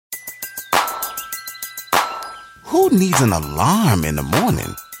Who needs an alarm in the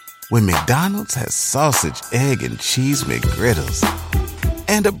morning when McDonald's has sausage, egg, and cheese McGriddles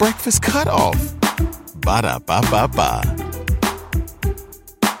and a breakfast cutoff? Ba-da-ba-ba-ba.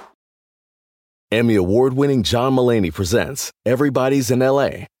 Emmy award-winning John Mulaney presents Everybody's in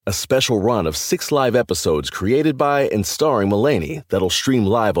L.A., a special run of 6 live episodes created by and starring Mulaney that'll stream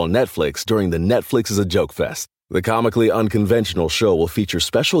live on Netflix during the Netflix is a Joke Fest. The comically unconventional show will feature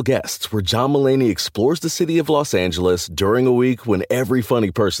special guests where John Mulaney explores the city of Los Angeles during a week when every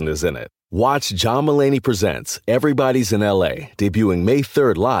funny person is in it. Watch John Mulaney Presents Everybody's in L.A., debuting May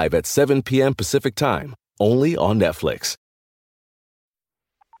 3rd live at 7 p.m. Pacific Time, only on Netflix.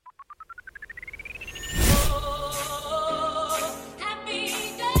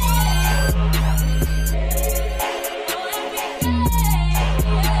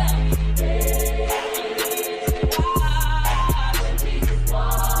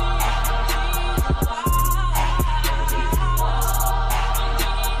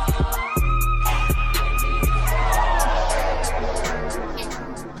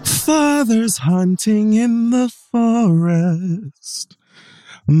 Father's hunting in the forest,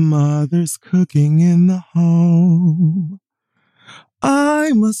 mother's cooking in the home.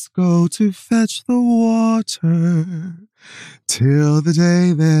 I must go to fetch the water till the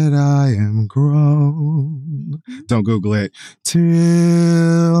day that I am grown. Don't Google it.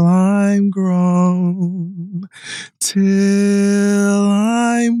 Till I'm grown. Till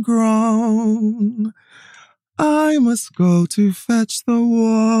I'm grown. I must go to fetch the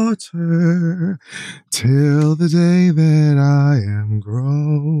water till the day that I am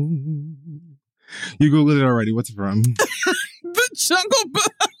grown. You Googled it already. What's it from? The Jungle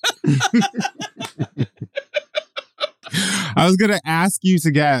Book. I was going to ask you to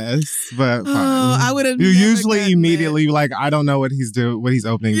guess, but fine. I would have. You usually immediately like, I don't know what he's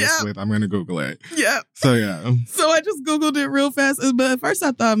opening this with. I'm going to Google it. Yeah. So, yeah. So I just Googled it real fast. But at first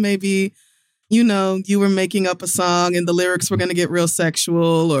I thought maybe, you know, you were making up a song and the lyrics were going to get real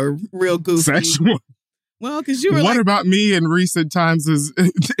sexual or real goofy. Sexual? Well, because you were What about me in recent times has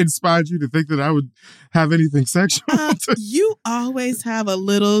inspired you to think that I would have anything sexual? You always have a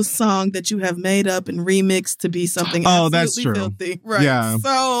little song that you have made up and remixed to be something that's true. filthy. Right. Yeah.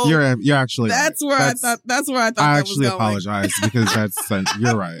 So you're actually that's where I thought I that was going. actually apologize because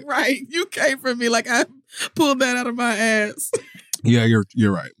you're right. Right. You came for me like I pulled that out of my ass. Yeah,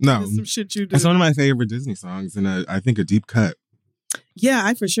 you're right. No. That's some shit you do. It's one of my favorite Disney songs and I think a deep cut. Yeah,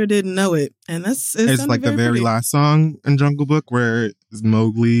 I for sure didn't know it. And it's like the very last song in Jungle Book where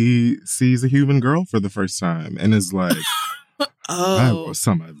Mowgli sees a human girl for the first time and is like, I want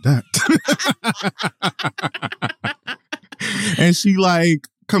some of that. And she like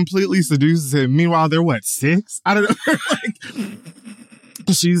completely seduces him. Meanwhile, they're what, 6? I don't know.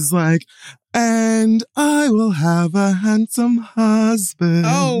 She's like, and I will have a handsome husband.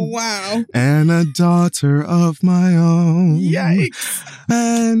 Oh, wow. And a daughter of my own. Yikes.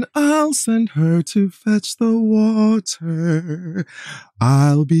 And I'll send her to fetch the water.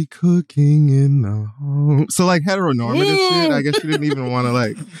 I'll be cooking in the home. So like heteronormative shit. I guess she didn't even want to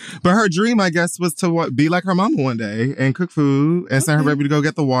like. But her dream, I guess, was to be like her mama one day and cook food and send her baby to go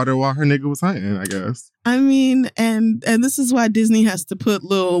get the water while her nigga was hunting, I guess. I mean, and this is why Disney has to put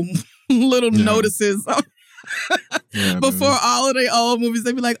little notices on. Before all of their old movies.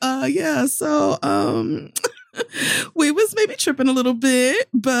 They'd be like, so we was maybe tripping a little bit,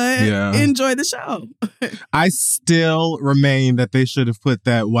 but enjoy the show. I still remain that they should have put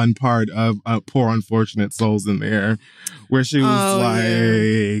that one part of Poor Unfortunate Souls in there where she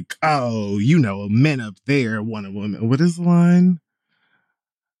was men up there want a woman. What is the line?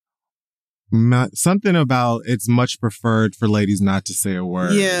 Something about it's much preferred for ladies not to say a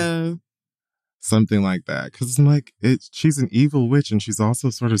word. Yeah. Something like that. Because I'm like, she's an evil witch and she's also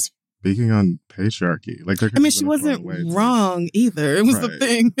sort of speaking on patriarchy. Like, I mean, she wasn't wrong either. It was the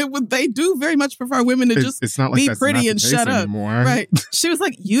thing. They do very much prefer women to it's not like be pretty and shut up. Anymore. Right. She was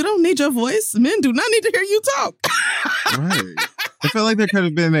like, you don't need your voice. Men do not need to hear you talk. Right. I feel like there could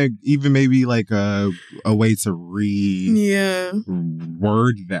have been even maybe like a way to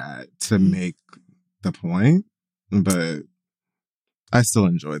word that to make the point, but I still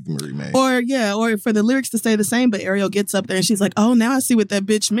enjoyed the remake. Or for the lyrics to stay the same, but Ariel gets up there and she's like, oh, now I see what that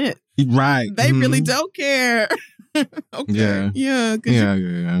bitch meant. Right. They really don't care. Okay.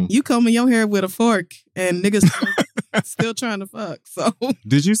 Yeah. You combing your hair with a fork and niggas still trying to fuck. So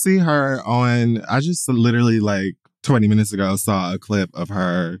did you see her on, I just literally like 20 minutes ago saw a clip of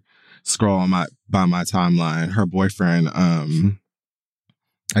her scroll by my timeline. Her boyfriend,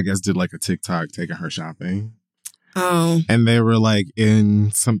 I guess did like a TikTok taking her shopping. Oh. And they were like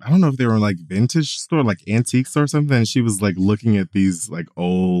in some, I don't know if they were in like vintage store, like antiques or something. And she was like looking at these like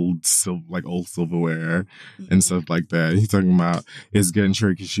old silverware and stuff like that. He's talking about it's getting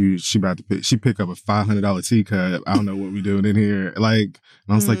tricky. She about to pick up a $500 teacup. I don't know what we doing in here. Like,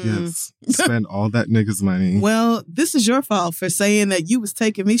 and I was like, yes, spend all that nigga's money. Well, this is your fault for saying that you was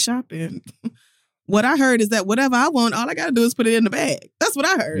taking me shopping. What I heard is that whatever I want, all I got to do is put it in the bag. That's what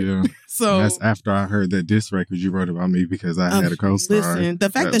I heard. Yeah. So that's after I heard that diss record you wrote about me because I had a co-star. Listen, the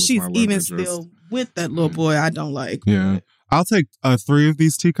fact that she's even still with that little boy, I don't like. Yeah. I'll take 3 of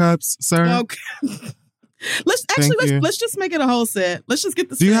these teacups, sir. Okay. Let's just make it a whole set. Let's just get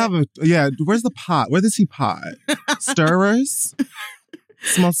the set. Do you have where's the pot? Where's the teapot? Stirrers?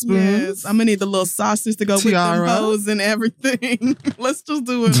 Small spoons? Yes. I'm going to need the little sausage to go Tiara. with the hose and everything. Let's just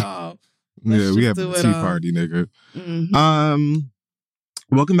do it all. We have a tea party, nigga. Mm-hmm.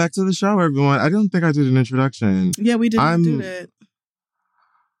 Welcome back to the show, everyone. I don't think I did an introduction. Yeah, we didn't do that.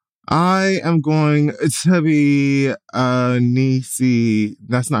 I am going to be Niecy.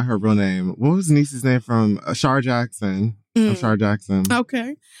 That's not her real name. What was Niecy's name from? Shar Jackson. Shar Jackson.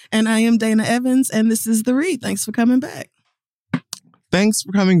 Okay. And I am Dana Evans, and this is The Read. Thanks for coming back. Thanks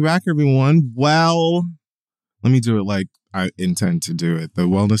for coming back, everyone. Well, let me do it like I intend to do it. The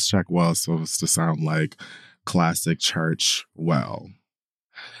wellness check well is supposed to sound like classic church well.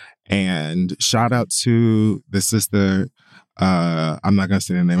 And shout out to the sister, I'm not going to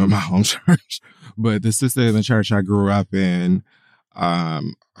say the name of my home church, but the sister in the church I grew up in,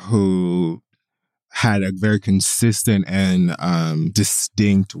 who had a very consistent and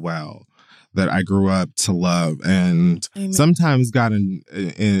distinct well that I grew up to love, and Amen. sometimes got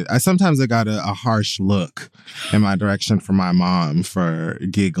I got a harsh look in my direction from my mom for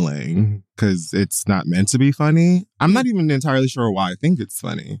giggling because it's not meant to be funny. I'm not even entirely sure why I think it's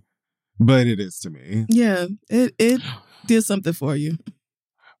funny, but it is to me. Yeah, it did something for you.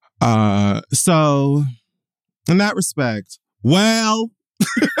 So in that respect, well,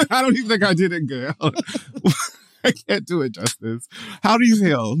 I don't even think I did it good. I can't do it justice. How do you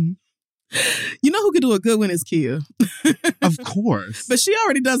feel? You know who could do a good one is Kia. Of course. But she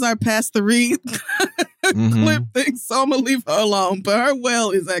already does our Pass the Read clip thing, so I'm going to leave her alone. But her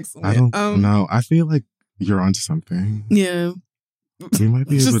well is excellent. I don't know. I feel like you're onto something. Yeah. We might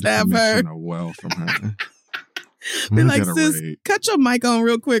be able to have commission her. a well from her. Be like, sis, cut your mic on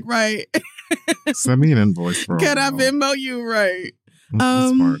real quick, right? Send me an invoice for Can I Venmo you, right?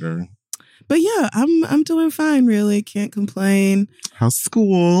 That's smarter. But yeah, I'm doing fine, really. Can't complain. How's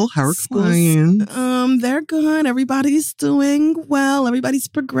school? How are clients? They're good. Everybody's doing well. Everybody's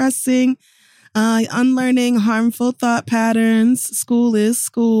progressing. Unlearning harmful thought patterns. School is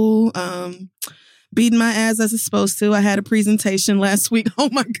school. Beating my ass as it's supposed to. I had a presentation last week. Oh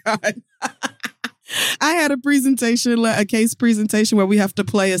my God. I had a case presentation where we have to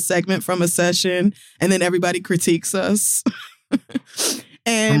play a segment from a session and then everybody critiques us.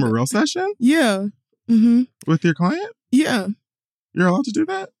 And from a real session? Yeah. Mm-hmm. With your client? Yeah. You're allowed to do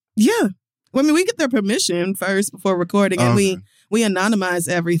that? Yeah. Well, I mean, we get their permission first before recording, and we anonymize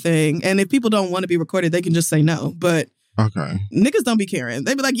everything. And if people don't want to be recorded, they can just say no. But niggas don't be caring.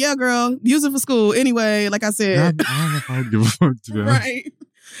 They be like, yeah, girl, use it for school. Anyway, like I said. Yeah, I don't know if I would give a fuck to that. Right.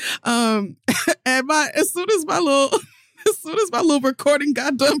 And as soon as my little recording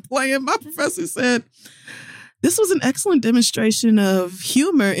got done playing, my professor said, "This was an excellent demonstration of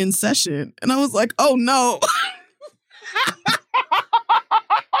humor in session." And I was like, oh no.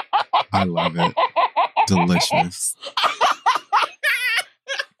 I love it. Delicious.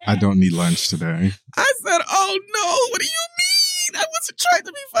 I don't need lunch today. I said, oh no, what do you mean? I wasn't trying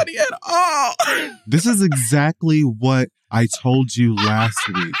to be funny at all. This is exactly what I told you last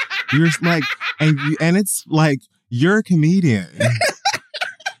week. You're like, and it's like, you're a comedian.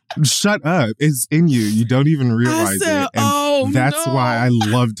 Shut up. It's in you. You don't even realize it. And that's why I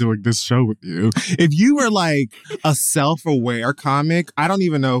love doing this show with you. If you were like a self-aware comic, I don't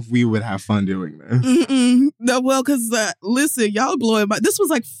even know if we would have fun doing this. No, well, because listen, y'all blowing my... This was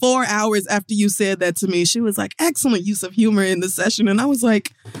like 4 hours after you said that to me. She was like, excellent use of humor in the session. And I was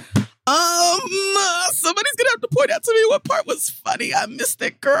like, somebody's gonna have to point out to me what part was funny. I missed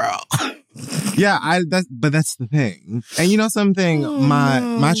it, girl. Yeah, but that's the thing. And you know something?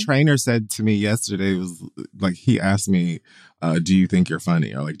 My trainer said to me yesterday, was like, he asked me, do you think you're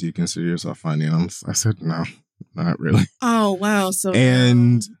funny? Or like, do you consider yourself funny? And I said, no, not really. Oh, wow. So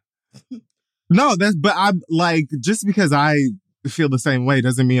no, but I'm like, just because I feel the same way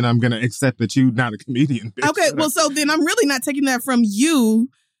doesn't mean I'm gonna accept that you're not a comedian, bitch. Okay, well, so then I'm really not taking that from you.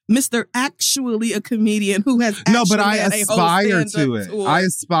 Mr. Actually a comedian who has actually no, but I had a whole aspire stand-up to it. tour. I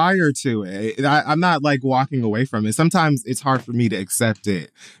aspire to it. I'm not like walking away from it. Sometimes it's hard for me to accept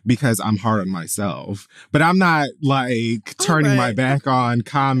it because I'm hard on myself. But I'm not like turning my back on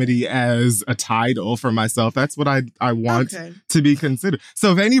comedy as a title for myself. That's what I want to be considered.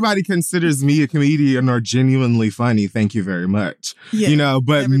 So if anybody considers me a comedian or genuinely funny, thank you very much. Yeah, you know,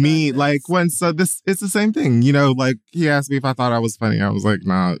 but me, does. Like it's the same thing. You know, like he asked me if I thought I was funny. I was like,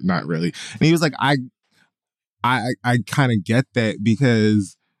 no. Not really. And he was like, I kind of get that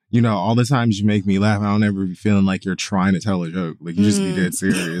because, you know, all the times you make me laugh, I don't ever be feeling like you're trying to tell a joke. Like you just be dead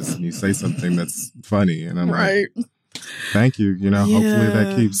serious and you say something that's funny. And I'm like, thank you. You know, hopefully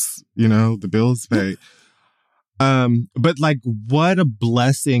that keeps, you know, the bills paid. But like what a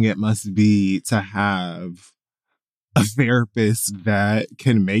blessing it must be to have a therapist that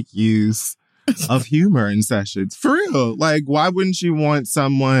can make use of humor in sessions. For real. Like, why wouldn't you want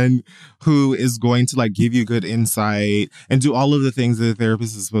someone who is going to like give you good insight and do all of the things that a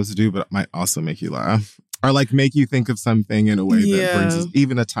therapist is supposed to do, but might also make you laugh or like make you think of something in a way that brings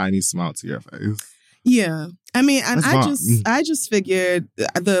even a tiny smile to your face? Yeah. I mean, and I just figured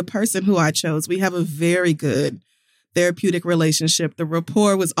the person who I chose, we have a very good therapeutic relationship. The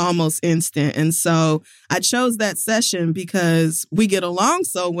rapport was almost instant. And so I chose that session because we get along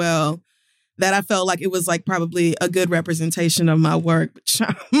so well that I felt like it was like probably a good representation of my work.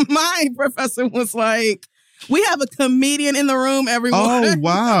 My professor was like, we have a comedian in the room, everyone. Oh,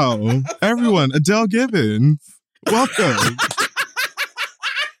 wow. Everyone, Adele Gibbons. Welcome.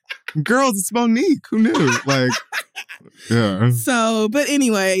 Girls, it's Monique. Who knew? Like, yeah. So, but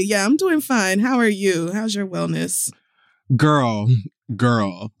anyway, yeah, I'm doing fine. How are you? How's your wellness? Girl.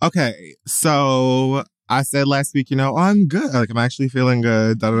 Okay, so I said last week, you know, I'm good. Like, I'm actually feeling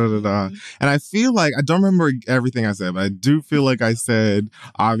good. And I feel like, I don't remember everything I said, but I do feel like I said,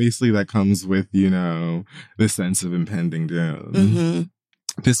 obviously that comes with, you know, the sense of impending doom. Mm-hmm.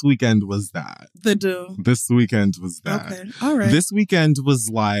 This weekend was that. The doom. This weekend was that. Okay, all right. This weekend was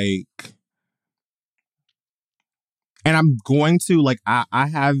like, and I'm going to, like, I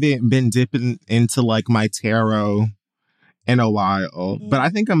haven't been dipping into, like, my tarot in a while, but I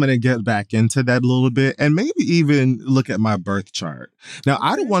think I'm going to get back into that a little bit and maybe even look at my birth chart. Now,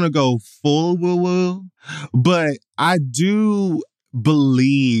 I don't want to go full woo-woo, but I do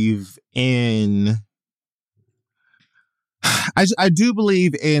believe in... I do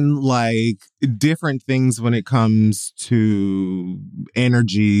believe in, like, different things when it comes to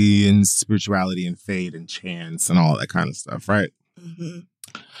energy and spirituality and fate and chance and all that kind of stuff, right? Mm-hmm.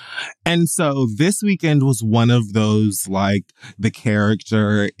 And so this weekend was one of those, like, the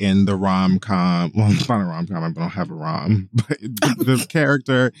character in the rom-com. Well, it's not a rom-com. I don't have a rom. But the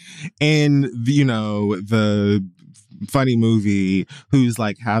character in, you know, the funny movie who's,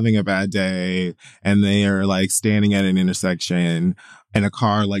 like, having a bad day and they are, like, standing at an intersection and a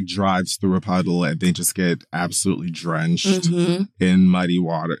car, like, drives through a puddle and they just get absolutely drenched in muddy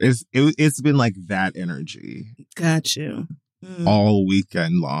water. It's been, like, that energy. Got you. All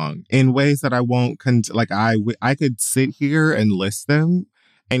weekend long in ways that I won't I could sit here and list them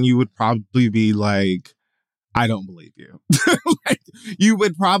and you would probably be like, I don't believe you. Like, you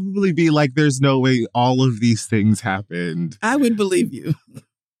would probably be like, there's no way all of these things happened. I would believe you.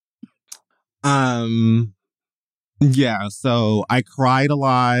 Yeah, so I cried a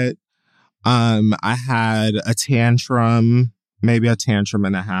lot. I had a tantrum, maybe a tantrum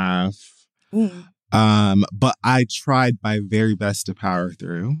and a half. Mm. But I tried my very best to power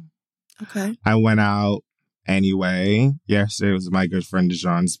through. Okay. I went out anyway. Yesterday was my good friend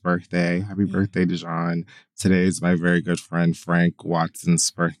Dijon's birthday. Happy birthday, Dijon. Today is my very good friend Frank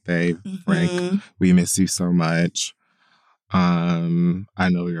Watson's birthday. Mm-hmm. Frank, we miss you so much. I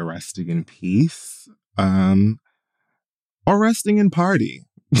know you're resting in peace. Or resting in party.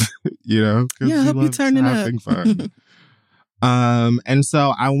 You know? Yeah, I hope you turning up. Having fun. And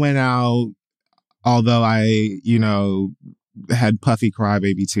so I went out. Although I, you know, had puffy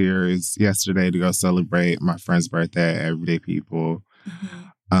crybaby tears yesterday to go celebrate my friend's birthday at Everyday People.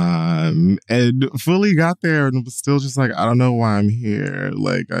 Mm-hmm. And fully got there and was still just like, I don't know why I'm here.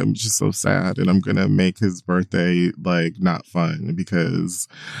 Like, I'm just so sad and I'm going to make his birthday, like, not fun because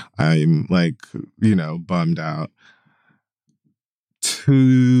I'm, like, you know, bummed out.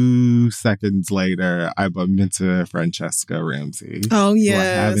 2 seconds later, I bumped into Francesca Ramsey. Oh, yes. Who I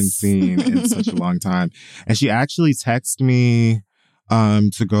haven't seen in such a long time. And she actually texted me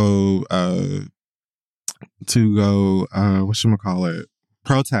to go whatchamacallit,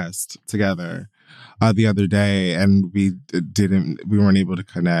 protest together the other day. And we weren't able to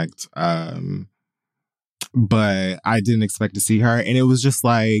connect. but I didn't expect to see her. And it was just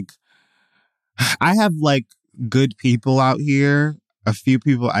like, I have like good people out here, a few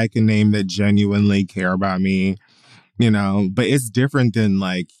people I can name that genuinely care about me, you know, but it's different than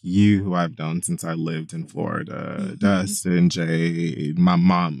like you, who I've known since I lived in Florida, Dustin, Jade, my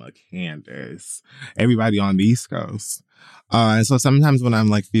mama, Candace, everybody on the East Coast. And so sometimes when I'm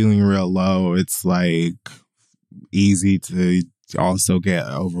like feeling real low, it's like easy to also get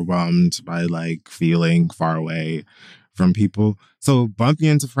overwhelmed by like feeling far away from people. So bumping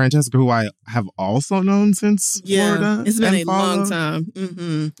into Francesca, who I have also known since Florida. It's been a long time.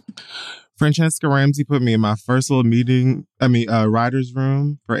 Mm-hmm. Francesca Ramsey put me in my first little writer's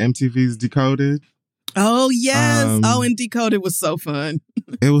room for MTV's Decoded. Oh, yes. And Decoded was so fun.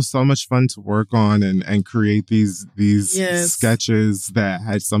 It was so much fun to work on and create these sketches that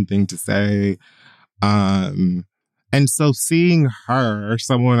had something to say. And so seeing her,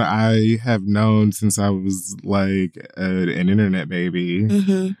 someone I have known since I was like an internet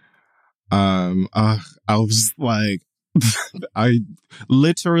baby, I was like, I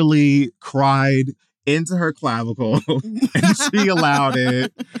literally cried into her clavicle and she allowed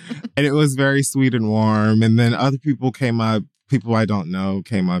it. And it was very sweet and warm. And then other people came up, people I don't know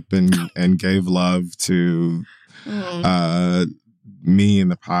came up and gave love to me and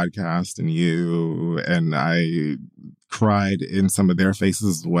the podcast and you. And I cried in some of their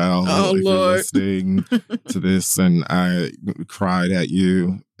faces as well. Oh, if Lord. You're listening to this, and I cried at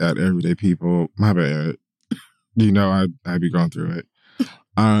you, at Everyday People. My bad. You know, I'd be going through it.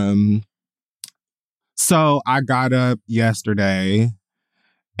 So I got up yesterday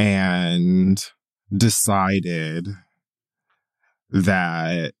and decided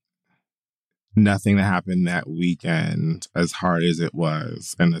that nothing that happened that weekend, as hard as it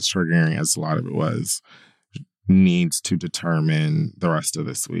was and as triggering as a lot of it was, needs to determine the rest of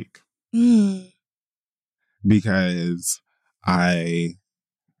this week. Because I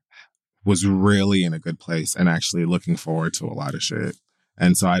was really in a good place and actually looking forward to a lot of shit.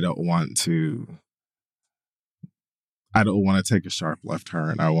 And so I don't want to take a sharp left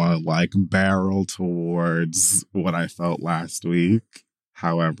turn. I want to like barrel towards what I felt last week,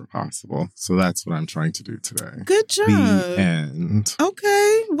 however possible. So that's what I'm trying to do today. Good job. The end.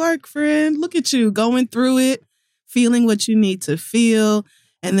 Okay, work, friend. Look at you going through it, feeling what you need to feel,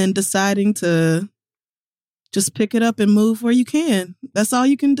 and then deciding to just pick it up and move where you can. That's all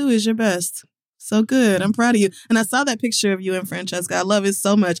you can do is your best. So good. I'm proud of you. And I saw that picture of you and Francesca. I love it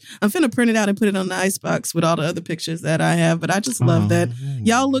so much. I'm finna print it out and put it on the icebox with all the other pictures that I have. But I just love that.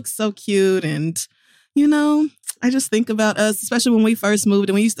 Y'all look so cute. And, you know, I just think about us, especially when we first moved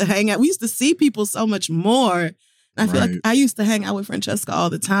and we used to hang out. We used to see people so much more. And I feel like I used to hang out with Francesca all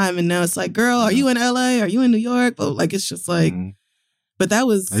the time. And now it's like, girl, are you in LA? Are you in New York? But like, it's just like, but that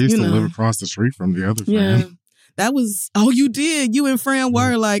was, I used to live across the street from the other friend. Yeah. That was, you did. You and Fran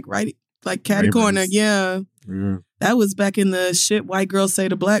were like, right, like catty corner. Yeah. That was back in the shit white girls say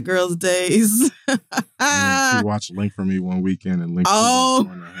to black girls days. She watched Link for me one weekend and Link.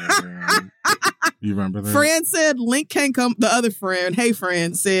 You remember that? Fran said Link can't come. The other friend, hey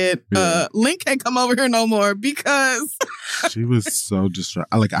Fran, said Link can't come over here no more because she was so distraught.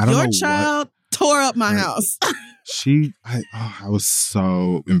 Like, I don't know. Your child tore up my house. I was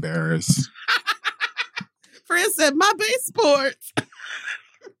so embarrassed. Fran said my base sports.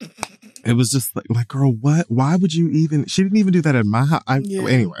 It was just like, girl, what? Why would you even? She didn't even do that at my house.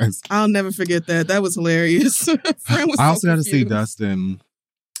 Anyways, I'll never forget that. That was hilarious. Fran was I also got to see Dustin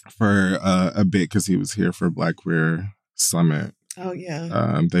for a bit because he was here for Black Queer Summit. Oh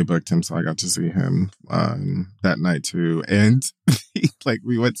yeah. They booked him, so I got to see him that night too. And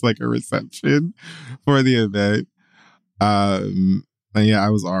we went to like a reception for the event. And yeah, I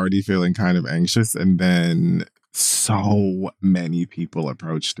was already feeling kind of anxious, and then so many people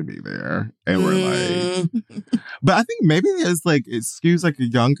approached me there and were like, but I think maybe it's like it skews like a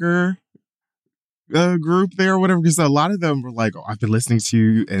younger group there or whatever, because a lot of them were like, I've been listening to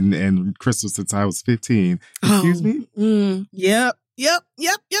you and Crystal since I was 15. Excuse me? Yep.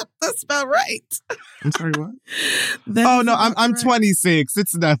 That's about right. I'm sorry, what? No, I'm 26.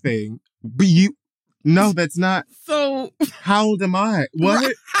 It's nothing. But no, that's not. So how old am I?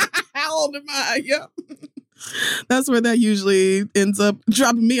 What? How old am I? Yep. That's where that usually ends up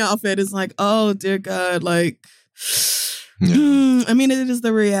dropping me off at. Is like, oh dear God, like, I mean, it is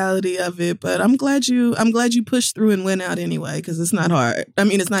the reality of it. But I'm glad you pushed through and went out anyway, because it's not hard. I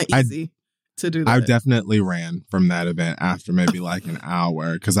mean, it's not easy to do that. I definitely ran from that event after maybe like an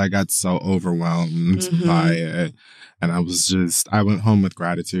hour because I got so overwhelmed by it, and I went home with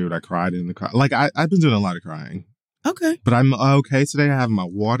gratitude. I cried in the car. Like I've been doing a lot of crying. Okay, but I'm okay today. I have my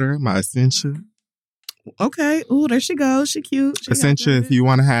water, my Essential. okay. Ooh, there she goes. She cute. Essentia, if you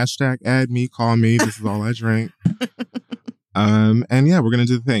want a hashtag, add me, call me. This is all I drink. And yeah, we're going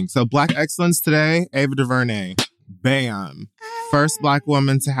to do the thing. So Black Excellence today, Ava DuVernay. Bam. First Black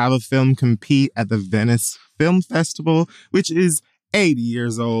woman to have a film compete at the Venice Film Festival, which is 80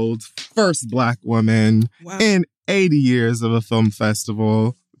 years old. First Black woman in 80 years of a film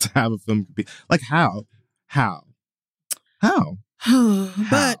festival to have a film compete. Like, how?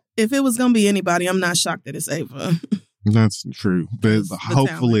 But if it was going to be anybody, I'm not shocked that it's Ava. That's true. But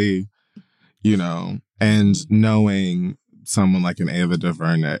hopefully, you know, and knowing someone like an Ava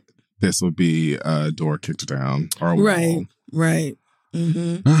DuVernay, this will be a door kicked down or a wall. Right.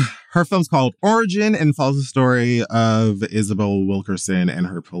 Mm-hmm. Her film's called Origin and follows the story of Isabel Wilkerson and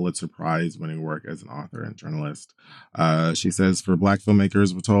her Pulitzer Prize winning work as an author and journalist. She says, for Black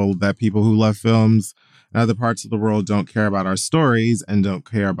filmmakers, we're told that people who love films in other parts of the world don't care about our stories and don't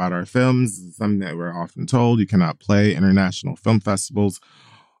care about our films. It's something that we're often told. You cannot play international film festivals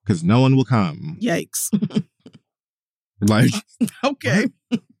because no one will come. Yikes. Like, okay.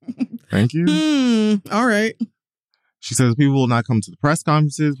 Thank you. All right. She says people will not come to the press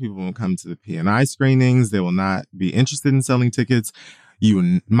conferences. People won't come to the P&I screenings. They will not be interested in selling tickets.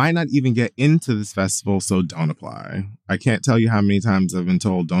 You might not even get into this festival, so don't apply. I can't tell you how many times I've been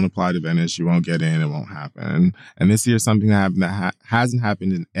told, don't apply to Venice. You won't get in. It won't happen. And this year, something that happened that hasn't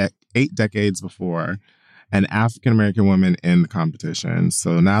happened in 8 decades before. An African-American woman in the competition.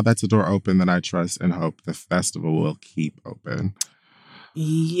 So now that's a door open that I trust and hope the festival will keep open.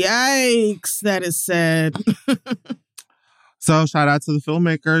 Yikes. That is sad. So shout out to the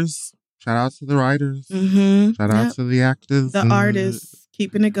filmmakers. Shout out to the writers. Mm-hmm. Shout out to the actors. The artists.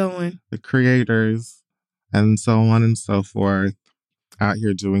 Keeping it going. The creators. And so on and so forth. Out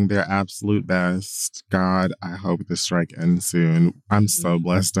here doing their absolute best. God, I hope the strike ends soon. I'm so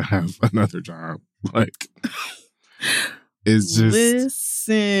blessed to have another job. Like, it's just...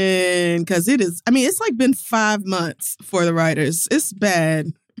 Listen, because it is... I mean, it's like been 5 months for the writers. It's bad.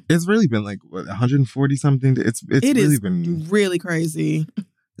 It's really been like, what, 140 something? It's really been... really crazy.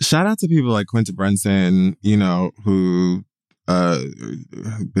 Shout out to people like Quinta Brunson, you know, who have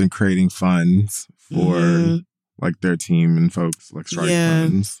been creating funds for like their team and folks, like strike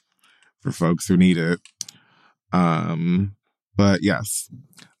funds for folks who need it. But yes,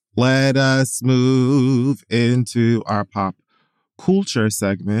 let us move into our pop culture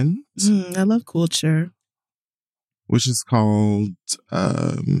segment. I love culture. Which is called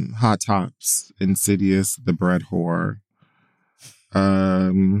Hot Tops, Insidious, The Bread Whore.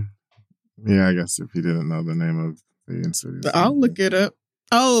 Yeah, I guess if you didn't know the name of the Insidious. I'll look it up.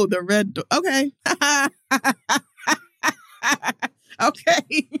 Oh, the red door. Okay.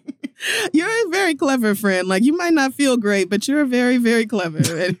 Okay. You're a very clever friend. Like, you might not feel great, but you're very, very clever.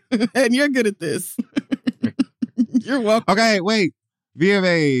 And you're good at this. You're welcome. Okay, wait.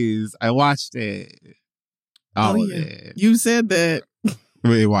 VMAs. I watched it. All of it. You said that.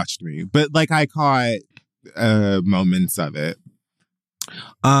 Well, it watched me. But, like, I caught moments of it.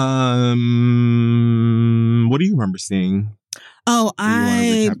 What do you remember seeing? Oh,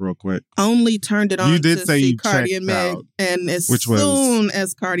 I real quick. only turned it on. You did to say see you Cardi and Meg, out. and as soon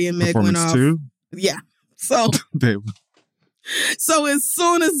as Cardi and Meg went off, 2? yeah. So as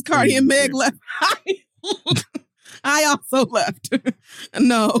soon as Cardi and Meg left, I also left.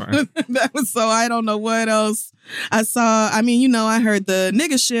 No, that was so. I don't know what else I saw. I mean, you know, I heard the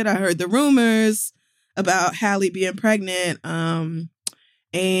nigga shit. I heard the rumors about Halle being pregnant. And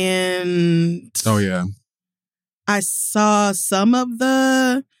oh yeah, I saw some of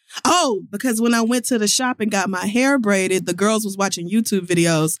the. Oh, because when I went to the shop and got my hair braided, the girls was watching YouTube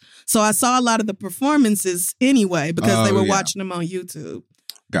videos. So I saw a lot of the performances anyway because they were watching them on YouTube.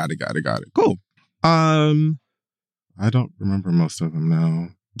 Got it. Cool. I don't remember most of them now.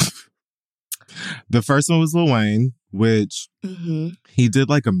 The first one was Lil Wayne, which he did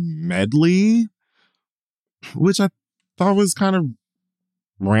like a medley, which I thought was kind of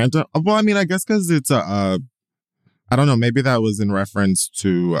random. Well, I mean, I guess because it's I don't know, maybe that was in reference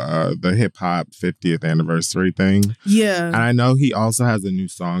to the hip hop 50th anniversary thing. Yeah. And I know he also has a new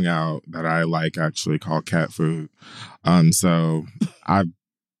song out that I like, actually, called Cat Food. So I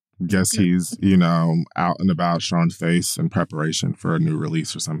guess he's, you know, out and about showing face in preparation for a new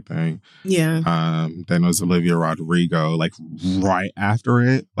release or something. Yeah. Then it was Olivia Rodrigo, like right after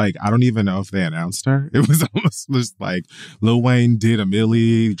it. Like, I don't even know if they announced her. It was almost just like Lil Wayne did a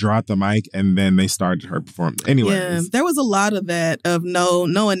milli, dropped the mic, and then they started her performance. Anyways. Yeah, there was a lot of that, of no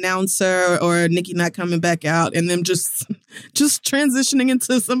announcer or Nicki not coming back out and them just transitioning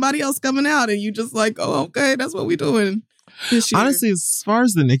into somebody else coming out, and you just like, oh, okay, that's what we doing. this year. Honestly, as far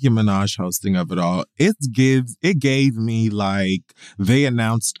as the Nicki Minaj hosting of it all, it gave me like they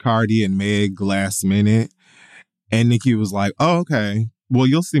announced Cardi and Meg last minute, and Nicki was like, "Oh, okay. Well,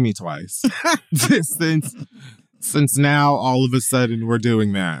 you'll see me twice." Since now all of a sudden we're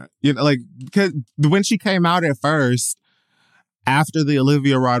doing that. You know, like, because when she came out at first, after the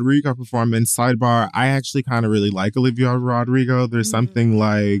Olivia Rodrigo performance, sidebar, I actually kind of really like Olivia Rodrigo. There's something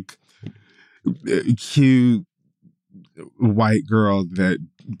like cute white girl that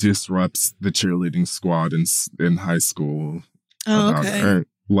disrupts the cheerleading squad in high school. Oh, okay. Her.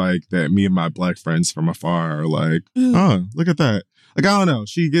 Like that me and my black friends from afar are like, oh, look at that. Like, I don't know.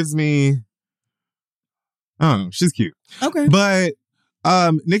 She gives me, I don't know. She's cute. Okay. But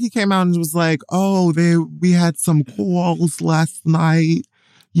Nicki came out and was like, oh, we had some calls last night,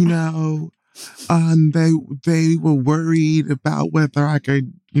 you know. They were worried about whether I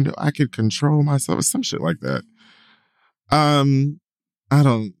could control myself or some shit like that.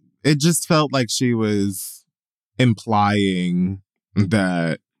 It just felt like she was implying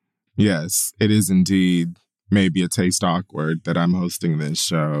that, yes, it is indeed maybe a taste awkward that I'm hosting this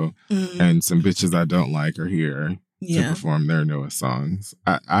show and some bitches I don't like are here to perform their newest songs.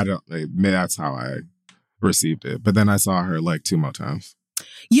 That's how I received it. But then I saw her like 2 more times.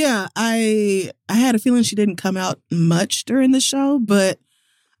 Yeah, I had a feeling she didn't come out much during the show, but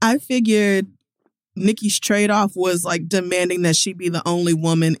I figured Nicki's trade-off was like demanding that she be the only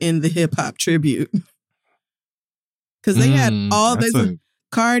woman in the hip-hop tribute. Because they had all this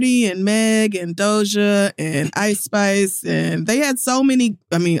Cardi and Meg and Doja and Ice Spice, and they had so many.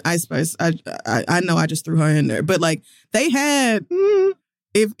 I mean, Ice Spice, I know I just threw her in there, but like they had,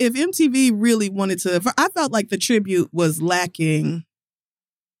 if MTV really wanted to, I felt like the tribute was lacking,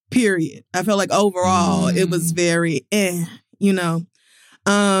 period. I felt like overall it was very you know.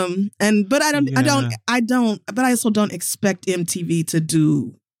 But I also don't expect MTV to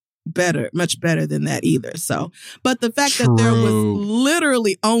do much better than that either. So, but the fact that there was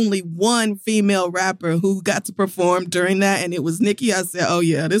literally only one female rapper who got to perform during that, and it was Nicki, I said, "Oh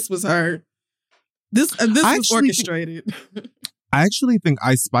yeah, this was her. This was orchestrated." I actually think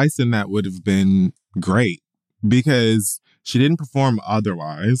Ice Spice in that would have been great because she didn't perform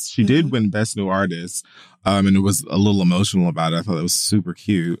otherwise. She did win Best New Artist, and it was a little emotional about it. I thought it was super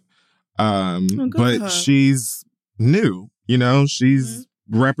cute. But she's new, you know, she's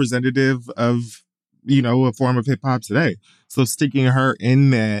representative of, you know, a form of hip hop today. So sticking her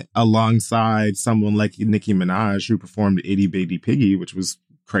in that alongside someone like Nicki Minaj, who performed Itty Bitty Piggy, which was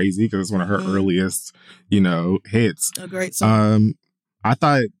crazy because it's one of her earliest, you know, hits. A great song. I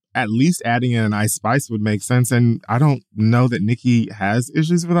thought at least adding in an Ice Spice would make sense. And I don't know that Nicki has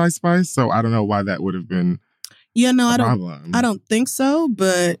issues with Ice Spice, so I don't know why that would have been a problem. I don't think so,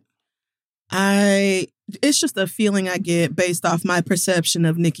 but it's just a feeling I get based off my perception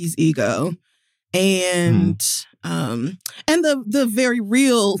of Nicki's ego and the very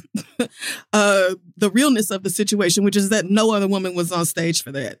real the realness of the situation, which is that no other woman was on stage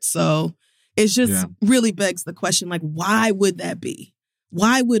for that. So it just really begs the question, like, why would that be?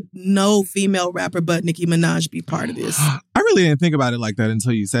 Why would no female rapper but Nicki Minaj be part of this? I really didn't think about it like that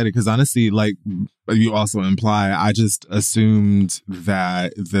until you said it, because honestly, like you also imply, I just assumed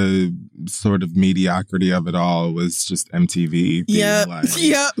that the sort of mediocrity of it all was just MTV.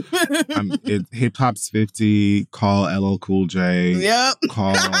 Hip Hop's 50, call LL Cool J,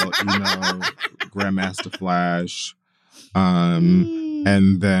 call, you know, Grandmaster Flash.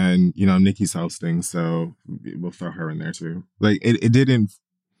 And then, you know, Nicki's hosting, so we'll throw her in there too. Like,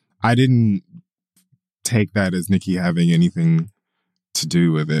 I didn't take that as Nicki having anything to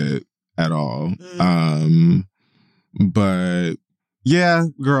do with it at all. But yeah,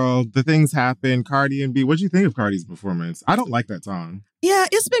 girl, the things happen. Cardi and B, what'd you think of Cardi's performance? I don't like that song. Yeah,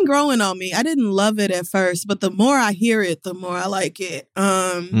 it's been growing on me. I didn't love it at first, but the more I hear it, the more I like it.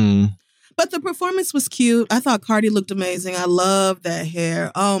 But the performance was cute. I thought Cardi looked amazing. I love that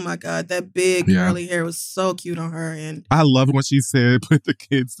hair. Oh my God, that big curly hair was so cute on her. And I love when she said, "Put the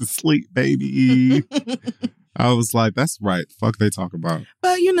kids to sleep, baby." I was like, that's right. Fuck they talk about.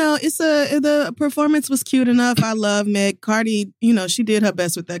 But, you know, the performance was cute enough. I love Meg. Cardi, you know, she did her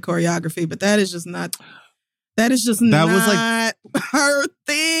best with that choreography, but that is just not her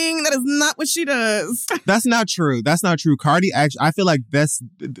thing. That is not what she does. That's not true. Cardi actually, I feel like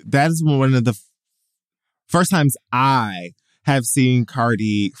that is one of the first times I have seen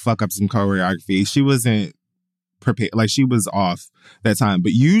Cardi fuck up some choreography. She wasn't prepared. Like, she was off that time.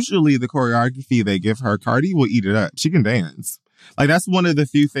 But usually the choreography they give her, Cardi will eat it up. She can dance. Like, that's one of the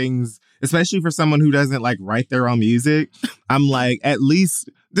few things, especially for someone who doesn't like write their own music. I'm like, at least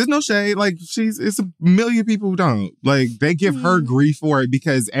There's no shade. Like, it's a million people who don't. Like, they give her grief for it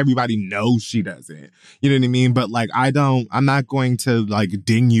because everybody knows she doesn't. You know what I mean? But, like, I'm not going to, like,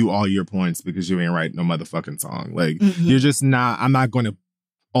 ding you all your points because you ain't write no motherfucking song. Like, you're just not, I'm not going to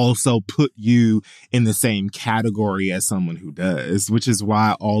also put you in the same category as someone who does, which is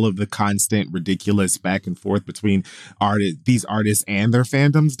why all of the constant ridiculous back and forth between these artists and their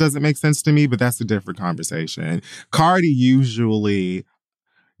fandoms doesn't make sense to me, but that's a different conversation. Cardi usually,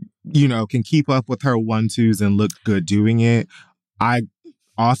 you know, can keep up with her 1-2s and look good doing it. I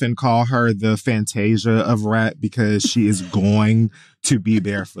often call her the Fantasia of rap because she is going to be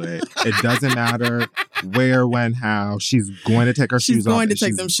barefoot. It doesn't matter where, when, how. She's going to take her shoes off.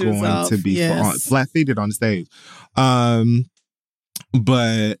 She's going to be flat-feeted on stage. But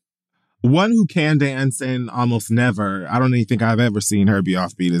one who can dance and almost never, I don't even think I've ever seen her be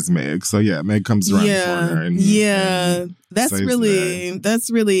offbeat as Meg. So yeah, Meg comes around the corner. And that's really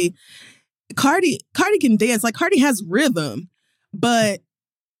Cardi can dance. Like, Cardi has rhythm, but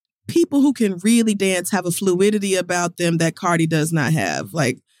people who can really dance have a fluidity about them that Cardi does not have.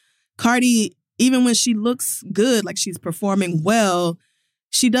 Like, Cardi, even when she looks good, like she's performing well,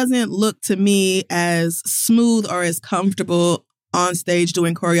 she doesn't look to me as smooth or as comfortable on stage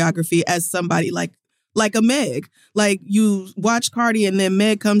doing choreography as somebody like a Meg. Like, you watch Cardi and then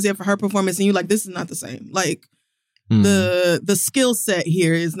Meg comes in for her performance and you're like, this is not the same. Like, the skill set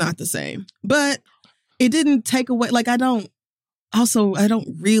here is not the same. But it didn't take away, like, I don't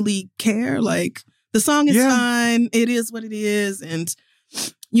really care. Like, the song is fine. It is what it is. And,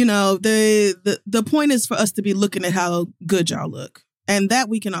 you know, the point is for us to be looking at how good y'all look. And that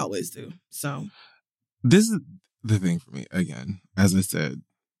we can always do. So this is the thing for me. Again, as I said,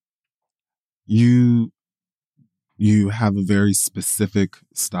 you have a very specific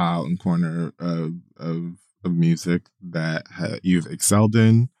style and corner of music that you've excelled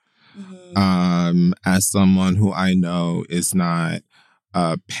in. As someone who I know is not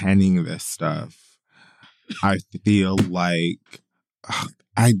penning this stuff, I feel like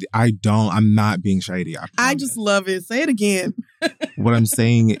I'm not being shady. I just love it. Say it again. What I'm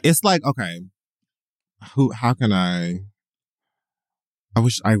saying, it's like, okay, how can I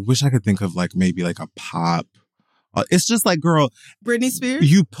wish I could think of, like, maybe like a pop. It's just like, girl, Britney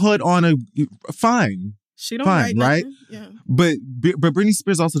Spears. You put on fine. She don't fine, right? Yeah. But Britney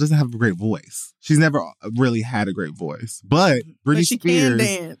Spears also doesn't have a great voice. She's never really had a great voice. But Britney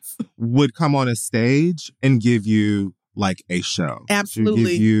Spears would come on a stage and give you, like, a show. Absolutely.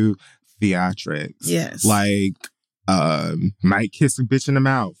 She'd give you theatrics. Yes. Like, might kiss a bitch in the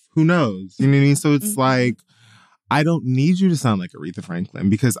mouth. Who knows? You know what I mean? So it's like, I don't need you to sound like Aretha Franklin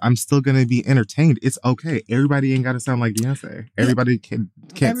because I'm still going to be entertained. It's okay. Everybody ain't got to sound like Beyonce. Everybody can't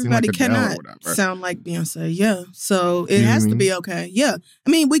sing like Adele or whatever. Sound like Beyonce, yeah. So it has to be okay. Yeah. I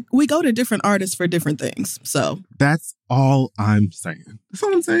mean, we go to different artists for different things. So that's all I'm saying. That's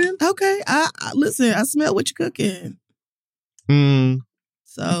all I'm saying. Okay. I listen, I smell what you're cooking.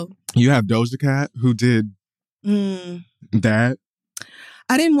 So you have Doja Cat who did that.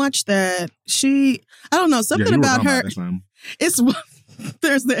 I didn't watch that. I don't know, something about her. It's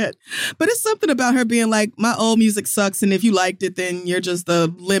there's that. But it's something about her being like, my old music sucks, and if you liked it, then you're just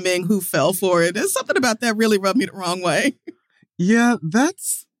a lemming who fell for it. There's something about that really rubbed me the wrong way. Yeah,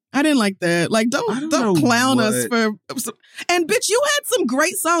 I didn't like that. Like, don't clown us for. And bitch, you had some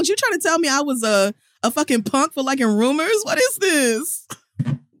great songs. You trying to tell me I was a fucking punk for liking Rumors? What is this?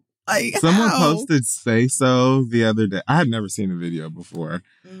 Like, someone posted Say So the other day. I had never seen the video before.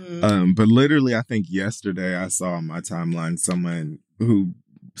 But literally, I think yesterday I saw on my timeline someone who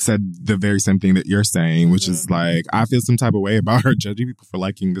said the very same thing that you're saying, which is like, I feel some type of way about her judging people for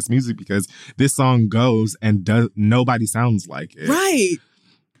liking this music because this song goes and nobody sounds like it. Right.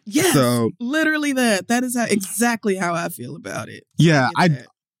 Yes. So, literally that is exactly how I feel about it. Yeah.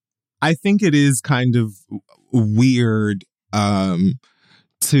 I think it is kind of weird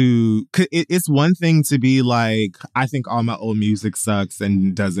it's one thing to be like, I think all my old music sucks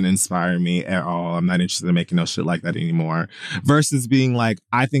and doesn't inspire me at all. I'm not interested in making no shit like that anymore. Versus being like,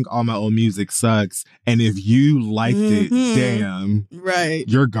 I think all my old music sucks, and if you liked it, damn, right,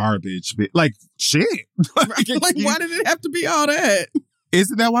 you're garbage. Like, shit. Like, why did it have to be all that?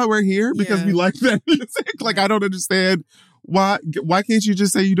 Isn't that why we're here? Because we like that music. Like, I don't understand why can't you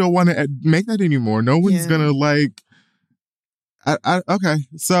just say you don't want to make that anymore? No one's gonna like. Okay,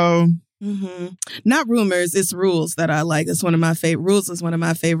 so not Rumors, it's Rules that I like. It's one of my favorite. Rules is one of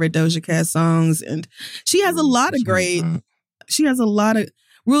my favorite Doja Cat songs, and she has a lot of great. She has a lot of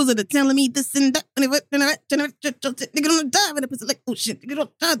rules that are telling me this and that. Like, oh shit, you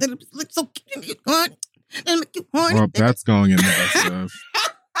don't die. So well, that's going in the best stuff.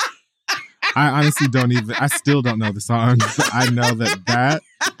 I honestly I still don't know the song. I know that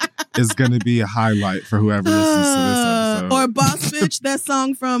is going to be a highlight for whoever listens to this episode. Or Boss Bitch, that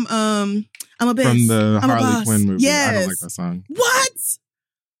song from I'm a Bitch. From the Harley Quinn movie. Yes. I don't like that song. What?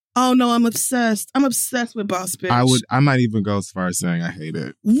 Oh no, I'm obsessed. I'm obsessed with Boss Bitch. I might even go as far as saying I hate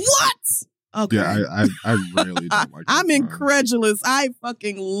it. What? Okay. Yeah, I really don't like it. I'm incredulous. I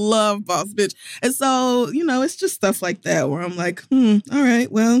fucking love Boss Bitch. And so, it's just stuff like that where I'm like, all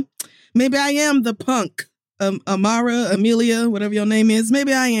right, well, maybe I am the punk. Amelia, whatever your name is.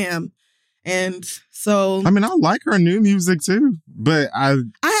 Maybe I am. And so... I mean, I like her new music too, but I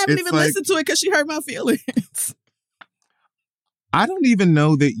haven't even listened to it because she hurt my feelings. I don't even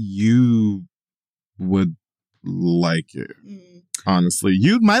know that you would like it. Honestly,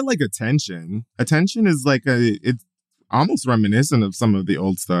 you might like Attention. Attention is like it's almost reminiscent of some of the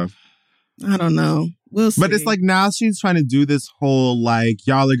old stuff. I don't know. We'll see. But it's like now she's trying to do this whole like,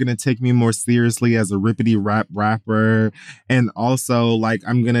 y'all are going to take me more seriously as a rippity rap rapper. And also like,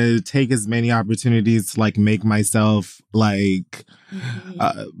 I'm going to take as many opportunities to like make myself like,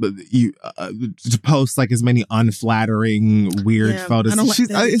 to post like as many unflattering, weird photos.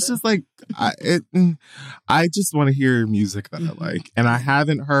 It's just like, I just want to hear music that I like. And I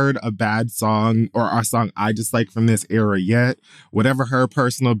haven't heard a bad song or a song I dislike from this era yet. Whatever her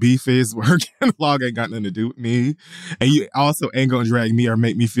personal beef is, her catalog ain't got nothing to do with me. And you also ain't gonna drag me or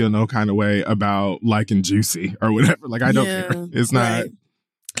make me feel no kind of way about liking Juicy or whatever. Like, I don't care. It's not... Right.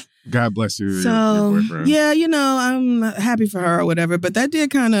 God bless you, your boyfriend. Yeah, I'm happy for her or whatever. But that did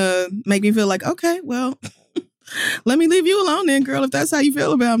kind of make me feel like, okay, well, let me leave you alone then, girl, if that's how you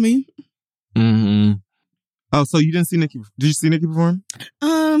feel about me. Mm-hmm. Oh, so you didn't see Nicki? Did you see Nicki perform?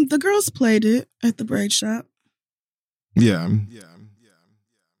 The girls played it at the braid shop. Yeah.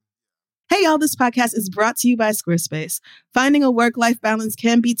 Hey, y'all, this podcast is brought to you by Squarespace. Finding a work-life balance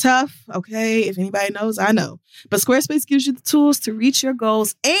can be tough, okay? If anybody knows, I know. But Squarespace gives you the tools to reach your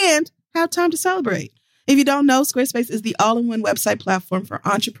goals and have time to celebrate. If you don't know, Squarespace is the all-in-one website platform for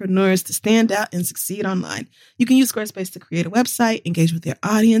entrepreneurs to stand out and succeed online. You can use Squarespace to create a website, engage with your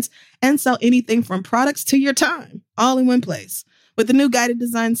audience, and sell anything from products to your time, all in one place. With the new guided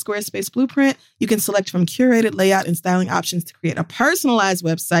design Squarespace Blueprint, you can select from curated layout and styling options to create a personalized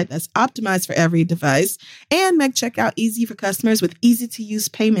website that's optimized for every device and make checkout easy for customers with easy-to-use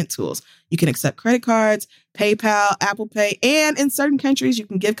payment tools. You can accept credit cards, PayPal, Apple Pay, and in certain countries, you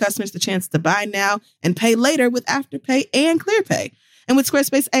can give customers the chance to buy now and pay later with Afterpay and ClearPay. And with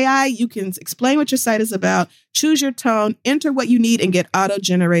Squarespace AI, you can explain what your site is about, choose your tone, enter what you need, and get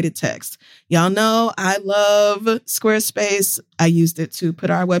auto-generated text. Y'all know I love Squarespace. I used it to put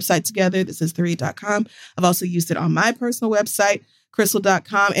our website together. This is theread.com. I've also used it on my personal website,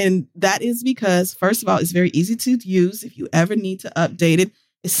 crystal.com. And that is because, first of all, it's very easy to use if you ever need to update it.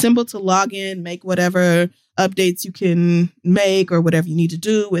 It's simple to log in, make whatever updates you can make or whatever you need to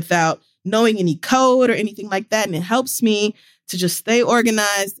do without knowing any code or anything like that. And it helps me to just stay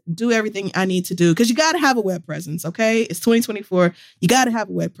organized, do everything I need to do. Because you got to have a web presence, okay? It's 2024. You got to have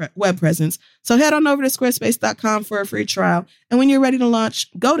a web presence. So head on over to squarespace.com for a free trial. And when you're ready to launch,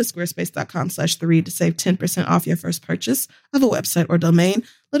 go to squarespace.com/theread to save 10% off your first purchase of a website or domain.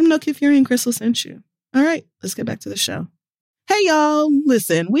 Let them know Kid Fury and Crystal sent you. All right, let's get back to the show. Hey, y'all,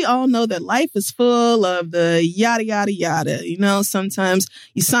 listen, we all know that life is full of the yada, yada, yada. You know, sometimes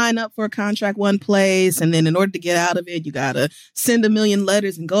you sign up for a contract one place, and then in order to get out of it, you got to send 1 million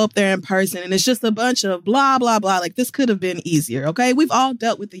letters and go up there in person. And it's just a bunch of blah, blah, blah. Like, this could have been easier, okay? We've all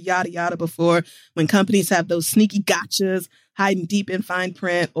dealt with the yada, yada before when companies have those sneaky gotchas hiding deep in fine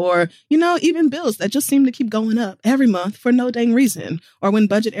print, or, you know, even bills that just seem to keep going up every month for no dang reason. Or when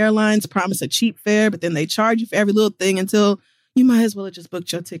budget airlines promise a cheap fare, but then they charge you for every little thing until you might as well have just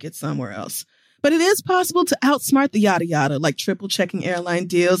booked your ticket somewhere else. But it is possible to outsmart the yada yada, like triple checking airline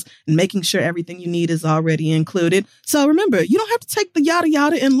deals and making sure everything you need is already included. So remember, you don't have to take the yada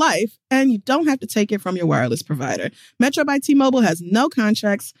yada in life, and you don't have to take it from your wireless provider. Metro by T-Mobile has no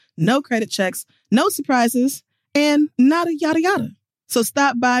contracts, no credit checks, no surprises, and not a yada yada. So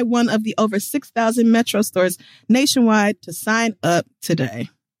stop by one of the over 6,000 Metro stores nationwide to sign up today.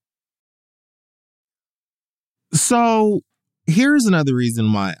 So here's another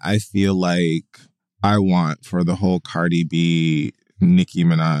reason why I feel like I want for the whole Cardi B, Nicki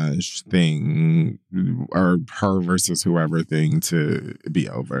Minaj thing, or her versus whoever thing to be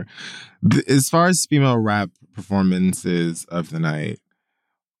over. As far as female rap performances of the night,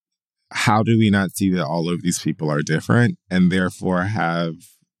 how do we not see that all of these people are different and therefore have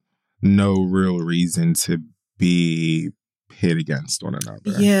no real reason to be pit against one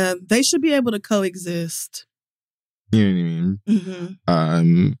another? Yeah, they should be able to coexist. You know what I mean?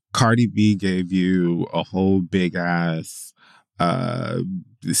 Mm-hmm. Cardi B gave you a whole big ass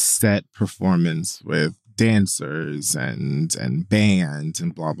set performance with dancers and band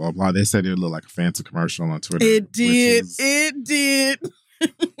and blah blah blah. They said it looked like a fancy commercial on Twitter. It did. It did.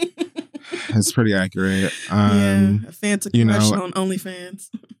 It's pretty accurate. A fancy commercial on OnlyFans.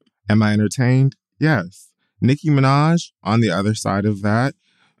 Am I entertained? Yes. Nicki Minaj, on the other side of that,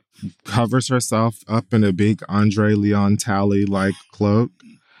 covers herself up in a big Andre Leon Talley-like cloak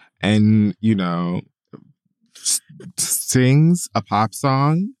and, sings a pop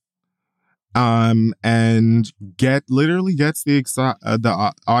song and literally gets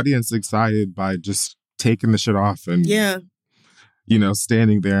the audience excited by just taking the shit off and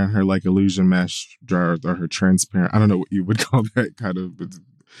standing there in her like illusion mesh dress or her transparent, I don't know what you would call that kind of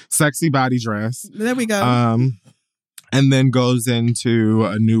sexy body dress. There we go. And then goes into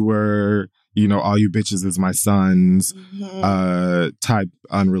a newer, All You Bitches Is My Sons type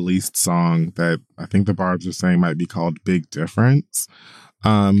unreleased song that I think the Barbs are saying might be called Big Difference.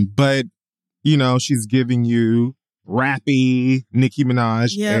 But, she's giving you rappy Nicki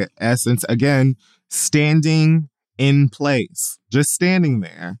Minaj essence. Again, standing in place, just standing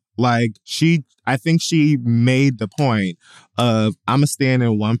there. Like I think she made the point of I'm going to stand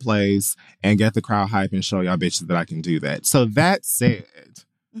in one place and get the crowd hype and show y'all bitches that I can do that. So that said,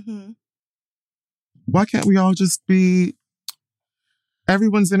 why can't we all just be,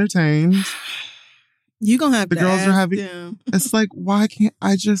 everyone's entertained. You gonna have the to girls ask are having, them. It's like, why can't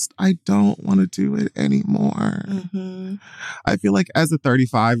I don't want to do it anymore. I feel like as a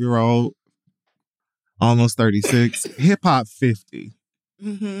 35-year-old, almost 36, hip hop 50.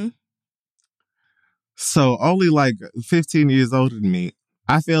 So only like 15 years older than me,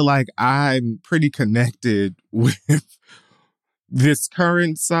 I feel like I'm pretty connected with this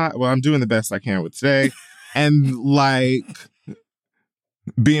current side. Well, I'm doing the best I can with today. And like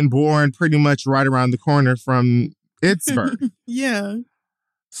being born pretty much right around the corner from its birth. Yeah.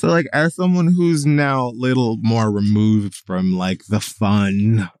 So like as someone who's now a little more removed from like the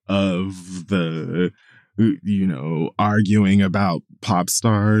fun of the, arguing about pop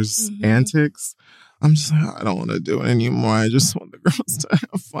stars' antics, I'm just like, I don't want to do it anymore. I just want the girls to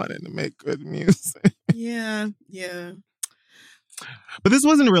have fun and to make good music. Yeah. But this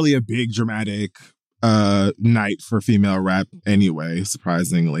wasn't really a big dramatic night for female rap anyway,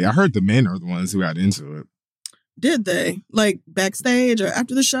 surprisingly. I heard the men are the ones who got into it. Did they? Like backstage or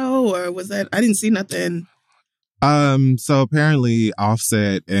after the show? Or was that, I didn't see nothing. So apparently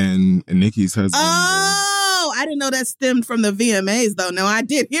Offset and Nicki's husband. Oh, I didn't know that stemmed from the VMAs though. No, I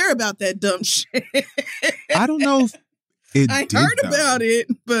did hear about that dumb shit. I don't know if I heard about it,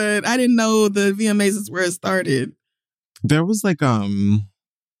 but I didn't know the VMAs is where it started. There was like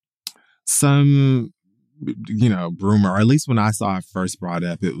some rumor, or at least when I saw it first brought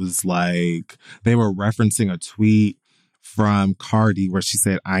up, it was like they were referencing a tweet from Cardi where she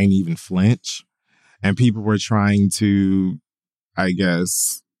said, "I ain't even flinch." And people were trying to, I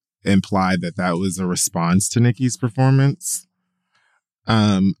guess, imply that was a response to Nicki's performance.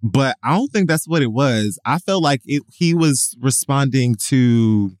 But I don't think that's what it was. I felt like he was responding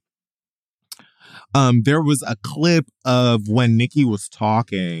to, there was a clip of when Nicki was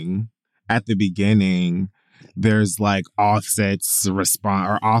talking at the beginning. There's like Offset's response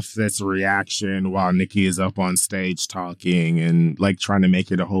or Offset's reaction while Nicki is up on stage talking and like trying to make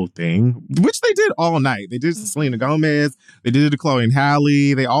it a whole thing, which they did all night. They did it to Selena Gomez. They did it to Chloe and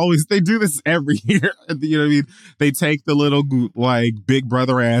Halle. They do this every year. You know what I mean? They take the little like Big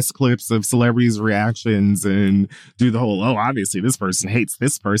Brother ass clips of celebrities' reactions and do the whole, obviously this person hates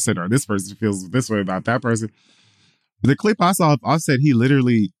this person or this person feels this way about that person. The clip I saw of Offset, he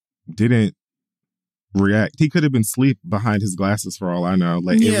literally didn't react. He could have been asleep behind his glasses for all I know.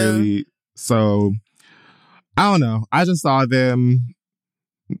 Like it really. So I don't know. I just saw them,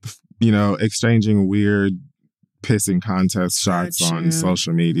 exchanging weird pissing contest shots on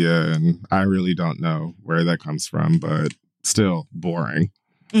social media, and I really don't know where that comes from, but still boring.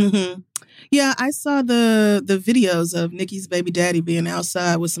 Yeah, I saw the videos of Nicki's baby daddy being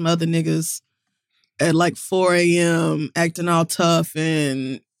outside with some other niggas at like 4 a.m. acting all tough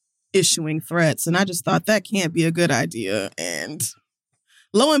and issuing threats. And I just thought that can't be a good idea. And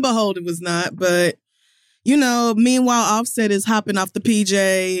lo and behold, it was not. But, meanwhile, Offset is hopping off the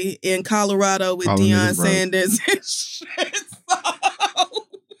PJ in Colorado with Deion Sanders and shit.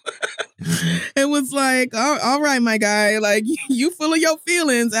 It was like, all right, my guy, like you full of your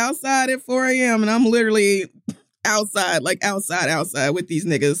feelings outside at 4 a.m. and I'm literally outside with these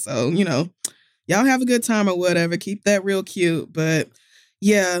niggas. So, y'all have a good time or whatever. Keep that real cute. But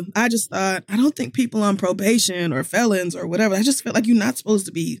Yeah, I just thought, I don't think people on probation or felons or whatever, I just feel like you're not supposed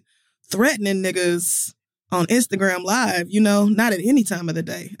to be threatening niggas on Instagram Live, not at any time of the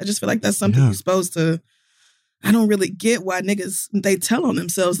day. I just feel like that's something you're supposed to, I don't really get why niggas, they tell on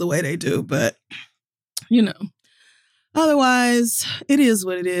themselves the way they do, but, otherwise, it is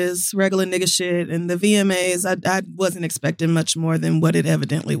what it is, regular nigga shit. And the VMAs, I wasn't expecting much more than what it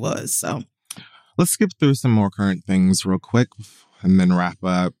evidently was, so. Let's skip through some more current things real quick and then wrap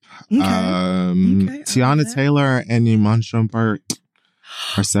up. Okay. Tiana Taylor and Iman Shumpert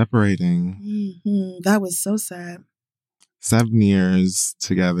are separating. Mm-hmm. That was so sad. 7 years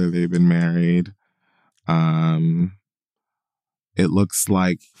together they've been married. It looks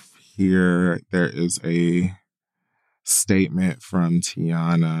like here there is a statement from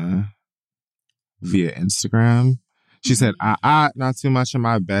Tiana via Instagram. She said, not too much of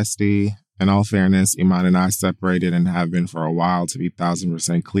my bestie. In all fairness, Iman and I separated and have been for a while. To be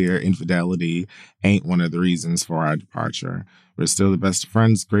 1,000% clear, infidelity ain't one of the reasons for our departure. We're still the best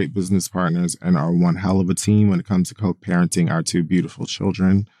friends, great business partners, and are one hell of a team when it comes to co-parenting our 2 beautiful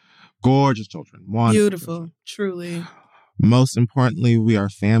children. Gorgeous children. Beautiful, truly. Most importantly, we are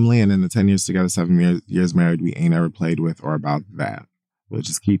family, and in the 10 years together, 7 years married, we ain't ever played with or about that. We'll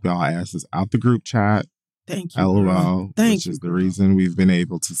just keep y'all asses out the group chat. Thank you. LOL, which is the reason we've been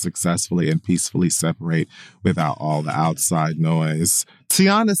able to successfully and peacefully separate without all the outside noise.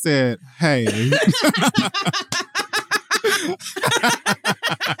 Tiana said, hey.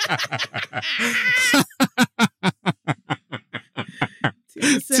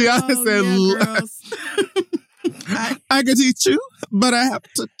 Tiana said, I can teach you, but I have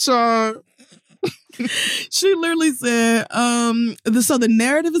to charge. She literally said, so the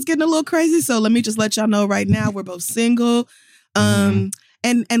narrative is getting a little crazy. So let me just let y'all know right now, we're both single. And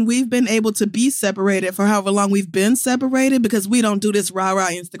we've been able to be separated for however long we've been separated because we don't do this rah-rah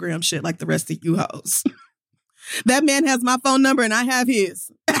Instagram shit like the rest of you hoes. That man has my phone number and I have his.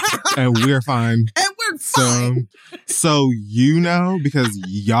 And we're fine. And we're fine. So because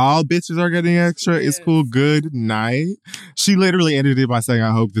y'all bitches are getting extra, It's cool. Good night. She literally ended it by saying,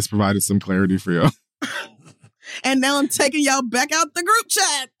 I hope this provided some clarity for you. And now I'm taking y'all back out the group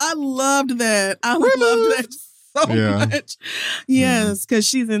chat. I loved that. I loved that so much. Yes, because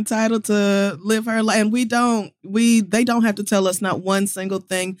she's entitled to live her life. And they don't have to tell us not one single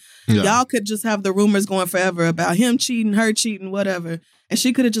thing. Yeah. Y'all could just have the rumors going forever about him cheating, her cheating, whatever. And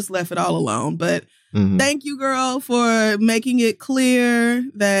she could have just left it all alone. But thank you, girl, for making it clear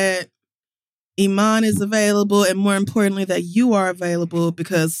that Iman is available, and more importantly, that you are available,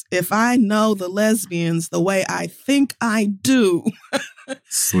 because if I know the lesbians the way I think I do,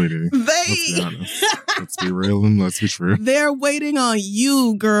 sweetie, let's be honest. Let's be real and let's be true. They're waiting on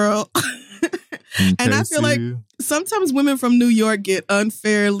you, girl. And I feel like sometimes women from New York get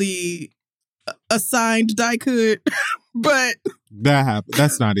unfairly assigned dykehood, but that happens.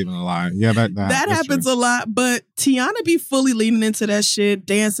 That's not even a lie. Yeah, that happens a lot. But Tiana be fully leaning into that shit,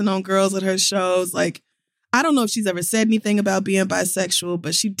 dancing on girls at her shows. Like, I don't know if she's ever said anything about being bisexual,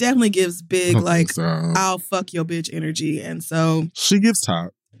 but she definitely gives big, I'll fuck your bitch energy. And so she gives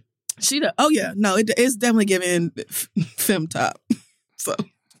top. It's definitely giving femme top. So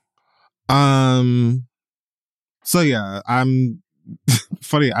yeah, I'm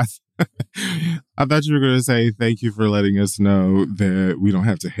funny. I thought you were going to say thank you for letting us know that we don't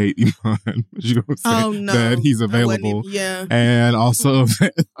have to hate Iman. You don't say that he's available. And also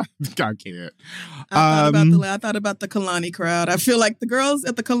that I can't. I thought about the Kalani crowd. I feel like the girls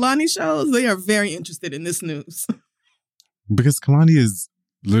at the Kalani shows, they are very interested in this news. Because Kalani is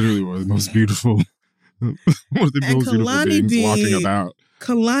literally one of the most beautiful, beautiful beings walking about.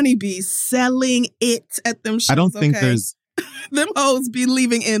 Kalani be selling it at them shows. I don't think there's... Them hoes be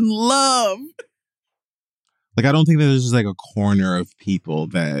leaving in love. Like, I don't think there's just like a corner of people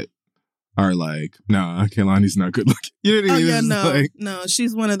that are like, nah, Kehlani's not good looking. You know what I mean? No,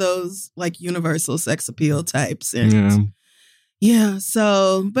 she's one of those like universal sex appeal types. And yeah.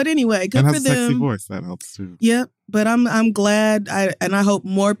 So, but anyway, good for them. And has a sexy voice, that helps too. Yep. But I'm glad, I hope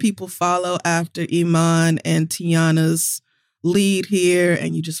more people follow after Iman and Tiana's lead here,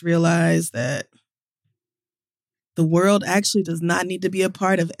 and you just realize that the world actually does not need to be a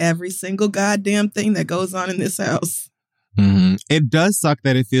part of every single goddamn thing that goes on in this house. Mm-hmm. It does suck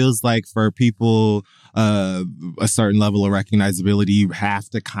that it feels like for people a certain level of recognizability, you have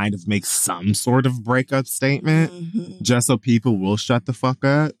to kind of make some sort of breakup statement just so people will shut the fuck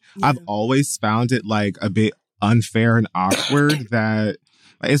up. Yeah. I've always found it like a bit unfair and awkward that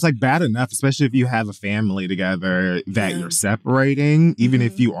it's like bad enough, especially if you have a family together, that you're separating, even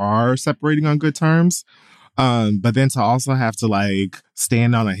if you are separating on good terms. But then to also have to like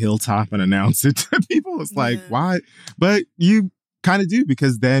stand on a hilltop and announce it to people, it's like, why? But you kind of do,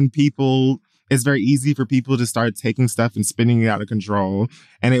 because then it's very easy for people to start taking stuff and spinning it out of control.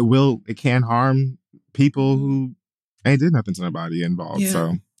 And it can harm people who ain't did nothing to nobody involved. Yeah.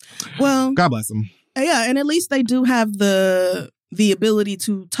 So, well, God bless them. Yeah, and at least they do have the ability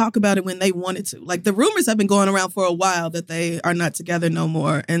to talk about it when they wanted to. Like, the rumors have been going around for a while that they are not together no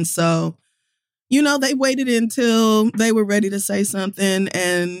more. And so, you know, they waited until they were ready to say something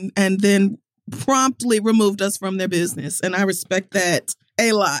and then promptly removed us from their business. And I respect that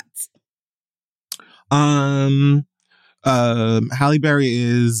a lot. Halle Berry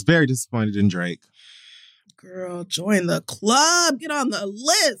is very disappointed in Drake. Girl, join the club. Get on the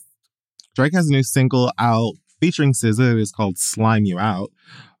list. Drake has a new single out featuring SZA. It is called Slime You Out.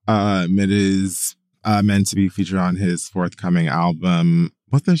 It is meant to be featured on his forthcoming album.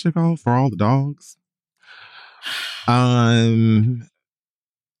 What's that shit called? For All the Dogs?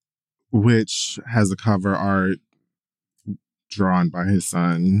 Which has a cover art drawn by his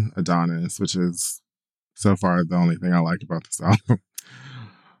son, Adonis, which is so far the only thing I like about this album.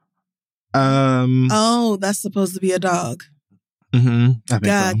 Oh, that's supposed to be a dog. Mm-hmm.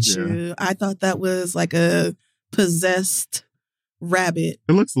 Got you. Yeah. I thought that was like a possessed rabbit.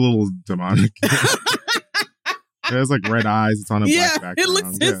 It looks a little demonic. It has like red eyes. It's on a black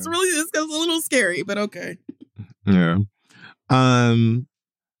background. It's a little scary, but okay. Yeah.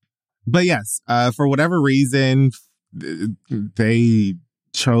 But yes, for whatever reason, they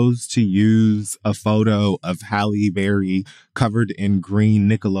chose to use a photo of Halle Berry covered in green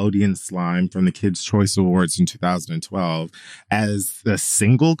Nickelodeon slime from the Kids' Choice Awards in 2012 as the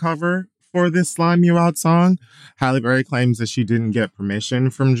single cover for this Slime You Out song. Halle Berry claims that she didn't get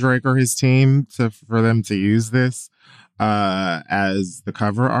permission from Drake or his team for them to use this as the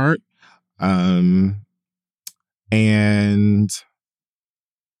cover art. And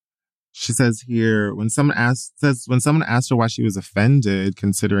she says here, when someone asked her why she was offended,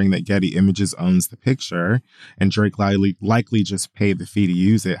 considering that Getty Images owns the picture and Drake likely just paid the fee to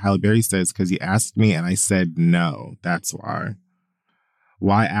use it, Halle Berry says, because he asked me and I said no. That's why.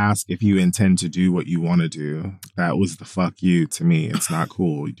 Why ask if you intend to do what you want to do? That was the fuck you to me. It's not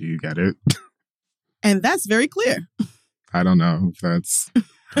cool. Do you get it? And that's very clear. I don't know if that's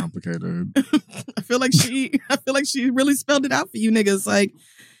complicated. I feel like she really spelled it out for you niggas. Like,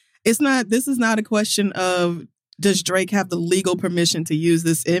 this is not a question of does Drake have the legal permission to use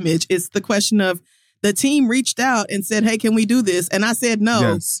this image? It's the question of the team reached out and said, hey, can we do this? And I said no.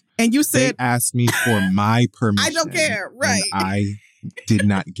 Yes. And you said, they asked me for my permission. I don't care. Right. I did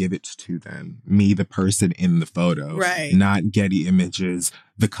not give it to them. Me, the person in the photo. Right. Not Getty Images,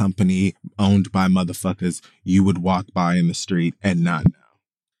 the company owned by motherfuckers you would walk by in the street and not know.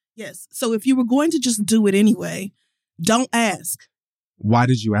 Yes. So if you were going to just do it anyway, don't ask. Why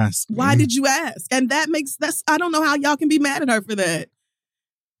did you ask me? Why did you ask? And I don't know how y'all can be mad at her for that.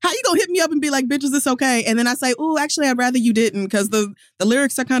 How you gonna hit me up and be like, bitch, is this okay? And then I say, ooh, actually, I'd rather you didn't, because the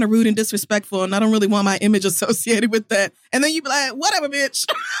lyrics are kind of rude and disrespectful, and I don't really want my image associated with that. And then you be like, whatever, bitch.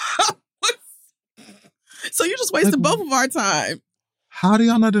 So you're just wasting both of our time. How do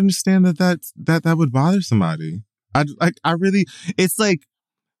y'all not understand that would bother somebody? It's like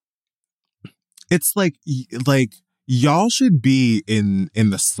y'all should be in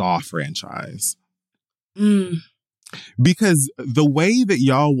the Saw franchise. Because the way that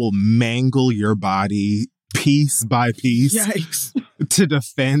y'all will mangle your body piece by piece to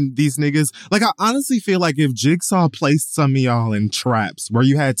defend these niggas. Like, I honestly feel like if Jigsaw placed some of y'all in traps where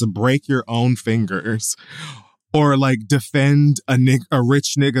you had to break your own fingers or like defend a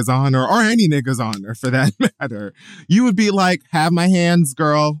rich nigga's honor or any nigga's honor for that matter, you would be like, have my hands,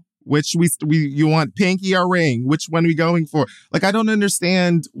 girl. Which you want, pinky or ring? Which one are we going for? Like, I don't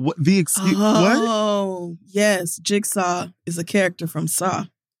understand what the excuse. Oh, yes. Jigsaw is a character from Saw.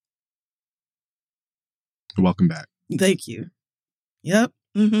 Welcome back. Thank you. Yep.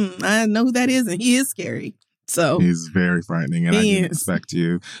 Mm-hmm. I know who that is, and he is scary. So he's very frightening, and I didn't expect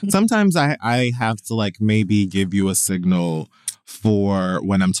you. Sometimes I have to like maybe give you a signal for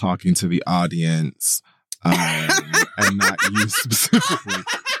when I'm talking to the audience, and not you specifically.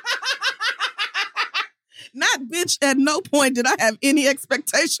 Not bitch, at no point did I have any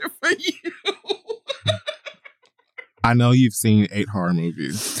expectation for you. I know you've seen 8 horror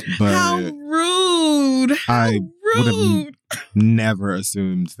movies, but how rude. I would have never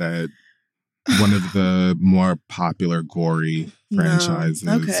assumed that one of the more popular gory franchises.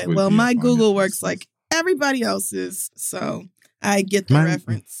 Okay, well, my Google works like everybody else's, so I get the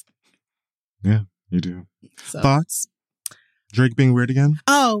reference. Yeah, you do. So. Thoughts? Drake being weird again?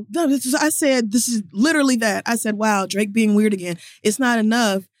 Oh, no, this is literally that. I said, wow, Drake being weird again. It's not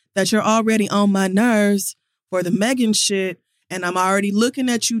enough that you're already on my nerves for the Megan shit, and I'm already looking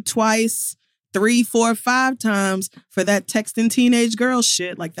at you twice, 3, 4, 5 times for that texting teenage girl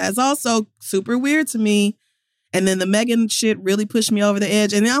shit. Like, that's also super weird to me. And then the Megan shit really pushed me over the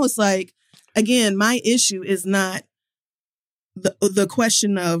edge. And I was like, again, my issue is not the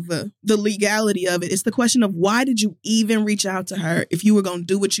question of the legality of it. It's the question of, why did you even reach out to her if you were going to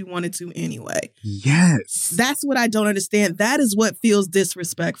do what you wanted to anyway? Yes. That's what I don't understand. That is what feels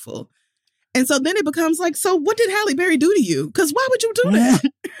disrespectful. And so then it becomes like, so what did Halle Berry do to you? Because why would you do that?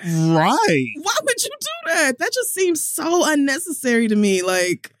 Right. Why would you do that? That just seems so unnecessary to me.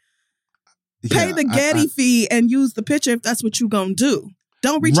 Like, pay the Getty fee and use the picture if that's what you're going to do.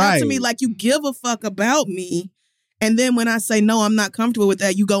 Don't reach out to me like you give a fuck about me. And then when I say, no, I'm not comfortable with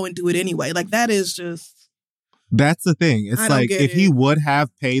that, you go and do it anyway. Like, that is just... That's the thing. It's like, if he would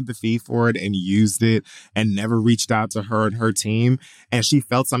have paid the fee for it and used it and never reached out to her and her team, and she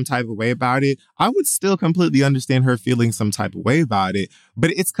felt some type of way about it, I would still completely understand her feeling some type of way about it.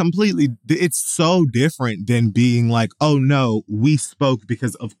 But it's so different than being like, oh no, we spoke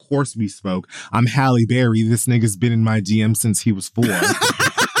because of course we spoke. I'm Halle Berry. This nigga's been in my DM since he was 4.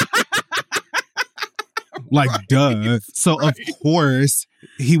 Like, duh. So, of course,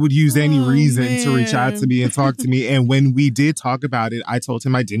 he would use any reason to reach out to me and talk to me. And when we did talk about it, I told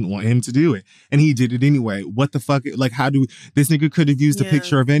him I didn't want him to do it. And he did it anyway. What the fuck? Like, this nigga could have used a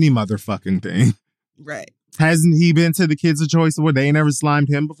picture of any motherfucking thing. Right. Hasn't he been to the Kids of Choice Award? They ain't never slimed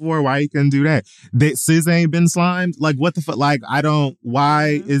him before. Why he couldn't do that? Sis ain't been slimed? Like, what the fuck? Like,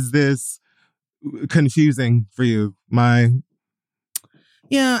 why is this confusing for you?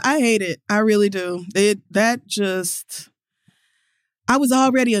 Yeah, I hate it. I really do. I was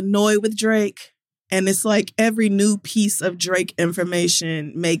already annoyed with Drake. And it's like every new piece of Drake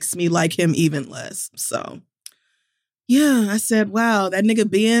information makes me like him even less. So, yeah, I said, wow, that nigga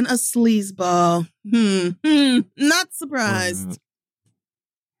being a sleazeball. Not surprised.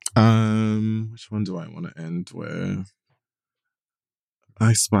 Which one do I want to end with?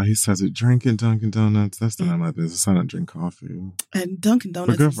 Ice Spice has it drinking Dunkin' Donuts. That's not my business. I don't drink coffee. And Dunkin'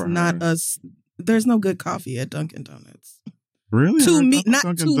 Donuts is not us. There's no good coffee at Dunkin' Donuts. Really? To me, not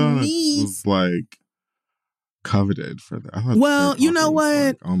Dunkin' to Donuts me. Was like coveted for that. Well, you know what?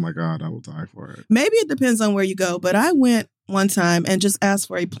 Like, oh my God, I will die for it. Maybe it depends on where you go, but I went one time and just asked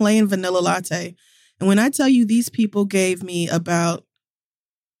for a plain vanilla latte. And when I tell you, these people gave me about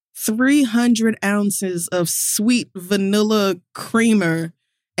 300 ounces of sweet vanilla creamer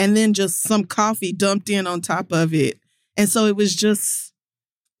and then just some coffee dumped in on top of it. And so it was just...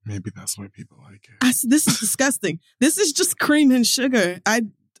 Maybe that's why people like it. This is disgusting. This is just cream and sugar.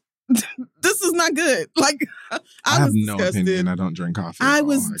 This is not good. Like, I have was no disgusted. opinion. I don't drink coffee. I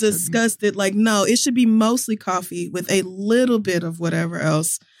was disgusted. Like, no, it should be mostly coffee with a little bit of whatever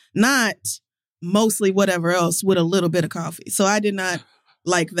else. Not mostly whatever else with a little bit of coffee. So I did not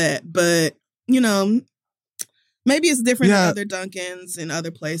like that. But, maybe it's different in other Dunkins in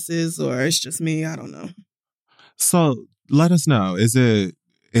other places, or it's just me. I don't know. So let us know. Is it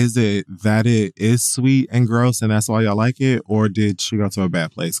that it is sweet and gross and that's why y'all like it? Or did she go to a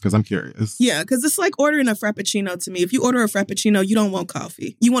bad place? Because I'm curious. Yeah, because it's like ordering a Frappuccino to me. If you order a Frappuccino, you don't want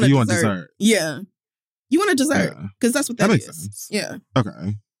coffee. You want a dessert. Dessert. Yeah. You want a dessert. Because that's what that makes is. Sense. Yeah.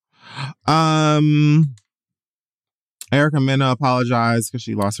 Okay. Erica Mena apologized because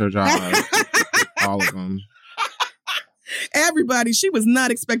she lost her job. All of them. Everybody, she was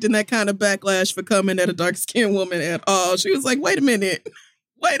not expecting that kind of backlash for coming at a dark-skinned woman at all. She was like, wait a minute.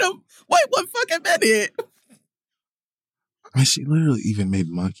 Wait 1 fucking minute. She literally even made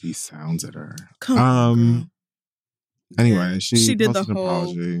monkey sounds at her. Come on, anyway, she did the an whole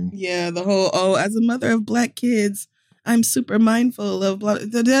apology. Yeah, the whole, as a mother of Black kids, I'm super mindful of blah,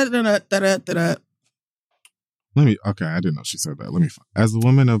 da, da, da, da, da, da, da. Okay, I didn't know she said that. Let me find. As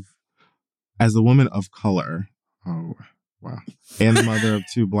a woman of color, oh wow, and the mother of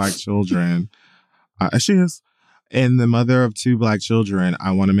 2 Black children, she is. And the mother of 2 Black children,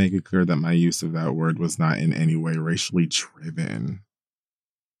 I want to make it clear that my use of that word was not in any way racially driven.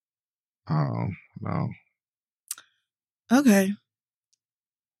 Oh, no. Okay.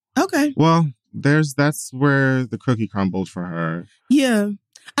 Well, that's where the cookie crumbled for her. Yeah.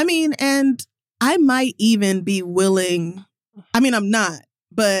 I mean, and I might even be willing, I mean, I'm not,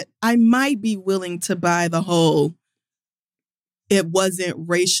 but I might be willing to buy the whole, it wasn't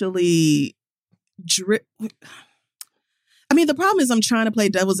racially I mean, the problem is I'm trying to play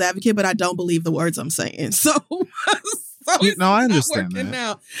devil's advocate, but I don't believe the words I'm saying. So it's I understand that.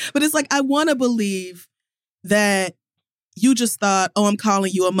 now. But it's like, I want to believe that you just thought, oh, I'm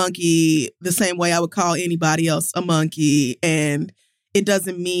calling you a monkey the same way I would call anybody else a monkey. And it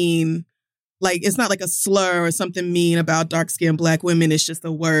doesn't mean, like, it's not like a slur or something mean about dark-skinned Black women. It's just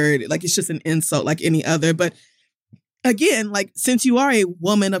a word. Like, it's just an insult like any other. But again, like, since you are a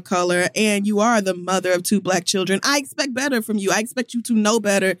woman of color and you are the mother of 2 Black children, I expect better from you. I expect you to know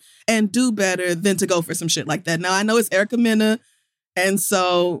better and do better than to go for some shit like that. Now, I know it's Erica Mena, and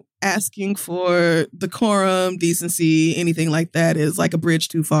so asking for decorum, decency, anything like that is like a bridge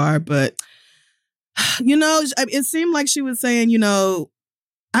too far. But, you know, it seemed like she was saying, you know,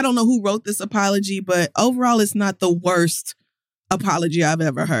 I don't know who wrote this apology, but overall, it's not the worst apology I've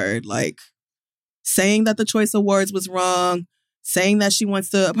ever heard. Like, saying that the choice of words was wrong, saying that she wants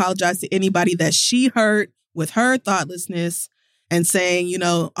to apologize to anybody that she hurt with her thoughtlessness, and saying, you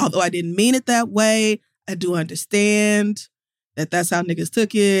know, although I didn't mean it that way, I do understand that that's how niggas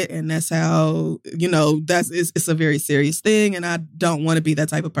took it, and that's how, you know, it's a very serious thing, and I don't want to be that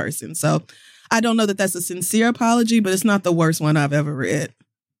type of person. So I don't know that that's a sincere apology, but it's not the worst one I've ever read.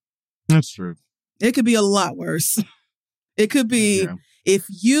 That's true. It could be a lot worse. It could be, if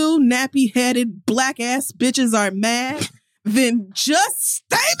you nappy-headed Black-ass bitches are mad, then just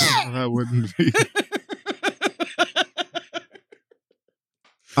stay mad. That wouldn't be.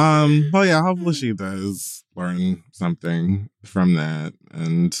 Well, yeah, hopefully she does learn something from that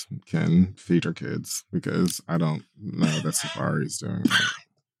and can feed her kids, because I don't know that Safari's doing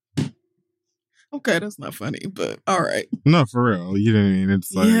that. Okay, that's not funny, but all right. No, for real. You know what I mean?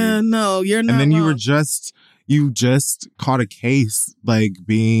 It's like, yeah, no, you're not. And then wrong. you just caught a case, like,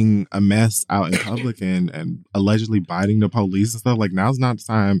 being a mess out in public and allegedly biting the police and stuff. Like, now's not the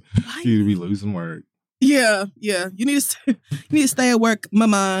time for you to be losing work. Yeah. You need to stay at work,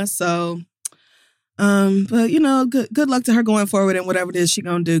 mama. So, but you know, good luck to her going forward and whatever it is she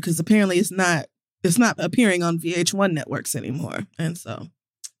gonna do, because apparently it's not appearing on VH1 networks anymore, and so.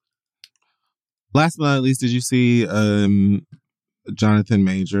 Last but not least, did you see Jonathan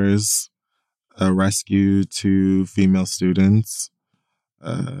Majors rescue 2 female students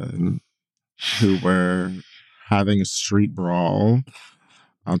who were having a street brawl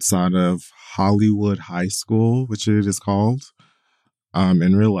outside of Hollywood High School, which it is called,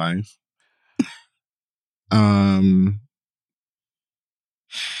 in real life. The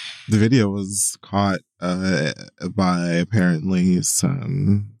video was caught by apparently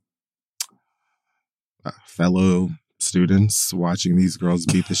some fellow students watching these girls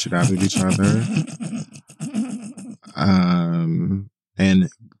beat the shit out of each other. And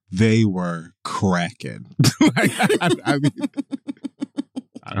they were cracking. Like, I mean,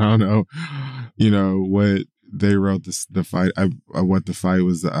 I don't know, you know, what they wrote the fight. What the fight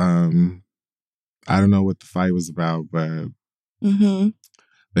was. I don't know what the fight was about, but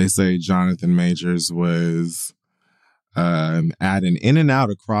they say Jonathan Majors was at an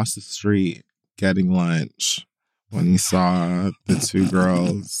In-N-Out across the street getting lunch when he saw the 2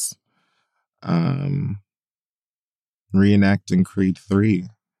 girls reenacting Creed 3.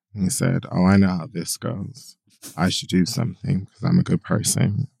 And he said, oh, I know how this goes. I should do something because I'm a good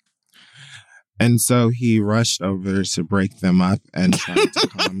person. And so he rushed over to break them up and tried to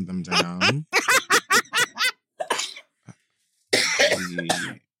calm them down. He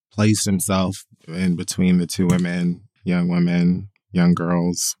placed himself in between the 2 women, young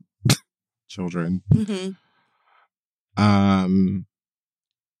girls, children. And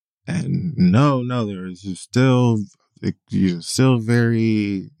no, there was still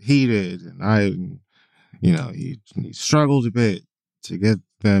very heated, and he struggled a bit to get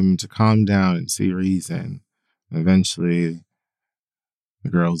them to calm down and see reason. Eventually, the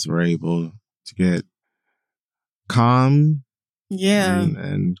girls were able to get calm,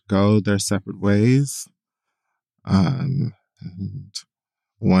 and go their separate ways. And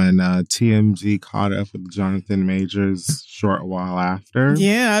when TMZ caught up with Jonathan Majors short while after.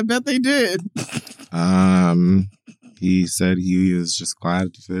 Yeah, I bet they did. He said he was just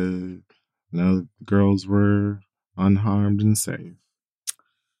glad to know the girls were unharmed and safe.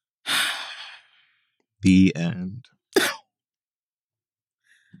 The end.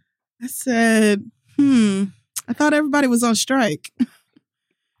 I said, I thought everybody was on strike.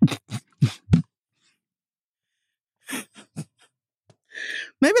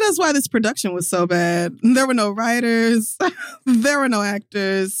 Maybe that's why this production was so bad. There were no writers. There were no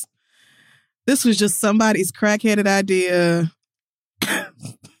actors. This was just somebody's crackheaded idea.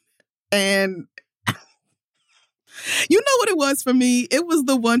 And you know what it was for me? It was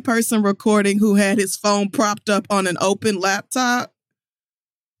the one person recording who had his phone propped up on an open laptop.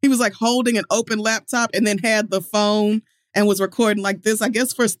 He was like holding an open laptop and then had the phone and was recording like this, I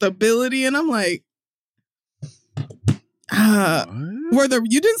guess for stability. And I'm like,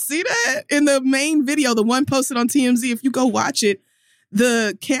 You didn't see that in the main video, the one posted on TMZ. If you go watch it,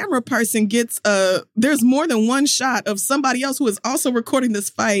 the camera person gets there's more than one shot of somebody else who is also recording this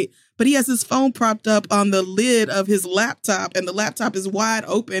fight, but he has his phone propped up on the lid of his laptop and the laptop is wide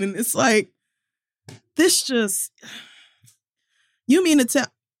open. And it's like, this just, you mean to tell,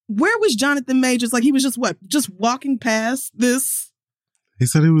 where was Jonathan Majors? Like, he was just walking past this. He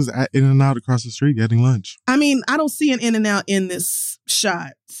said he was in and out across the street getting lunch. I mean, I don't see an in and out in this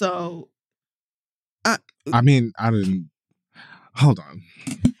shot. So, I didn't. Hold on.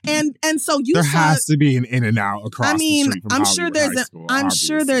 And so there has to be an in and out across the street from I'm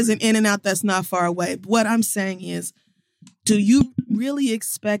sure there's an in and out that's not far away. But what I'm saying is, do you really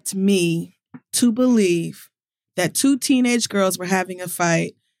expect me to believe that two teenage girls were having a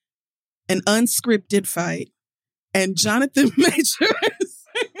fight, an unscripted fight, and Jonathan Majors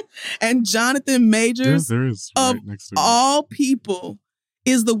there is of right next to all people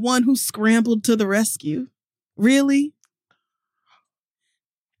is the one who scrambled to the rescue? Really?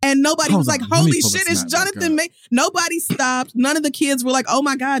 And nobody was like, holy shit, it's Jonathan Majors. Nobody stopped. None of the kids were like, oh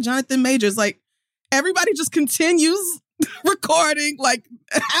my God, Jonathan Majors. Like, everybody just continues recording. Like,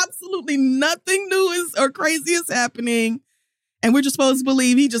 absolutely nothing new or crazy is happening. And we're just supposed to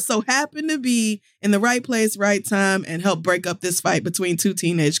believe he just so happened to be in the right place, right time, and help break up this fight between two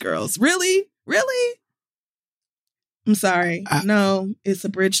teenage girls. Really? Really? I'm sorry. No, it's a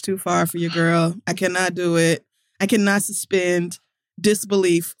bridge too far for you, girl. I cannot do it. I cannot suspend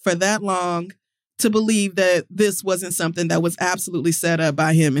disbelief for that long to believe that this wasn't something that was absolutely set up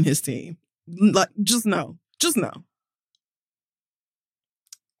by him and his team. Like, just no.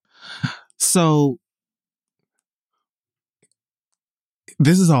 So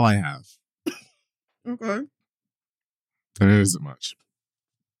this is all I have. Okay. And it isn't much.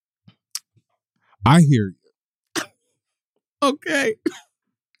 I hear you. Okay.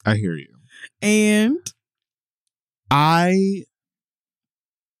 I hear you. And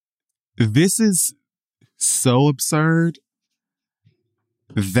this is so absurd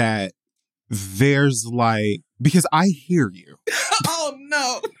that there's like, because I hear you. Oh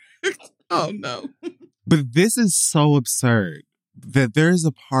no. Oh no. But this is so absurd that there's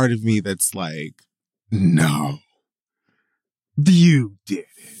a part of me that's like, no, you did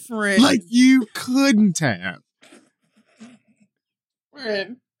it. Friend. Like, you couldn't have.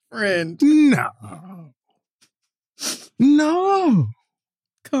 Friend. No.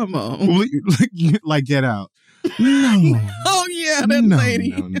 Come on. Like, Get Out. No. Oh yeah, that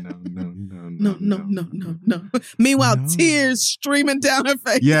lady. No. Meanwhile, tears streaming down her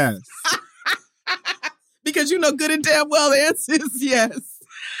face. Yes. Because you know good and damn well the answer is yes.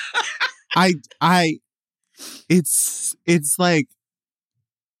 It's like,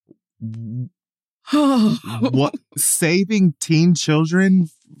 what, saving teen children?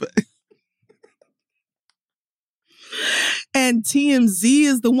 And TMZ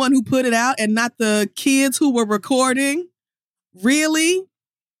is the one who put it out and not the kids who were recording? Really?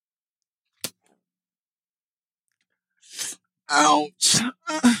 Ouch.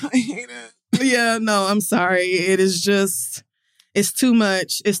 I hate it. Yeah, no, I'm sorry. It is just, it's too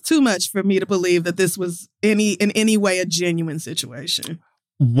much. It's too much for me to believe that this was in any way a genuine situation.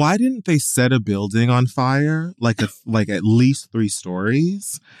 Why didn't they set a building on fire, like at least 3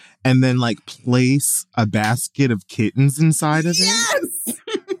 stories, and then like place a basket of kittens inside of it? Yes.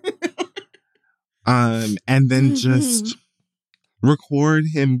 And then just record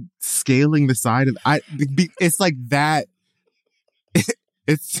him scaling the side of. It's like that.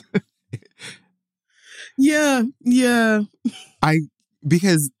 It's. Yeah.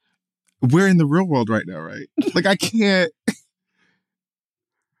 Because we're in the real world right now, right? Like, I can't.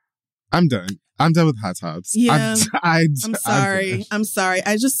 I'm done. I'm done with hot tubs. Yeah. I'm sorry. I'm sorry.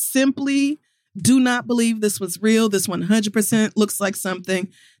 I just simply do not believe this was real. This 100% looks like something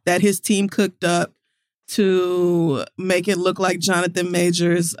that his team cooked up to make it look like Jonathan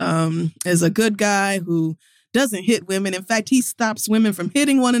Majors is a good guy who doesn't hit women. In fact, he stops women from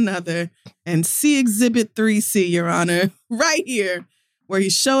hitting one another. And see Exhibit 3C, Your Honor, right here, where he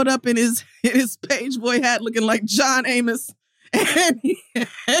showed up in his page boy hat looking like John Amos. And he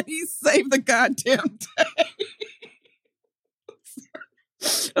saved the goddamn day.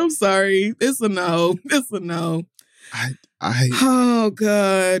 I'm sorry. It's a no. Oh,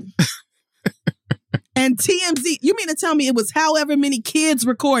 God. And TMZ, you mean to tell me it was however many kids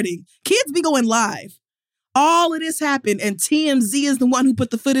recording? Kids be going live. All of this happened, and TMZ is the one who put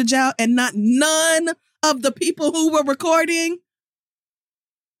the footage out and not none of the people who were recording?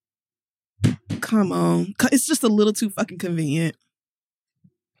 Come on. It's just a little too fucking convenient.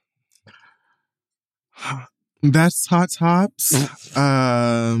 That's Hot Tops.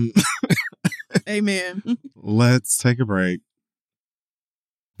 Amen. Let's take a break.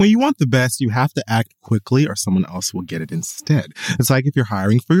 When you want the best, you have to act quickly or someone else will get it instead. It's like if you're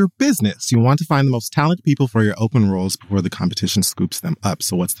hiring for your business. You want to find the most talented people for your open roles before the competition scoops them up.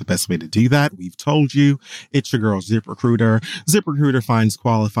 So what's the best way to do that? We've told you. It's your girl, ZipRecruiter. ZipRecruiter finds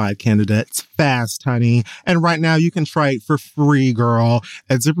qualified candidates fast, honey. And right now you can try it for free, girl,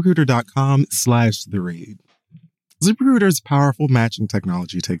 at ZipRecruiter.com/theread. ZipRecruiter's powerful matching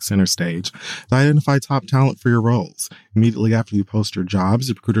technology takes center stage to identify top talent for your roles. Immediately after you post your job,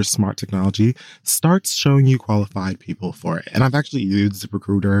 ZipRecruiter's smart technology starts showing you qualified people for it. And I've actually used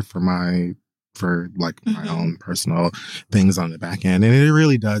ZipRecruiter for my own personal things on the back end. And it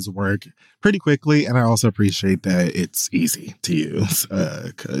really does work pretty quickly. And I also appreciate that it's easy to use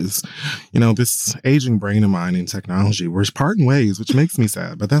because, this aging brain of mine in technology, we're parting ways, which makes me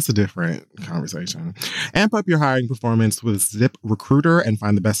sad, but that's a different conversation. Amp up your hiring performance with ZipRecruiter and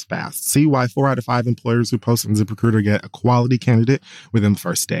find the best fast. See why 4 out of 5 employers who post on ZipRecruiter get a quality candidate within the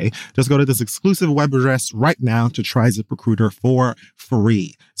first day. Just go to this exclusive web address right now to try ZipRecruiter for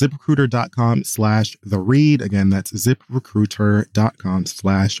free. ZipRecruiter.com/theread. Again, that's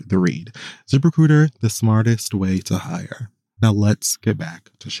ZipRecruiter.com/theread. ZipRecruiter, the smartest way to hire. Now let's get back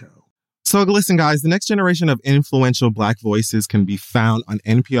to show. So listen, guys, the next generation of influential Black voices can be found on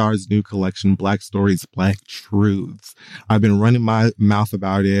NPR's new collection, Black Stories, Black Truths. I've been running my mouth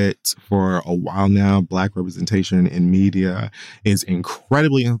about it for a while now. Black representation in media is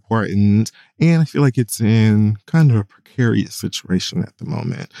incredibly important, and I feel like it's in kind of a precarious situation at the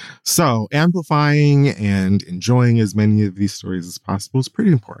moment. So amplifying and enjoying as many of these stories as possible is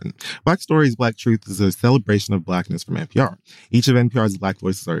pretty important. Black Stories, Black Truth is a celebration of Blackness from NPR. Each of NPR's Black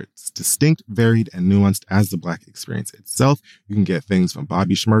voices are distinct, varied, and nuanced as the Black experience itself. You can get things from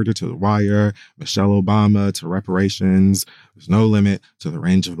Bobby Shmurda to The Wire, Michelle Obama to reparations. There's no limit to the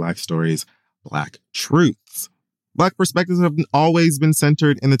range of Black stories, Black truths. Black perspectives have always been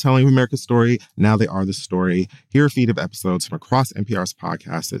centered in the telling of America's story. Now they are the story. Hear a feed of episodes from across NPR's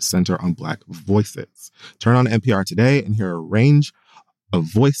podcasts that center on Black voices. Turn on NPR today and hear a range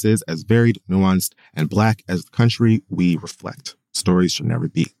of voices as varied, nuanced, and Black as the country we reflect. Stories should never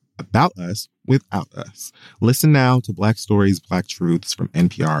be about us without us. Listen now to Black Stories, Black Truths from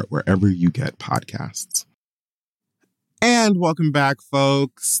NPR wherever you get podcasts. And welcome back,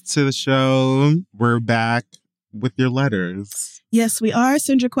 folks, to the show. We're back with your letters. Yes, we are.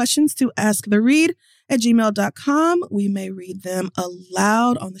 Send your questions to asktheread@gmail.com. We may read them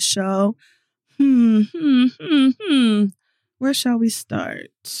aloud on the show. Where shall we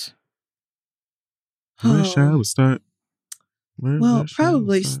start? Where shall we start? Well,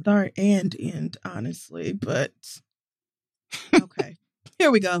 probably start and end, honestly, but okay.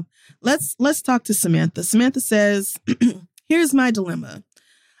 Here we go. Let's talk to Samantha. Samantha says, here's my dilemma.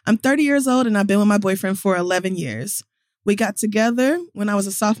 I'm 30 years old and I've been with my boyfriend for 11 years. We got together when I was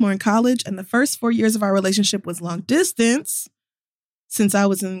a sophomore in college, and the first 4 years of our relationship was long distance since I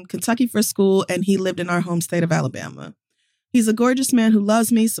was in Kentucky for school and he lived in our home state of Alabama. He's a gorgeous man who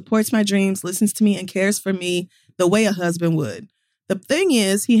loves me, supports my dreams, listens to me, and cares for me the way a husband would. The thing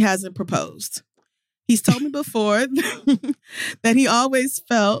is, he hasn't proposed. He's told me before that he always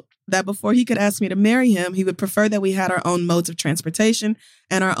felt that before he could ask me to marry him, he would prefer that we had our own modes of transportation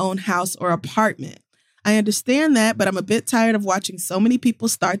and our own house or apartment. I understand that, but I'm a bit tired of watching so many people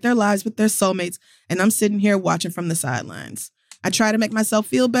start their lives with their soulmates, and I'm sitting here watching from the sidelines. I try to make myself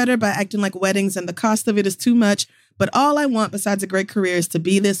feel better by acting like weddings and the cost of it is too much, but all I want besides a great career is to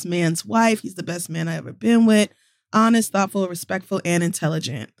be this man's wife. He's the best man I've ever been with. Honest, thoughtful, respectful, and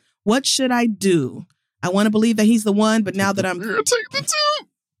intelligent. What should I do? I want to believe that he's the one, but now that I'm... Take the two.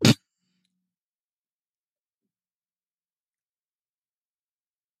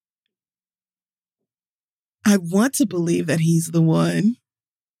 I want to believe that he's the one,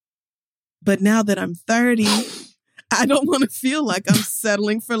 but now that I'm 30, I don't want to feel like I'm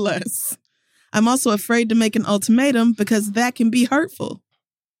settling for less. I'm also afraid to make an ultimatum because that can be hurtful.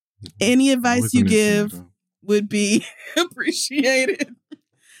 Any advice you give would be appreciated.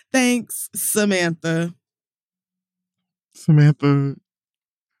 Thanks, Samantha. Samantha,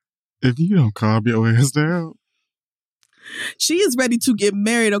 if you don't calm your ass down. She is ready to get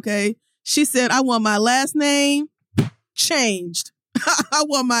married, okay? She said, I want my last name changed. I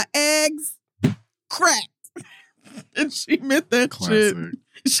want my eggs cracked. And she meant that Classic.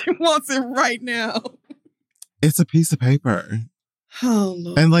 shit. She wants it right now. It's a piece of paper. Oh,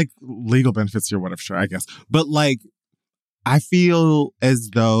 Lord. And like legal benefits or whatever, sure, I guess. But like, I feel as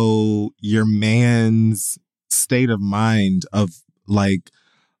though your man's state of mind of like,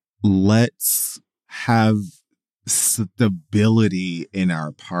 let's have stability in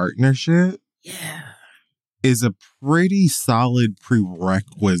our partnership is a pretty solid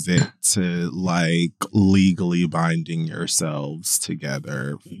prerequisite to like legally binding yourselves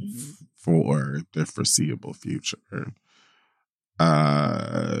together for the foreseeable future.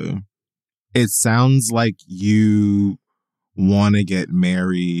 It sounds like you want to get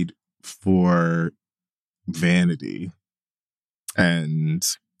married for vanity and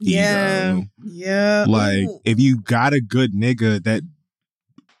ego. Yeah. Like, if you got a good nigga that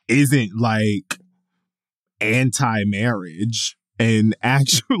isn't like anti-marriage and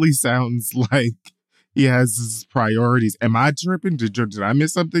actually sounds like he has his priorities. Am I tripping? Did I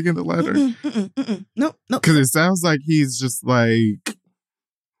miss something in the letter? Nope. Because it sounds like he's just like,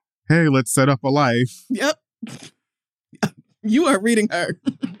 hey, let's set up a life. Yep. You are reading her.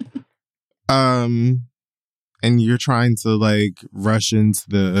 And you're trying to like rush into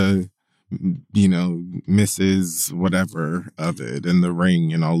the, Mrs. whatever of it and the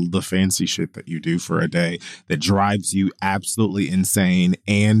ring and all the fancy shit that you do for a day that drives you absolutely insane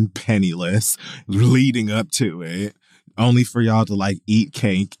and penniless leading up to it. Only for y'all to like eat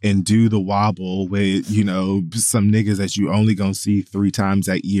cake and do the wobble with, some niggas that you only gonna see 3 times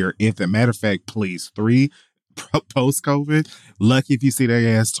a year. If a matter of fact, please, 3 post-COVID. Lucky if you see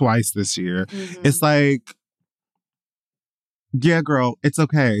their ass twice this year. Mm-hmm. It's like, yeah, girl, it's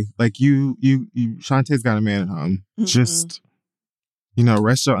okay. Like you Shantae's got a man at home. Mm-hmm. Just,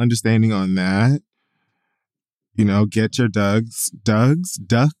 rest your understanding on that. Get your ducks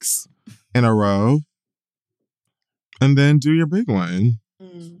in a row. And then do your big one.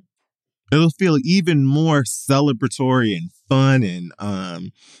 Mm. It'll feel even more celebratory and fun, and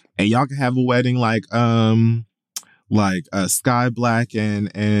y'all can have a wedding like Sky Black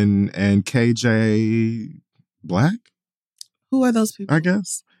and KJ Black. Who are those people? I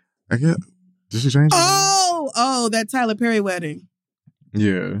guess. Did she change? Oh, that Tyler Perry wedding.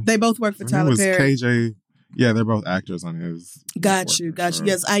 Yeah, they both work for Tyler Perry. KJ. Yeah, they're both actors on his. Got you.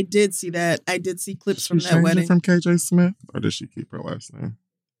 Yes, I did see that. I did see clips from that wedding. From KJ Smith, or did she keep her last name?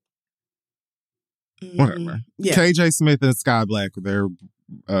 Mm-hmm. Whatever. Yeah. KJ Smith and Sky Black, their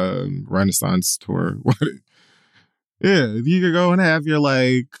Renaissance tour. Yeah, you could go and have your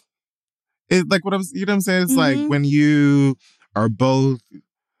like, it's like what I'm. You know what I'm saying? It's like when you are both.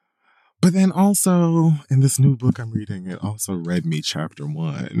 But then also, in this new book I'm reading, it also read me chapter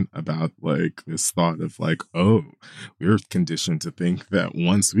 1 about like this thought of like, oh, we're conditioned to think that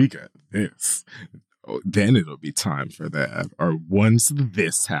once we get this, then it'll be time for that. Or once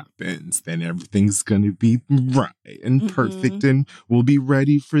this happens, then everything's going to be right and perfect and we'll be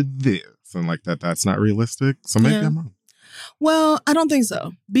ready for this. And like that's not realistic. So maybe I'm wrong. Well, I don't think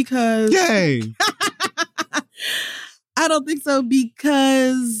so because... Yay! I don't think so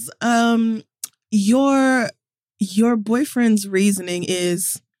because your boyfriend's reasoning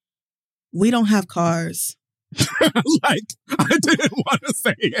is we don't have cars. Like, I didn't want to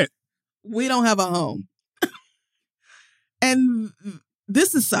say it. We don't have a home. And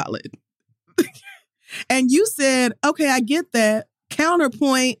this is solid. And you said, okay, I get that.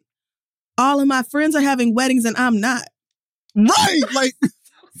 Counterpoint, all of my friends are having weddings and I'm not. Right. Like, so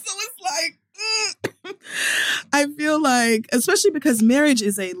it's like, I feel like, especially because marriage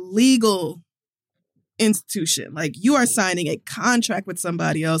is a legal institution, like you are signing a contract with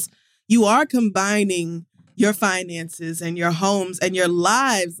somebody else. You are combining your finances and your homes and your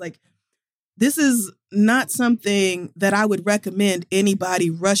lives. Like, this is not something that I would recommend anybody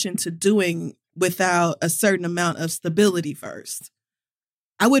rush into doing without a certain amount of stability first.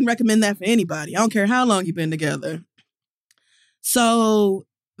 I wouldn't recommend that for anybody. I don't care how long you've been together. So...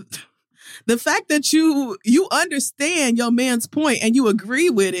 the fact that you understand your man's point and you agree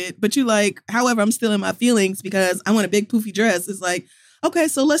with it, but you like, however, I'm still in my feelings because I want a big poofy dress. It's like, okay,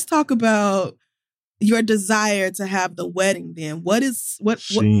 so let's talk about your desire to have the wedding then. What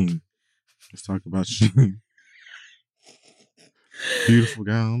Shein. Let's talk about Shein. Beautiful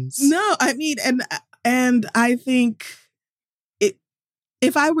gowns. No, I mean, and I think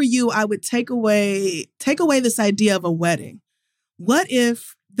if I were you, I would take away this idea of a wedding. What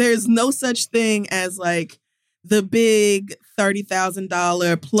if there's no such thing as like the big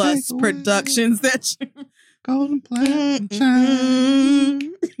 $30,000 plus productions that you... Golden platinum.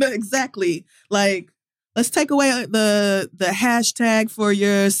 Exactly. Like, let's take away the hashtag for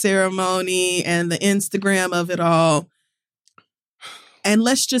your ceremony and the Instagram of it all. And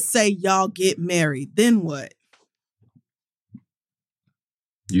let's just say y'all get married. Then what?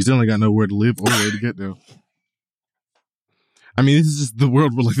 You still ain't got nowhere to live or where to get there. I mean, this is just the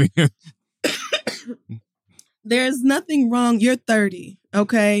world we're living in. There's nothing wrong. You're 30,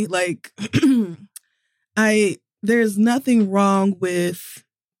 okay? Like, there's nothing wrong with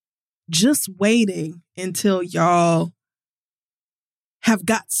just waiting until y'all have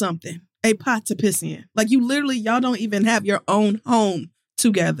got something, a pot to piss in. Like y'all don't even have your own home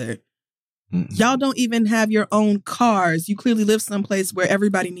together. Y'all don't even have your own cars. You clearly live someplace where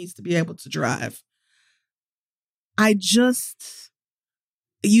everybody needs to be able to drive.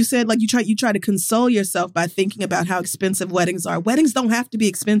 You said like you try to console yourself by thinking about how expensive weddings are. Weddings don't have to be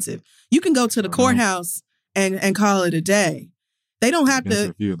expensive. You can go to the courthouse and call it a day. They don't have to.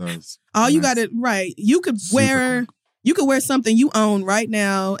 A few of those. All you got to right. You could wear something you own right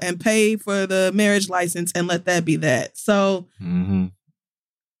now and pay for the marriage license and let that be that. So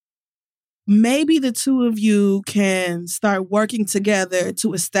maybe the two of you can start working together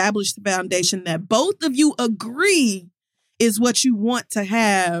to establish the foundation that both of you agree is what you want to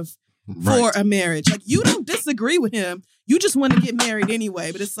have for a marriage. Like, you don't disagree with him. You just want to get married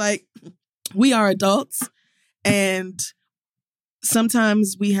anyway. But it's like, we are adults, and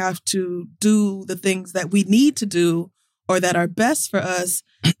sometimes we have to do the things that we need to do or that are best for us,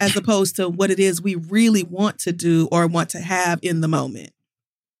 as opposed to what it is we really want to do or want to have in the moment.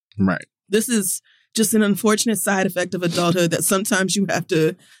 Right. This is just an unfortunate side effect of adulthood, that sometimes you have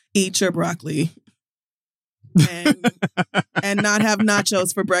to eat your broccoli and not have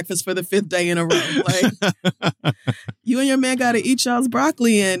nachos for breakfast for the 5th day in a row. Like, you and your man got to eat y'all's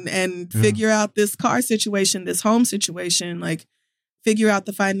broccoli and figure out this car situation, this home situation, like figure out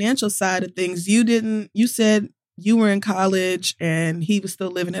the financial side of things. You said you were in college and he was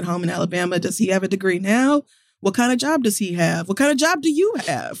still living at home in Alabama. Does he have a degree now? What kind of job does he have? What kind of job do you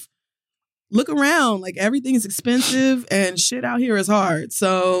have? Look around, like everything is expensive and shit out here is hard.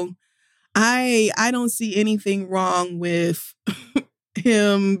 So I don't see anything wrong with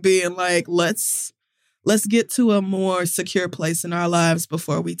him being like, let's get to a more secure place in our lives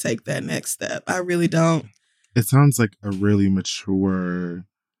before we take that next step. I really don't. It sounds like a really mature,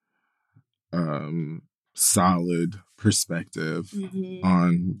 solid perspective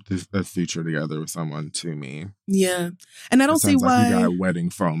on the future together with someone, to me. Yeah. And I don't see why. Like you got wedding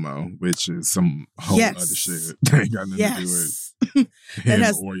FOMO, which is some whole other shit that ain't got nothing to do with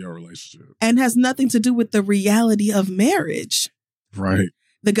him or your relationship. And has nothing to do with the reality of marriage. Right.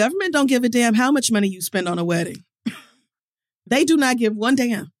 The government don't give a damn how much money you spend on a wedding. They do not give one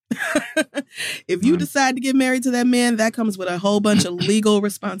damn. If you decide to get married to that man, that comes with a whole bunch of legal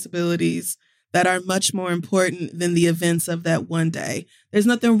responsibilities that are much more important than the events of that one day. There's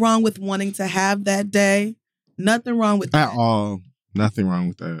nothing wrong with wanting to have that day. Nothing wrong with that. At all. Nothing wrong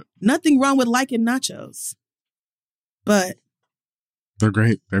with that. Nothing wrong with liking nachos. But they're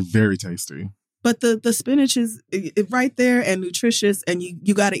great. They're very tasty. But the spinach is right there and nutritious, and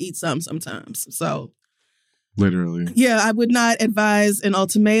you got to eat some sometimes. So literally. Yeah, I would not advise an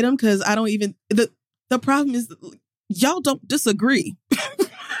ultimatum, because I don't even... The problem is y'all don't disagree.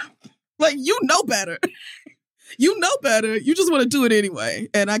 Like, you know better. You know better. You just want to do it anyway.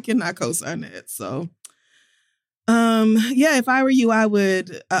 And I cannot co-sign that. So, yeah, if I were you, I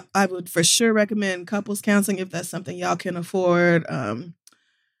would for sure recommend couples counseling if that's something y'all can afford.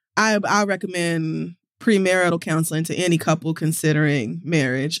 I recommend premarital counseling to any couple considering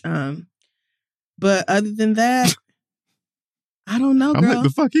marriage. But other than that, I don't know, girl. I'm like, the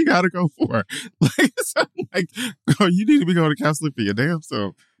fuck you gotta go for? Like, so I'm like, girl, you need to be going to counseling for your damn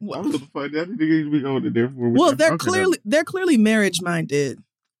self. I'm the fuck that you need to be going to there for. Well, they're clearly marriage minded.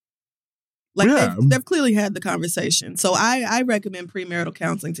 Like, they've clearly had the conversation. So I recommend premarital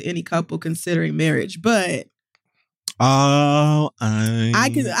counseling to any couple considering marriage. But I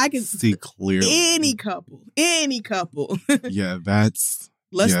can see clearly any couple. Yeah, that's.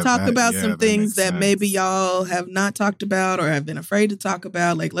 Let's talk about some things that maybe y'all have not talked about or have been afraid to talk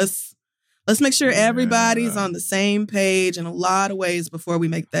about. Like, let's make sure everybody's on the same page in a lot of ways before we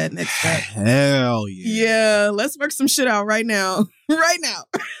make that next step. Hell yeah. Yeah, let's work some shit out right now. Right now.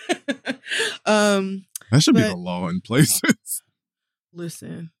 That should be the law in places.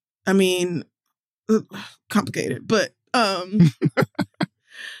 Listen, I mean, complicated, but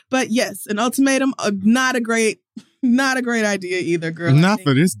but yes, an ultimatum, not a great idea either, girl. Not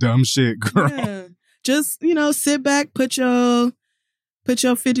for this dumb shit, girl. Yeah. Just, sit back, put your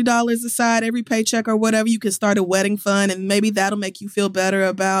 $50 aside every paycheck or whatever. You can start a wedding fund, and maybe that'll make you feel better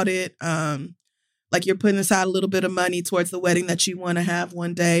about it. Like you're putting aside a little bit of money towards the wedding that you want to have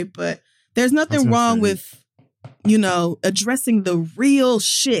one day. But there's nothing wrong with, addressing the real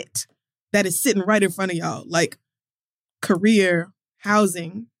shit that is sitting right in front of y'all, like career,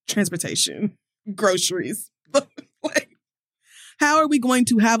 housing, transportation, groceries. Like, how are we going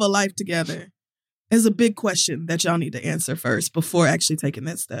to have a life together is a big question that y'all need to answer first before actually taking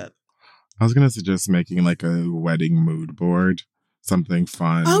that step. I was going to suggest making like a wedding mood board, something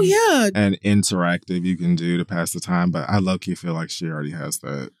fun. Oh, yeah. And interactive you can do to pass the time. But I low-key feel like she already has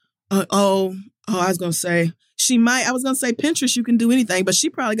that. I was going to say, I was going to say Pinterest, you can do anything, but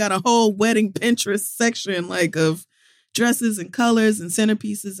she probably got a whole wedding Pinterest section like of dresses and colors and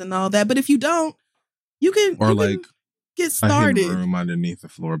centerpieces and all that. But if you don't, you can get started. A hidden room underneath the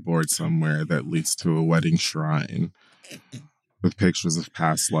floorboard somewhere that leads to a wedding shrine with pictures of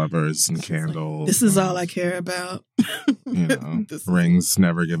past lovers and candles. This is all I care about. You know, rings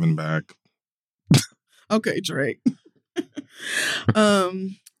never given back. Okay, Drake.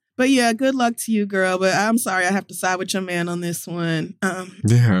 But yeah, good luck to you, girl. But I'm sorry, I have to side with your man on this one.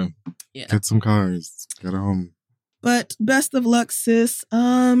 Yeah. Get some cars. Get home. But best of luck, sis.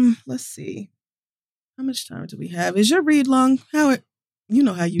 Let's see. How much time do we have? Is your read long? You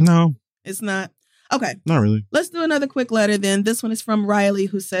know how you... No. It's not? Okay. Not really. Let's do another quick letter then. This one is from Riley,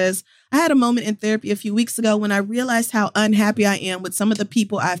 who says, I had a moment in therapy a few weeks ago when I realized how unhappy I am with some of the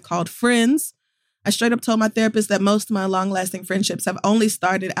people I've called friends. I straight up told my therapist that most of my long-lasting friendships have only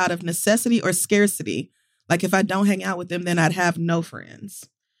started out of necessity or scarcity. Like if I don't hang out with them, then I'd have no friends.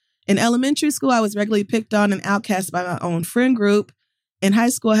 In elementary school, I was regularly picked on and outcast by my own friend group. In high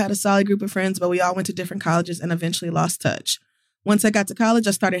school, I had a solid group of friends, but we all went to different colleges and eventually lost touch. Once I got to college,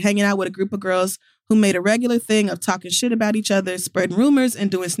 I started hanging out with a group of girls who made a regular thing of talking shit about each other, spreading rumors,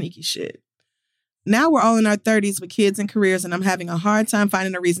 and doing sneaky shit. Now we're all in our 30s with kids and careers, and I'm having a hard time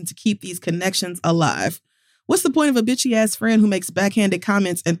finding a reason to keep these connections alive. What's the point of a bitchy-ass friend who makes backhanded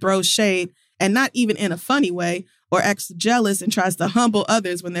comments and throws shade, and not even in a funny way, or acts jealous and tries to humble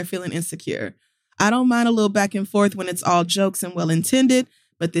others when they're feeling insecure? I don't mind a little back and forth when it's all jokes and well-intended,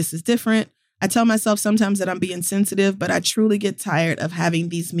 but this is different. I tell myself sometimes that I'm being sensitive, but I truly get tired of having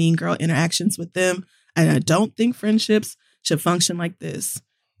these mean girl interactions with them, and I don't think friendships should function like this.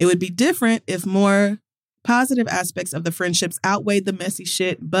 It would be different if more positive aspects of the friendships outweighed the messy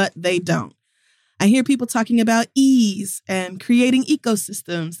shit, but they don't. I hear people talking about ease and creating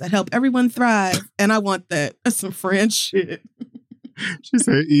ecosystems that help everyone thrive, and I want that. That's some friend shit. She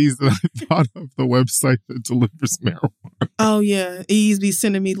said ease, and I thought of the website that delivers marijuana. Oh, yeah. Ease be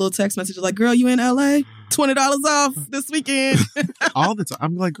sending me little text messages like, girl, you in LA? $20 off this weekend. All the time.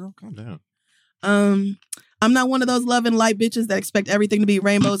 I'm like, girl, calm down. I'm not one of those loving light bitches that expect everything to be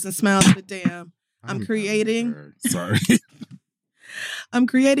rainbows and smiles, but damn. I'm creating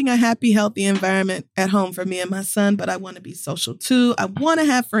a happy, healthy environment at home for me and my son, but I want to be social too. I want to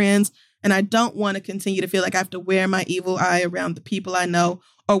have friends, and I don't want to continue to feel like I have to wear my evil eye around the people I know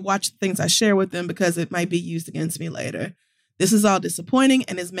or watch the things I share with them because it might be used against me later. This is all disappointing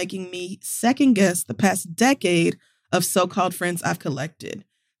and is making me second guess the past decade of so-called friends I've collected.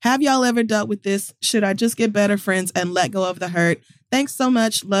 Have y'all ever dealt with this? Should I just get better friends and let go of the hurt? Thanks so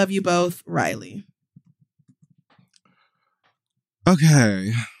much. Love you both. Riley.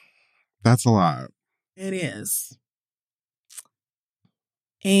 Okay. That's a lot. It is.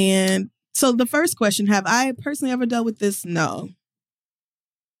 And so the first question, have I personally ever dealt with this? No.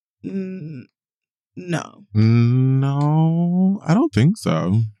 No. No, I don't think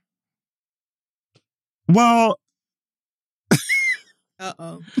so. Well,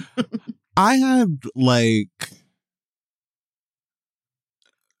 uh-oh. I have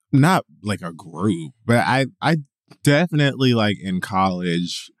not like a group, but I definitely in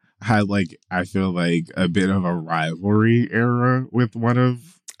college had I feel like a bit of a rivalry era with one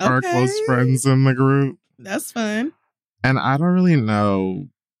of our close friends in the group. That's fun. And I don't really know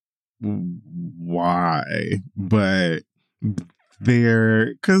why, but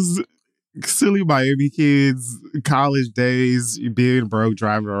because silly Miami kids, college days, being broke,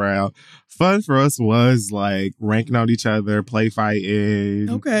 driving around, fun for us was ranking on each other, play fighting,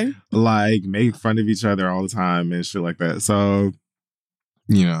 make fun of each other all the time and shit like that. So,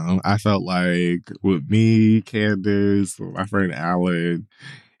 I felt like with me, Candace, with my friend Alan,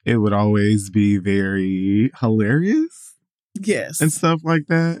 it would always be very hilarious. Yes. And stuff like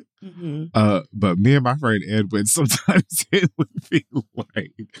that. Mm-hmm. But me and my friend Edwin, sometimes it would be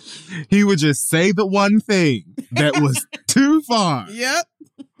he would just say the one thing that was too far. Yep.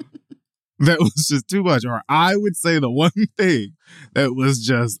 That was just too much. Or I would say the one thing that was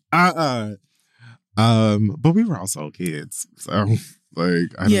just but we were also kids. So I don't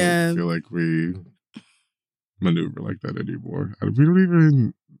feel like we maneuver like that anymore. We don't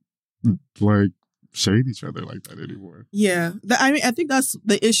even shade each other like that anymore. Yeah. I think that's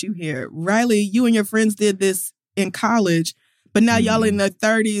the issue here. Riley, you and your friends did this in college, but now y'all in their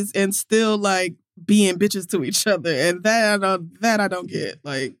 30s and still being bitches to each other. And that I don't get.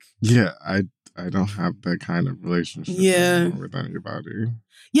 Yeah, I I don't have that kind of relationship with anybody.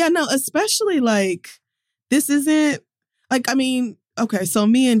 Yeah, no, especially like, this isn't, like, I mean, okay, so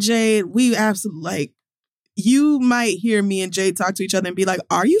me and Jade, we absolutely, like, you might hear me and Jade talk to each other and be like,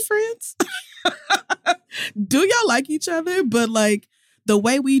 are you friends? Do y'all like each other? But like, the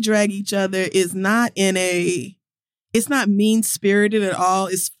way we drag each other is not it's not mean-spirited at all.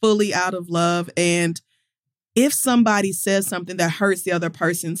 It's fully out of love. And if somebody says something that hurts the other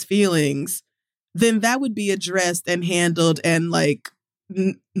person's feelings, then that would be addressed and handled and like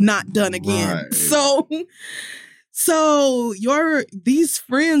not done again. Right. So these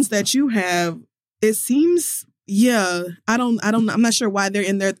friends that you have, it seems, I'm not sure why they're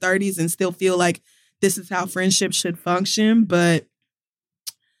in their 30s and still feel like this is how friendship should function. But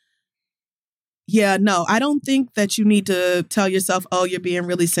yeah, no, I don't think that you need to tell yourself, oh, you're being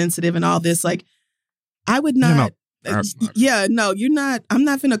really sensitive and all this. Like, I would not. You're not. I'm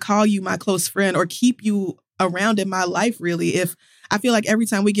not going to call you my close friend or keep you around in my life, really. If I feel like every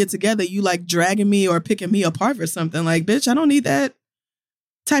time we get together, you like dragging me or picking me apart for something, like, bitch, I don't need that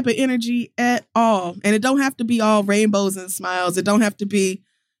type of energy at all. And it don't have to be all rainbows and smiles. It don't have to be,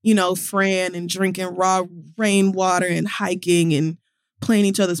 Fran and drinking raw rainwater and hiking and playing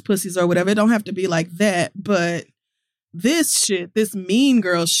each other's pussies or whatever. It don't have to be like that. But this shit, this mean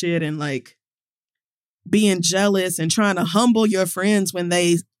girl shit, and like being jealous and trying to humble your friends when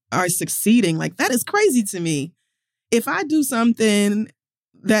they are succeeding, like, that is crazy to me. If I do something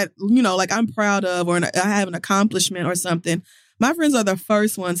that, like I'm proud of, or I have an accomplishment or something, my friends are the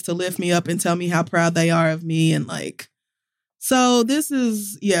first ones to lift me up and tell me how proud they are of me. And like, so this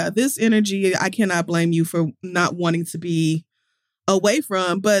energy, I cannot blame you for not wanting to be away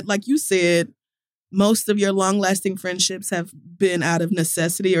from. But like you said, most of your long-lasting friendships have been out of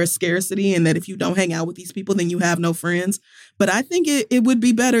necessity or scarcity, and that if you don't hang out with these people, then you have no friends. But I think it would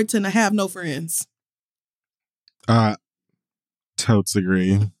be better to have no friends. Totes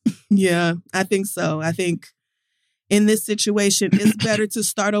agree. Yeah, I think so. I think in this situation, it's better to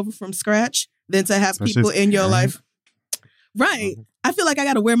start over from scratch than to have people in your life. Right. I feel like I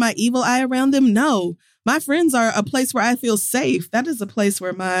got to wear my evil eye around them. No, my friends are a place where I feel safe. That is a place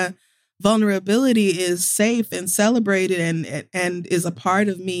where my vulnerability is safe and celebrated and is a part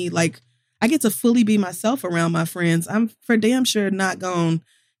of me. Like, I get to fully be myself around my friends. I'm for damn sure not going to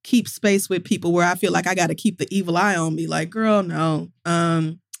keep space with people where I feel like I got to keep the evil eye on me. Like, girl, no.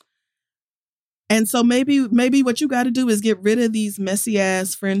 And so maybe what you got to do is get rid of these messy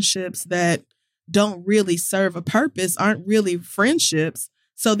ass friendships that don't really serve a purpose, aren't really friendships,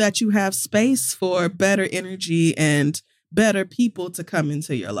 so that you have space for better energy and better people to come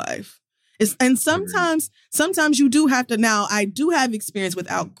into your life. And sometimes you do have to. Now, I do have experience with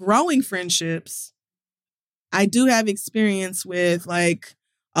outgrowing friendships. I do have experience with like,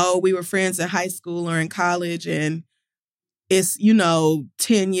 oh, we were friends in high school or in college, and it's,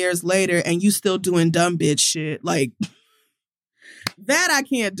 10 years later and you still doing dumb bitch shit. Like, that I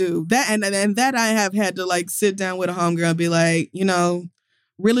can't do. That and that I have had to like sit down with a homegirl and be like,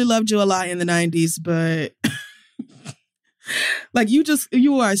 really loved you a lot in the 90s, but like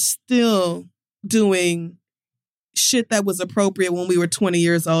you are still doing shit that was appropriate when we were 20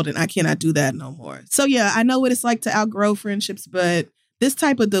 years old, and I cannot do that no more. So yeah, I know what it's like to outgrow friendships, but this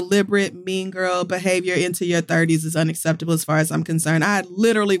type of deliberate mean girl behavior into your 30s is unacceptable as far as I'm concerned. I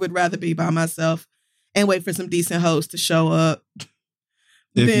literally would rather be by myself and wait for some decent hoes to show up.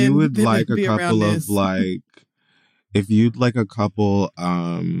 If you would like a couple of like, if you'd like a couple,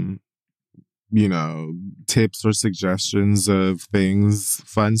 tips or suggestions of things,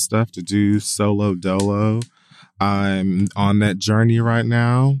 fun stuff to do solo dolo, I'm on that journey right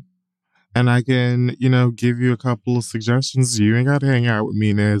now. And I can, give you a couple of suggestions. You ain't got to hang out with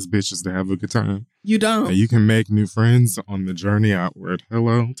mean ass bitches to have a good time. You don't. And you can make new friends on the journey outward.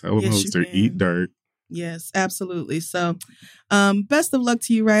 Hello, tell them to eat dirt. Yes, absolutely. So best of luck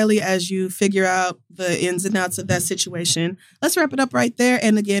to you, Riley, as you figure out the ins and outs of that situation. Let's wrap it up right there.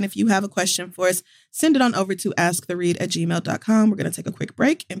 And again, if you have a question for us, send it on over to asktheread@gmail.com. We're going to take a quick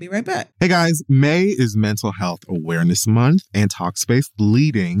break and be right back. Hey guys, May is Mental Health Awareness Month, and Talkspace, the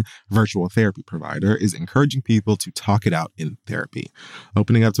leading virtual therapy provider, is encouraging people to talk it out in therapy.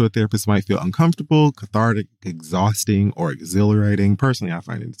 Opening up to a therapist might feel uncomfortable, cathartic, exhausting, or exhilarating. Personally, I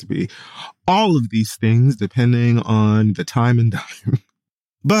find it to be all of these things depending on the time and dime.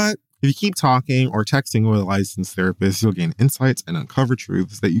 But if you keep talking or texting with a licensed therapist, you'll gain insights and uncover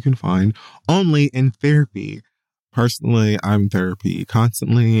truths that you can find only in therapy. Personally, I'm in therapy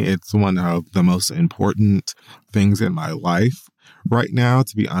constantly. It's one of the most important things in my life right now,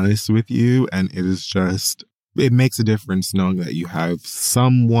 to be honest with you. And it is just it makes a difference knowing that you have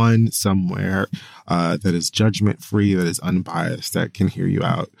someone somewhere that is judgment-free, that is unbiased, that can hear you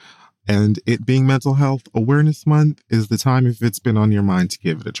out. And it being Mental Health Awareness Month is the time, if it's been on your mind, to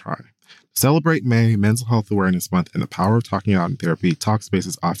give it a try. Celebrate May, Mental Health Awareness Month, and the power of talking out in therapy. Talkspace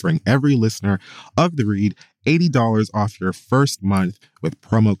is offering every listener of The Read $80 off your first month with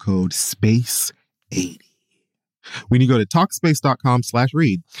promo code SPACE80. When you go to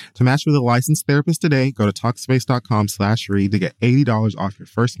Talkspace.com/read to match with a licensed therapist today, go to Talkspace.com/read to get $80 off your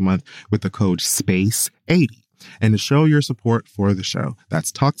first month with the code SPACE80. And to show your support for the show,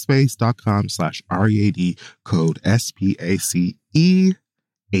 that's Talkspace.com/READ, code SPACE80.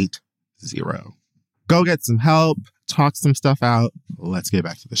 Go get some help, talk some stuff out. Let's get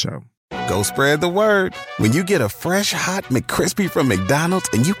back to the show. Go spread the word. When you get a fresh, hot McCrispy from McDonald's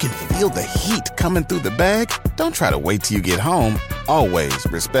and you can feel the heat coming through the bag, don't try to wait till you get home. Always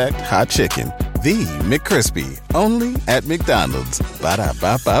respect hot chicken. The McCrispy, only at McDonald's.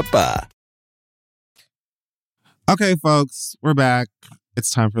 Ba-da-ba-ba-ba. Okay, folks, we're back. It's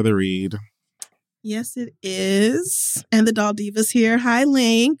time for the read. Yes, it is. And the Doll Diva's here. Hi,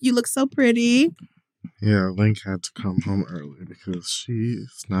 Link. You look so pretty. Yeah, Link had to come home early because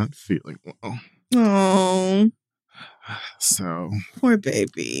she's not feeling well. Oh. So. Poor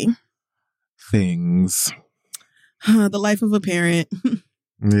baby. Things. The life of a parent.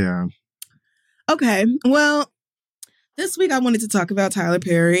 Yeah. Okay, well, this week I wanted to talk about Tyler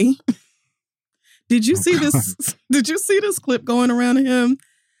Perry. Did you see this? Did you see this clip going around him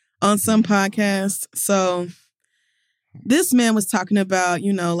on some podcast? So this man was talking about,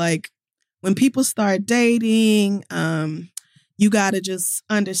 you know, like when people start dating, you got to just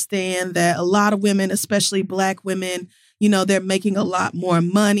understand that a lot of women, especially Black women, you know, they're making a lot more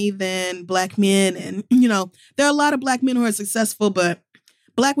money than Black men. And, you know, there are a lot of Black men who are successful, but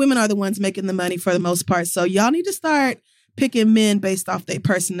Black women are the ones making the money for the most part. So y'all need to start picking men based off their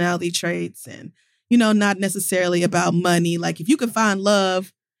personality traits and, you know, not necessarily about money. Like if you can find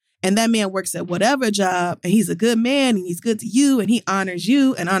love and that man works at whatever job and he's a good man and he's good to you and he honors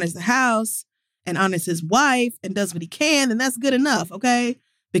you and honors the house and honors his wife and does what he can, then that's good enough, okay?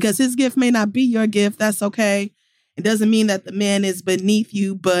 Because his gift may not be your gift. That's okay. It doesn't mean that the man is beneath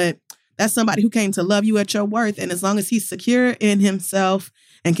you, but that's somebody who came to love you at your worth. And as long as he's secure in himself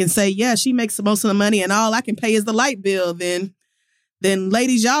and can say, yeah, she makes the most of the money and all I can pay is the light bill, then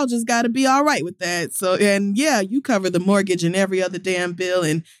ladies, y'all just got to be all right with that. So, and yeah, you cover the mortgage and every other damn bill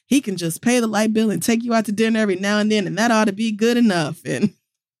and he can just pay the light bill and take you out to dinner every now and then. And that ought to be good enough. And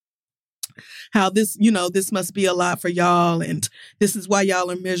how this, you know, this must be a lot for y'all. And this is why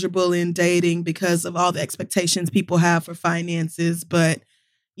y'all are miserable in dating because of all the expectations people have for finances. But,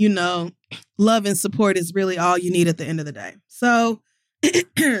 you know, love and support is really all you need at the end of the day. So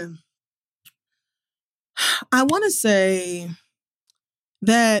I want to say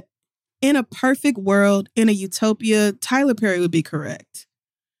that in a perfect world, in a utopia, Tyler Perry would be correct.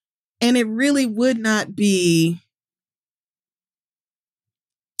 And it really would not be,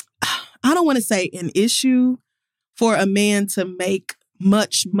 I don't want to say an issue for a man to make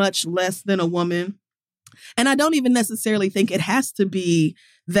much, much less than a woman. And I don't even necessarily think it has to be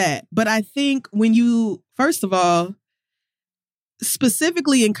that. But I think when you, first of all,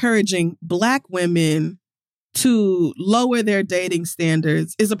 specifically encouraging Black women to lower their dating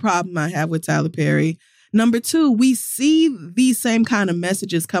standards is a problem I have with Tyler Perry. Number two, we see these same kind of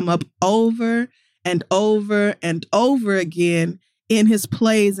messages come up over and over and over again in his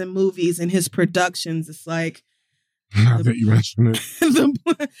plays and movies and his productions. It's like, now that you mention it,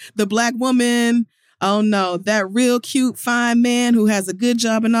 the Black woman, oh no, that real cute, fine man who has a good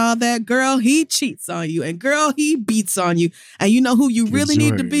job and all that, girl, he cheats on you and girl, he beats on you. And you know who you really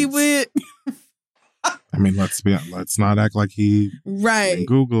need to be with? I mean, let's not act like he right.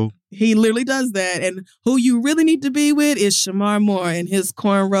 Google. He literally does that. And who you really need to be with is Shamar Moore and his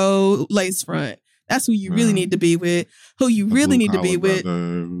cornrow lace front. That's who you really need to be with. Who you really need to be with.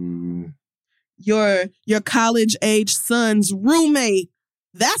 Your college age son's roommate.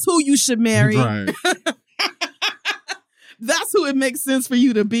 That's who you should marry. Right. That's who it makes sense for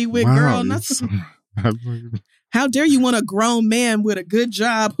you to be with, girl. How dare you want a grown man with a good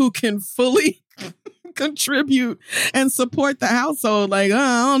job who can fully contribute and support the household? Like,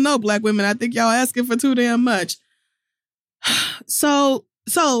 I don't know, Black women. I think y'all asking for too damn much.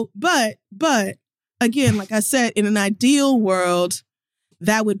 But again, like I said, in an ideal world,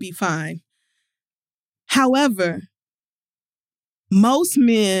 that would be fine. However, most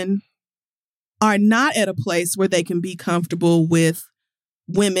men are not at a place where they can be comfortable with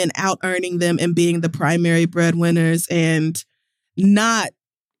women out earning them and being the primary breadwinners and not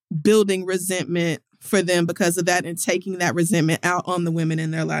building resentment for them because of that and taking that resentment out on the women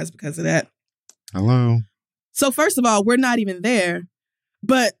in their lives because of that. Hello. So first of all, we're not even there.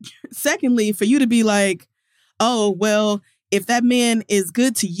 But secondly, for you to be like, oh, well, if that man is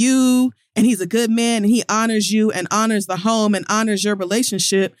good to you and he's a good man and he honors you and honors the home and honors your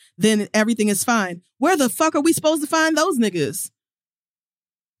relationship, then everything is fine. Where the fuck are we supposed to find those niggas?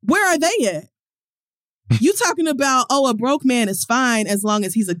 Where are they at? You talking about, oh, a broke man is fine as long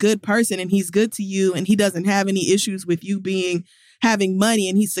as he's a good person and he's good to you and he doesn't have any issues with you having money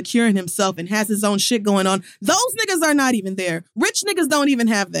and he's securing himself and has his own shit going on. Those niggas are not even there. Rich niggas don't even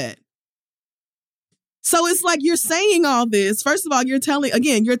have that. So it's like you're saying all this. First of all, you're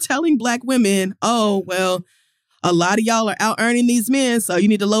telling black women, oh, well, a lot of y'all are out earning these men, so you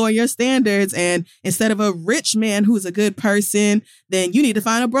need to lower your standards. And instead of a rich man who's a good person, then you need to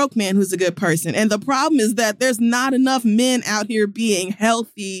find a broke man who's a good person. And the problem is that there's not enough men out here being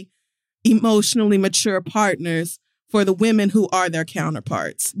healthy, emotionally mature partners for the women who are their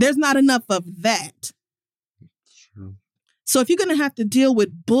counterparts. There's not enough of that. True. So if you're going to have to deal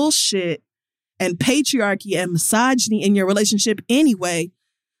with bullshit and patriarchy and misogyny in your relationship anyway,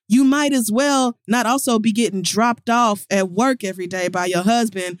 you might as well not also be getting dropped off at work every day by your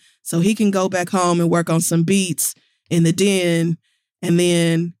husband so he can go back home and work on some beats in the den and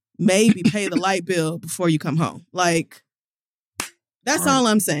then maybe pay the light bill before you come home. Like, that's all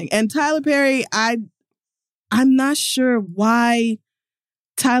I'm saying. And Tyler Perry, I'm not sure why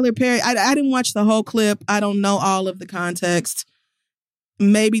Tyler Perry, I didn't watch the whole clip. I don't know all of the context.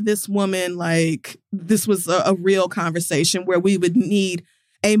 Maybe this woman, like, this was a real conversation where we would need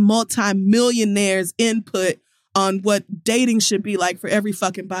a multi-millionaire's input on what dating should be like for every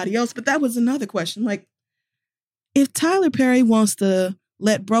fucking body else. But that was another question. Like, if Tyler Perry wants to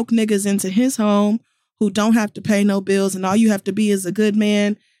let broke niggas into his home who don't have to pay no bills and all you have to be is a good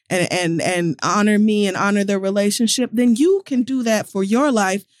man and honor me and honor their relationship, then you can do that for your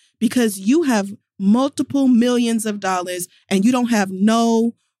life because you have multiple millions of dollars and you don't have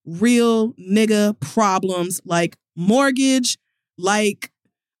no real nigga problems like mortgage, like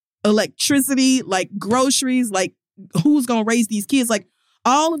electricity, like groceries, like who's going to raise these kids? Like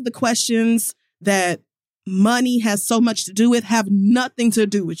all of the questions that money has so much to do with have nothing to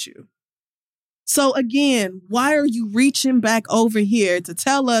do with you. So again, why are you reaching back over here to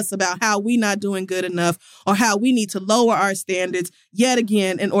tell us about how we not doing good enough or how we need to lower our standards yet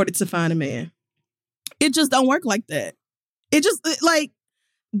again in order to find a man? It just don't work like that. It just like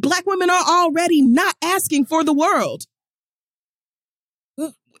black women are already not asking for the world.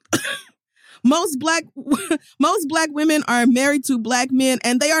 Most black women are married to black men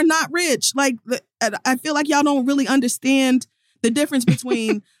and they are not rich. Like, I feel like y'all don't really understand the difference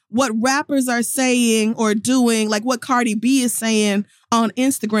between what rappers are saying or doing, like what Cardi B is saying on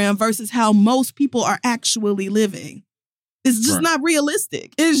Instagram versus how most people are actually living. It's just not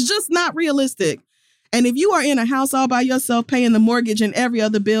realistic. It's just not realistic. And if you are in a house all by yourself paying the mortgage and every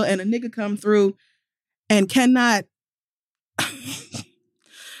other bill and a nigga come through and cannot...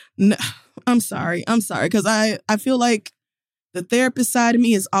 No, I'm sorry. Because I feel like the therapist side of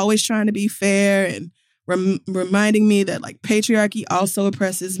me is always trying to be fair and reminding me that like patriarchy also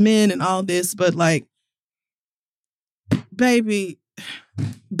oppresses men and all this. But like, baby,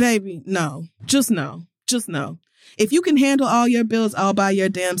 no. Just no. If you can handle all your bills all by your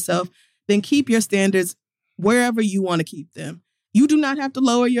damn self, then keep your standards wherever you want to keep them. You do not have to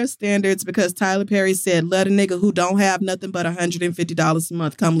lower your standards because Tyler Perry said, let a nigga who don't have nothing but $150 a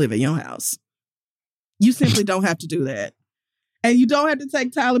month come live in your house. You simply don't have to do that. And you don't have to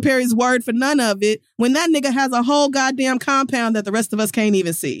take Tyler Perry's word for none of it when that nigga has a whole goddamn compound that the rest of us can't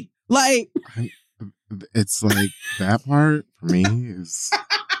even see. Like, it's like that part for me is...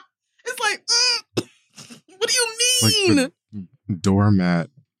 It's like, what do you mean? Like the doormat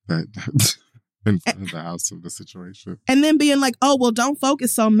that... in front of the house of the situation. And then being like, oh, well, don't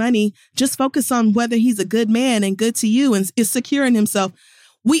focus on money. Just focus on whether he's a good man and good to you and is securing himself.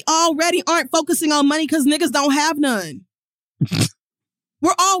 We already aren't focusing on money because niggas don't have none.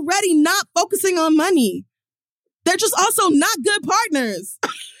 We're already not focusing on money. They're just also not good partners.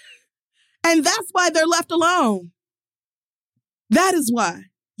 And that's why they're left alone. That is why.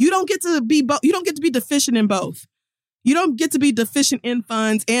 You don't get to be you don't get to be deficient in both. You don't get to be deficient in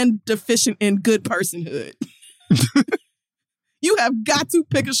funds and deficient in good personhood. You have got to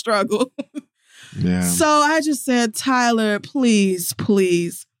pick a struggle. Yeah. So I just said, Tyler, please.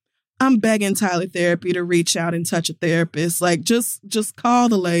 I'm begging Tyler Therapy to reach out and touch a therapist. Like, just call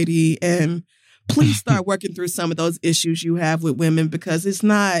the lady and please start working through some of those issues you have with women because it's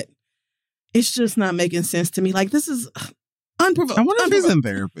just not making sense to me. Like, this is unprovoked. I wonder if he's in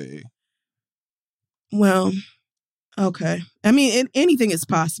therapy. Well, okay. I mean, anything is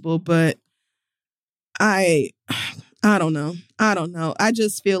possible, but I don't know. I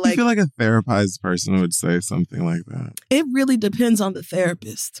just feel like... I feel like a therapized person would say something like that. It really depends on the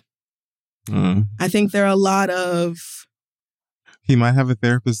therapist. I think there are a lot of... He might have a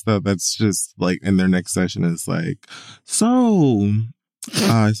therapist, though, that's just like in their next session is like, so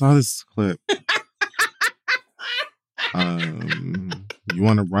I saw this clip. You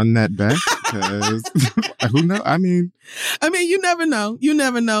want to run that back? Because who knows? I mean, you never know. You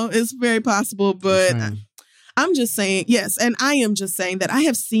never know. It's very possible, but I'm just saying, yes, and I am just saying that I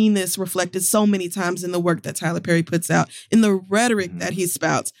have seen this reflected so many times in the work that Tyler Perry puts out, in the rhetoric that he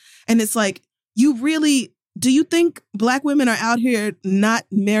spouts. And it's like, do you think Black women are out here not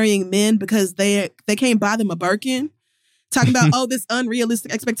marrying men because they can't buy them a Birkin? Talking about, this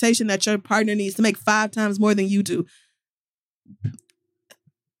unrealistic expectation that your partner needs to make 5 times more than you do.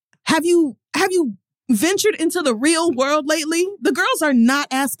 Have you ventured into the real world lately? The girls are not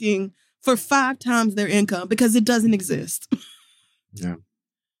asking for 5 times their income because it doesn't exist. Yeah.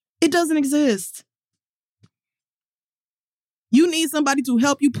 It doesn't exist. You need somebody to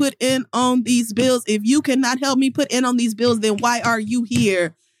help you put in on these bills. If you cannot help me put in on these bills, then why are you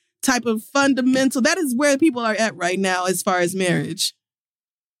here? Type of fundamental. That is where people are at right now as far as marriage.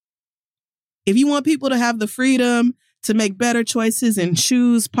 If you want people to have the freedom to make better choices and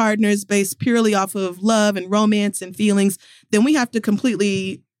choose partners based purely off of love and romance and feelings, then we have to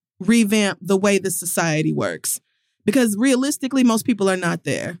completely revamp the way this society works. Because realistically, most people are not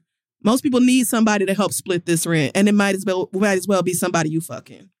there. Most people need somebody to help split this rent, and it might as well be somebody you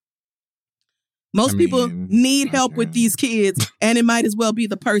fucking. Most people need help with these kids, and it might as well be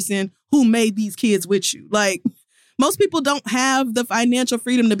the person who made these kids with you. Like, most people don't have the financial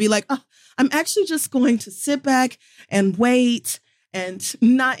freedom to be like, I'm actually just going to sit back and wait and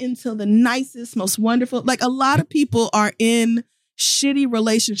not until the nicest, most wonderful. Like, a lot of people are in shitty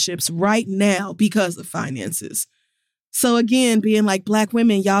relationships right now because of finances. So again, being like, Black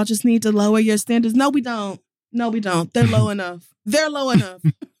women, y'all just need to lower your standards. No, we don't. They're low enough. They're low enough.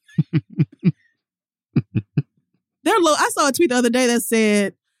 They're low. I saw a tweet the other day that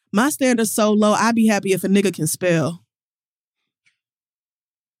said, my standards so low, I'd be happy if a nigga can spell.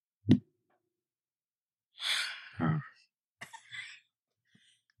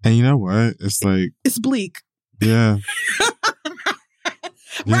 And you know what? It's like... It's bleak. Yeah.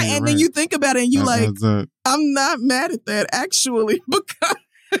 Right. And then you think about it and you I'm not mad at that, actually, because...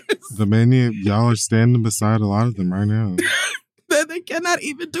 The many of y'all are standing beside a lot of them right now. That they cannot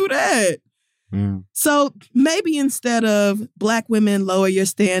even do that. Yeah. So maybe instead of Black women lower your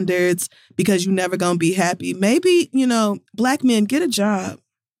standards because you're never going to be happy, maybe, Black men, get a job.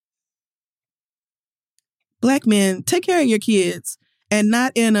 Black men, take care of your kids. And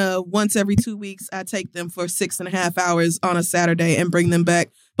not in a once every 2 weeks, I take them for 6.5 hours on a Saturday and bring them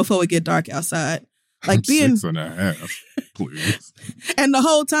back before it get dark outside. Like being 6.5, please. And the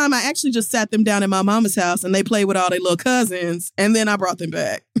whole time I actually just sat them down at my mama's house and they played with all their little cousins. And then I brought them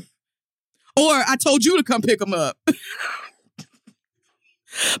back. Or I told you to come pick them up.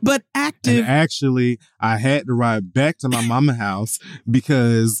 But active. And actually, I had to ride back to my mama's house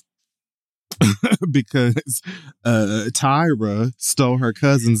because Tyra stole her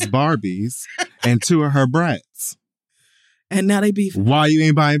cousin's Barbies and 2 of her brats. And now they beef. Why you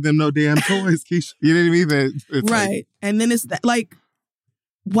ain't buying them no damn toys, Keisha? You know what I mean? It's right. Like, and then it's that, like,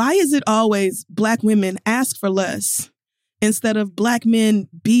 why is it always Black women ask for less instead of Black men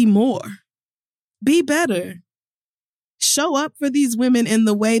be more? Be better. Show up for these women in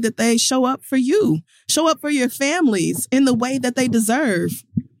the way that they show up for you. Show up for your families in the way that they deserve.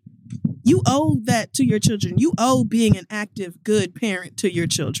 You owe that to your children. You owe being an active, good parent to your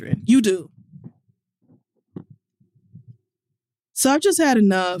children. You do. So I've just had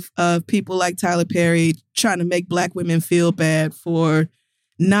enough of people like Tyler Perry trying to make Black women feel bad for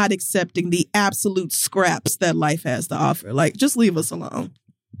not accepting the absolute scraps that life has to offer. Like, just leave us alone.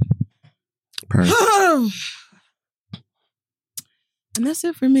 And that's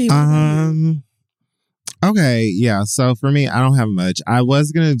it for me. Okay, yeah. So for me, I don't have much. I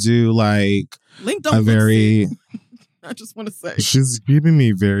was gonna do like Link don't I just want to say she's giving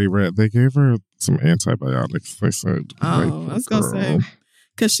me very red. They gave her some antibiotics. They said, I was gonna say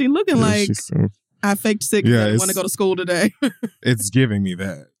because she looking like I faked sick and didn't want to go to school today. It's giving me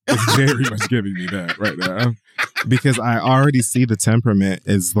that. It's very much giving me that right now. Because I already see the temperament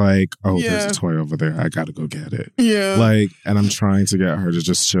is like, there's a toy over there. I gotta go get it. Yeah. Like, and I'm trying to get her to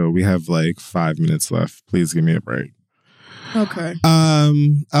just chill. We have like 5 minutes left. Please give me a break. Okay.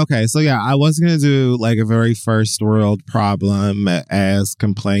 Okay, so yeah, I was gonna do like a very first world problem as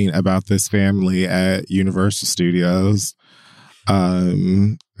complaint about this family at Universal Studios.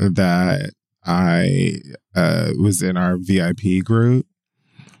 That I was in our VIP group.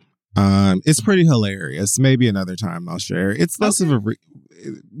 It's pretty hilarious. Maybe another time I'll share. It's less of a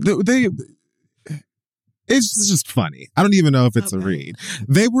it's just funny. I don't even know if it's a read.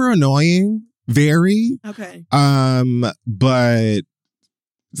 They were annoying. Very. Okay. But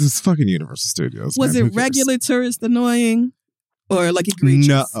this fucking Universal Studios. Was it regular tourist annoying or like egregious?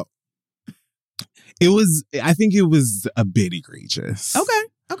 No. It was, I think it was a bit egregious. Okay.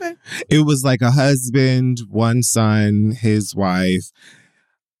 It was like a husband, one son, his wife.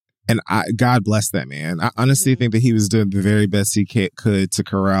 And God bless that man. I honestly think that he was doing the very best he could to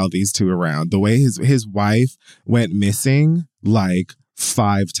corral these two around. The way his wife went missing, like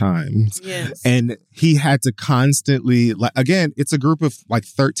 5 times. Yes. And he had to constantly, like, again, it's a group of like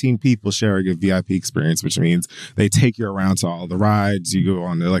 13 people sharing a VIP experience, which means they take you around to all the rides. You go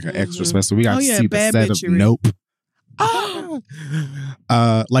on like an extra special. We got to see the set of Nope. Like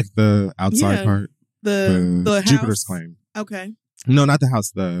the outside part. The Jupiter's house. Claim. Okay. No, not the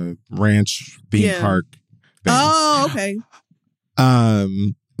house, the ranch theme park thing. Oh, okay.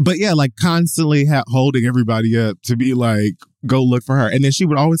 But yeah, like constantly holding everybody up to be like, go look for her. And then she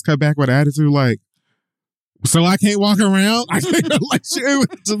would always come back with an attitude like, so I can't walk around? Like, she was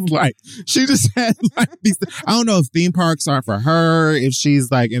just like, she just had like these, I don't know if theme parks aren't for her, if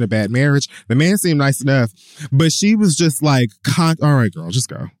she's like in a bad marriage. The man seemed nice enough, but she was just like, all right, girl, just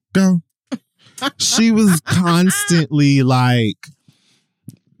go. Go. She was constantly like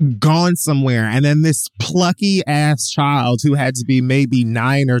gone somewhere. And then this plucky ass child who had to be maybe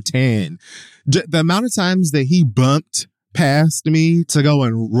 9 or 10. The amount of times that he bumped past me to go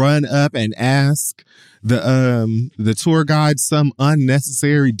and run up and ask the tour guide some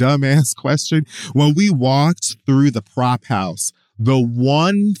unnecessary dumbass question. When we walked through the prop house, the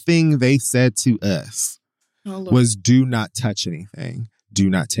one thing they said to us was, do not touch anything. Do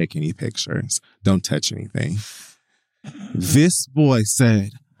not take any pictures. Don't touch anything. This boy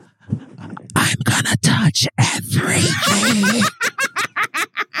said, I'm gonna touch everything.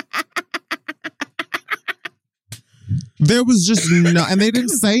 There was just no, and they didn't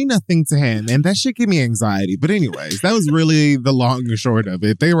say nothing to him, and that shit gave me anxiety. But anyways, that was really the long and short of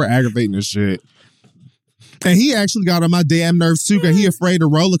it. They were aggravating the shit. And he actually got on my damn nerves too, because he afraid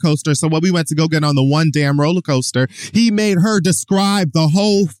of roller coasters. So when we went to go get on the one damn roller coaster, he made her describe the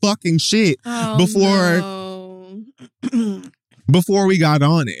whole fucking shit before we got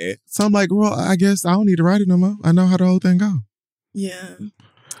on it. So I'm like, well, I guess I don't need to ride it no more. I know how the whole thing go. Yeah.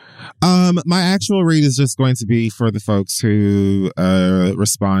 My actual read is just going to be for the folks who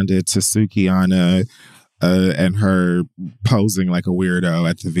responded to Sukihana and her posing like a weirdo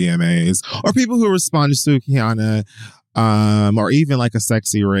at the VMAs, or people who respond to Sukihana, or even like a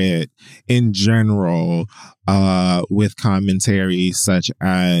Sexy Red in general, with commentary such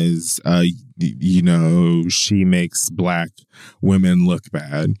as, she makes Black women look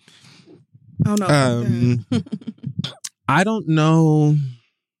bad. Oh no. I don't know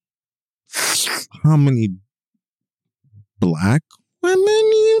how many Black women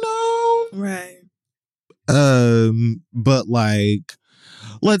you know. Right. But like,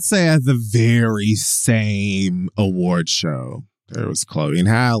 let's say at the very same award show, there was Chloe and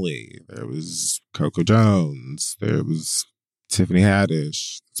Halle, there was Coco Jones, there was Tiffany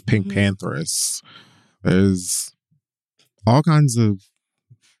Haddish, Pink Pantheress, there's all kinds of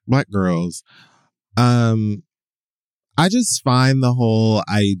Black girls. I just find the whole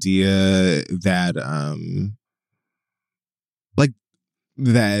idea that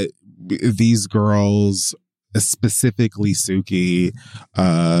that these girls, specifically Suki,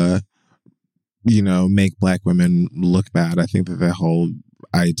 make Black women look bad. I think that the whole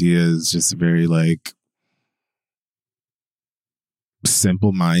idea is just very like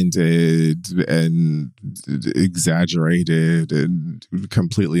simple-minded and exaggerated and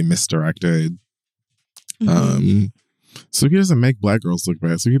completely misdirected. Suki doesn't make Black girls look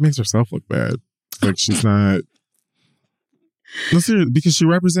bad. Suki makes herself look bad. Like, she's not. No, seriously, because she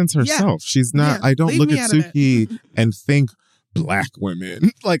represents herself. She's not. I don't look at Suki and think Black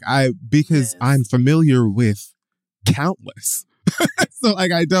women. Because I'm familiar with countless. So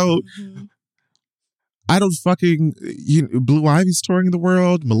like I don't fucking, Blue Ivy's touring the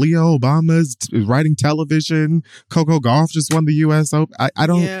world. Malia Obama's writing television. Coco Gauff just won the U.S. Open. I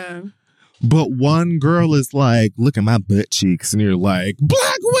don't. Yeah. But one girl is like, look at my butt cheeks. And you're like,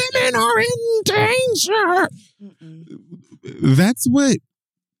 Black women are in danger. That's what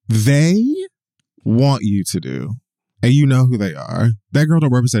they want you to do. And you know who they are. That girl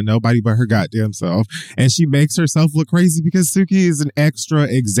don't represent nobody but her goddamn self. And she makes herself look crazy because Suki is an extra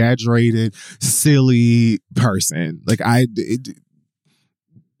exaggerated, silly person. Like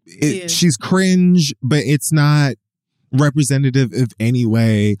she's cringe, but it's not representative of any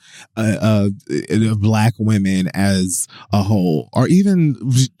way of Black women as a whole, or even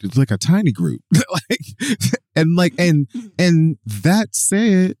like a tiny group. and that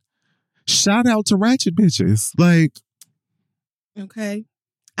said, shout out to ratchet bitches. Like, okay,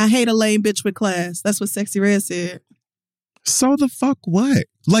 I hate a lame bitch with class. That's what Sexy Red said. So the fuck what?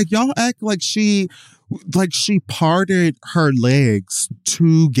 Like, y'all act like she parted her legs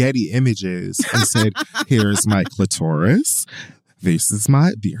to Getty Images and said, here's my clitoris. This is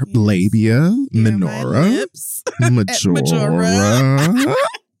my labia, minora, majora.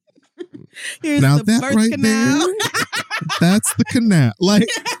 Here's now the that birth right canal. there, that's the canal. Like,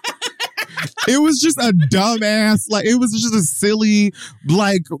 it was just a dumbass, like, it was just a silly,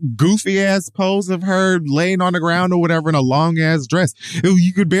 like, goofy ass pose of her laying on the ground or whatever in a long ass dress.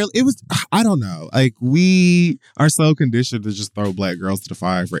 I don't know. Like, we are so conditioned to just throw Black girls to the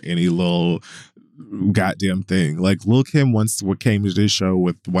fire for any little goddamn thing. Like, Lil' Kim once came to this show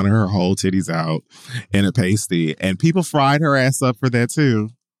with one of her whole titties out in a pasty, and people fried her ass up for that too.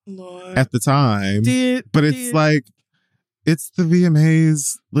 Lord. At the time. It's like, it's the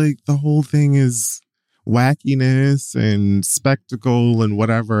VMAs. Like, the whole thing is wackiness and spectacle and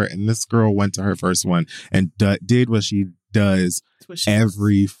whatever. And this girl went to her first one and did what she does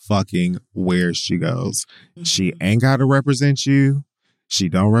every fucking where she goes. Mm-hmm. She ain't got to represent you. She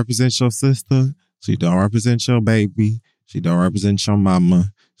don't represent your sister. She don't represent your baby. She don't represent your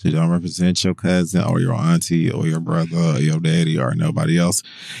mama. She don't represent your cousin or your auntie or your brother or your daddy or nobody else.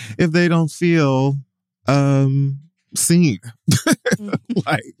 If they don't feel seen.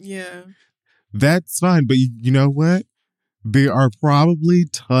 Like, yeah, that's fine. But you know what? There are probably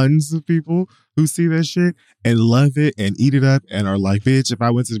tons of people who see that shit and love it and eat it up and are like, bitch, if I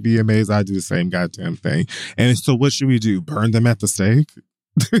went to the VMAs, I'd do the same goddamn thing. And so what should we do? Burn them at the stake?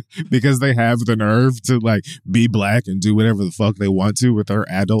 Because they have the nerve to, like, be Black and do whatever the fuck they want to with their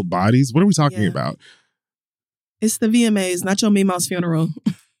adult bodies? What are we talking about? It's the VMAs, not your Mima's funeral.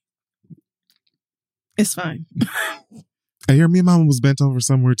 It's fine. And your mama was bent over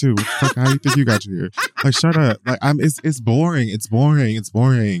somewhere too. Like, how you think you got here? Like, shut up. Like, it's boring. It's boring. It's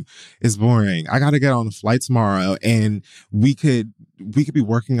boring. It's boring. I got to get on a flight tomorrow, and we could be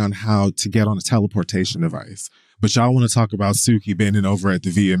working on how to get on a teleportation device. But y'all want to talk about Suki bending over at the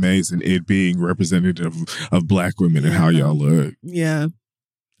VMAs and it being representative of Black women and how y'all look. Yeah.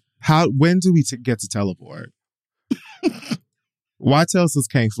 When do we get to teleport? Why Teslas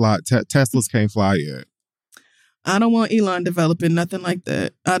can't fly? Teslas can't fly yet. I don't want Elon developing nothing like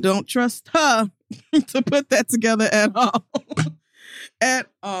that. I don't trust her to put that together at all. At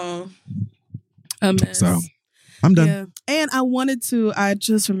all. A mess. So, I'm done. Yeah. And I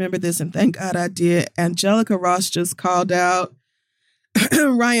just remembered this, and thank God I did. Angelica Ross just called out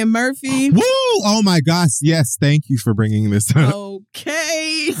Ryan Murphy. Woo! Oh my gosh. Yes. Thank you for bringing this up.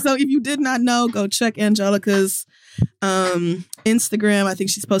 Okay. So if you did not know, go check Angelica's Instagram. I think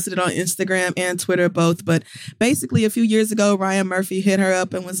she's posted it on Instagram and Twitter both. But basically, a few years ago, Ryan Murphy hit her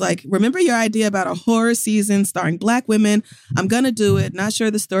up and was like, remember your idea about a horror season starring Black women? I'm going to do it. Not sure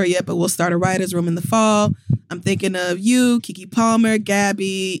of the story yet, but we'll start a writer's room in the fall. I'm thinking of you, Keke Palmer,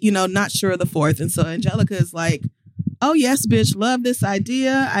 Gabby, not sure of the fourth. And so Angelica is like, oh, yes, bitch, love this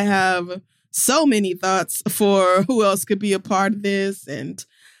idea. I have so many thoughts for who else could be a part of this. And,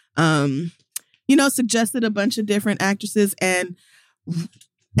 suggested a bunch of different actresses. And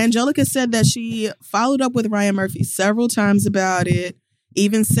Angelica said that she followed up with Ryan Murphy several times about it,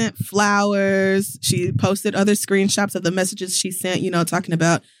 even sent flowers. She posted other screenshots of the messages she sent, talking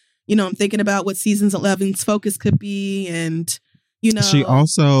about, I'm thinking about what season 11's focus could be. And, she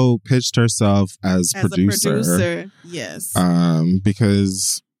also pitched herself as producer. A producer. Yes.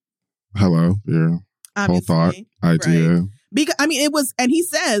 Because, hello, your whole thought, idea. Right. Because, it was, and he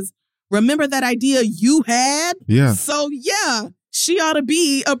says, remember that idea you had? Yeah. So, yeah, she ought to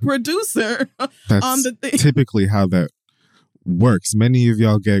be a producer on the thing. Typically how that works. Many of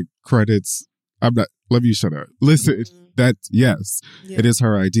y'all get credits. Let me shut up. Listen, it is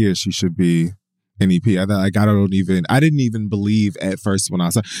her idea. She should be an EP. I didn't even believe at first when I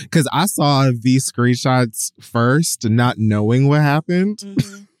saw, because I saw these screenshots first, not knowing what happened.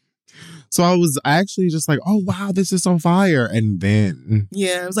 Mm-hmm. So I was actually just like, oh, wow, this is on fire. And then.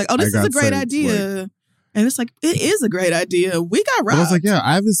 Yeah, I was like, oh, this is a great idea. And it's like, it is a great idea. We got robbed. But I was like, yeah,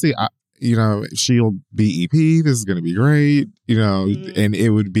 obviously, she'll be EP. This is going to be great, and it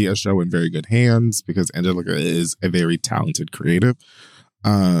would be a show in very good hands because Angelica is a very talented creative.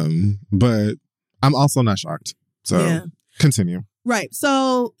 But I'm also not shocked. So continue. Right.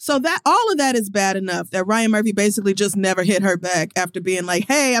 So that all of that is bad enough that Ryan Murphy basically just never hit her back after being like,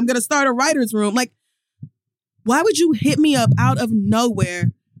 hey, I'm going to start a writer's room. Like, why would you hit me up out of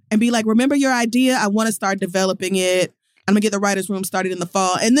nowhere and be like, remember your idea? I want to start developing it. I'm going to get the writer's room started in the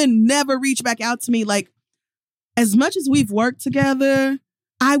fall, and then never reach back out to me. Like, as much as we've worked together,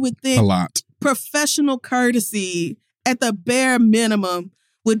 I would think a lot. Professional courtesy at the bare minimum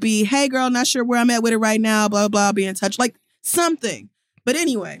would be, hey, girl, not sure where I'm at with it right now, blah, blah, be in touch. Like, something. But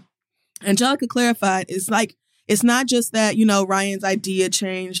anyway, Angelica clarified, it's not just that, Ryan's idea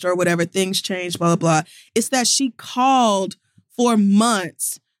changed or whatever, things changed, blah, blah, blah. It's that she called for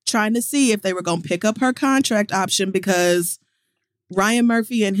months trying to see if they were going to pick up her contract option because Ryan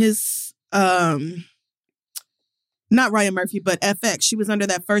Murphy and his, not Ryan Murphy, but FX, she was under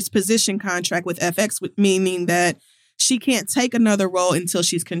that first position contract with FX, meaning that she can't take another role until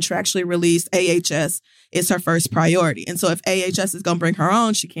she's contractually released. AHS is her first priority. And so if AHS is going to bring her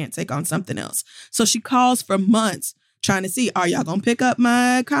on, she can't take on something else. So she calls for months trying to see, are y'all going to pick up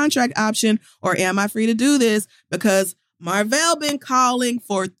my contract option or am I free to do this? Because Marvell been calling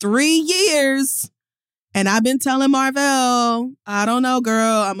for 3 years and I've been telling Marvell, I don't know,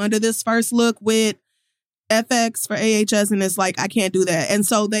 girl, I'm under this first look with FX for AHS and it's like, I can't do that. And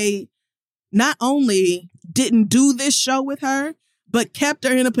so they not only didn't do this show with her, but kept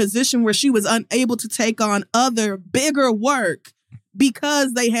her in a position where she was unable to take on other bigger work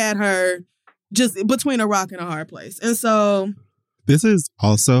because they had her just between a rock and a hard place. And so this is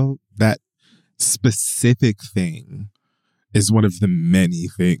also that specific thing is one of the many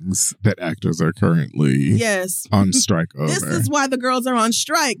things that actors are currently on strike over. This is why the girls are on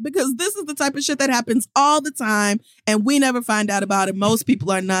strike, because this is the type of shit that happens all the time and we never find out about it. Most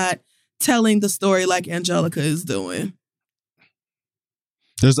people are not telling the story like Angelica is doing.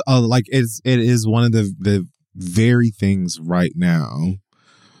 There's it is one of the very things right now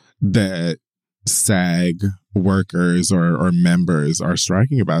that SAG workers or members are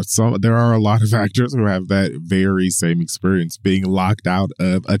striking about. So there are a lot of actors who have that very same experience, being locked out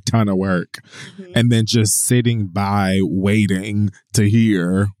of a ton of work and then just sitting by waiting to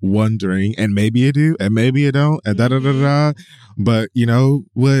hear, wondering, and maybe you do and maybe you don't, and da-da-da-da. But you know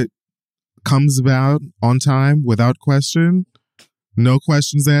what comes about on time without question? No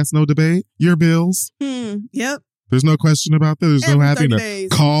questions asked, no debate. Your bills. Yep. There's no question about that. There's no having to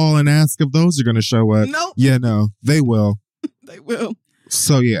call and ask if those are going to show up. Nope. Yeah, no, they will. They will.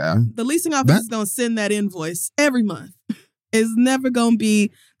 So, yeah. The leasing office is going to send that invoice every month. It's never going to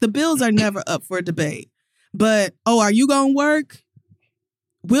be, the bills are never up for debate. But, are you going to work?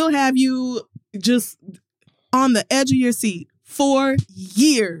 We'll have you just on the edge of your seat for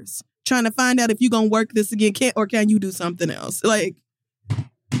years trying to find out if you're going to work this again, can you do something else? Like,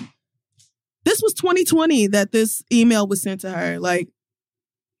 this was 2020 that this email was sent to her. Like,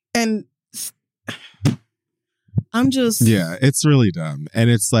 and I'm just... Yeah, it's really dumb.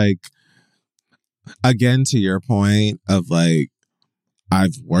 And it's like, again, to your point of like,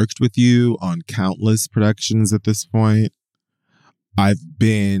 I've worked with you on countless productions at this point. I've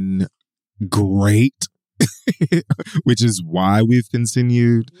been great, which is why we've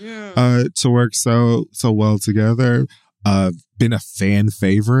continued to work so well together. Been a fan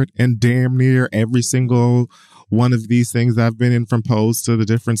favorite in damn near every single one of these things I've been in, from Pose to the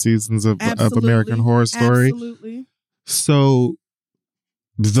different seasons of American Horror Story. Absolutely. So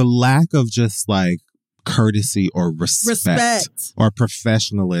the lack of just like courtesy or respect or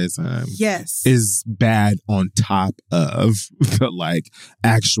professionalism is bad on top of the like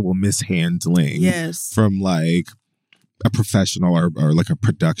actual mishandling from like a professional or like a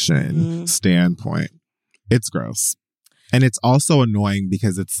production standpoint. It's gross. And it's also annoying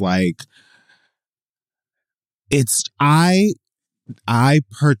because it's like, I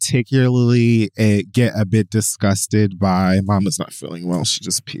particularly get a bit disgusted by, Mama's not feeling well, she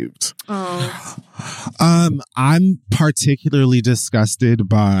just puked. I'm particularly disgusted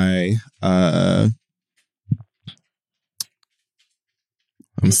by, I'm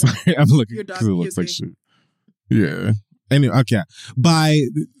sorry, I'm looking, because it looks like shit. Yeah. Anyway, okay. By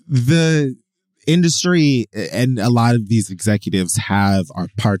the industry, and a lot of these executives are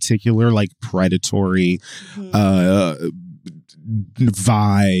particular like predatory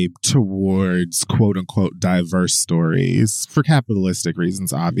vibe towards quote unquote diverse stories for capitalistic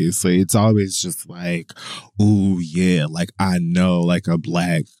reasons. Obviously, it's always just like, oh yeah, like I know like a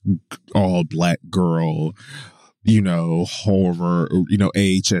all black girl horror,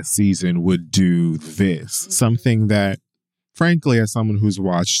 AHS season would do this. Something that, frankly, as someone who's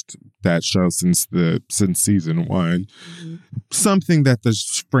watched that show since season 1, something that the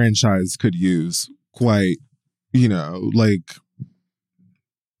franchise could use quite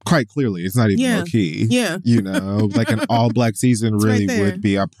clearly. It's not even low key. Yeah. Like an all black season really would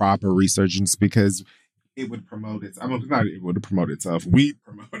be a proper resurgence because it would promote it. It would promote itself. We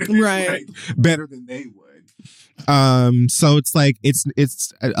promote it better than they would. So it's like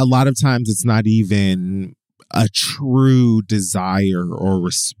it's a lot of times it's not even a true desire or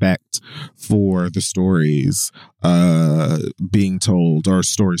respect for the stories being told or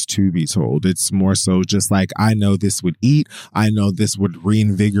stories to be told. It's more so just like, I know this would eat. I know this would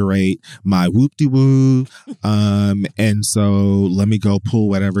reinvigorate my whoop-de-woo. And so let me go pull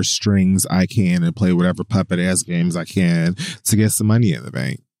whatever strings I can and play whatever puppet ass games I can to get some money in the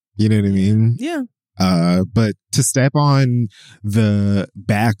bank. You know what I mean? Yeah. But to step on the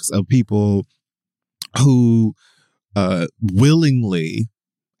backs of people who willingly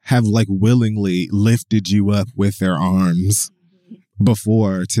lifted you up with their arms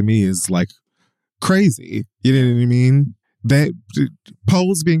before, to me, is like crazy. You know what I mean? That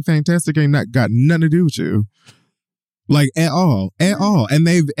Pose being fantastic ain't not got nothing to do with you. Like at all.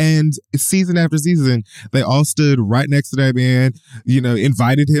 And season after season, they all stood right next to that man,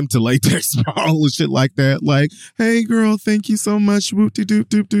 invited him to latex ball and shit like that. Like, hey girl, thank you so much. Whoop-de-doop,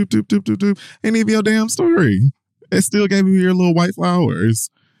 doop, doop, doop, doop, doop, doop. Ain't even your damn story. It still gave you your little white flowers.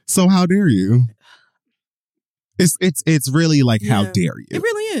 So how dare you? It's really like, how dare you? It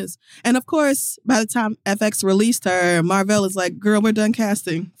really is. And of course, by the time FX released her, Marvel is like, girl, we're done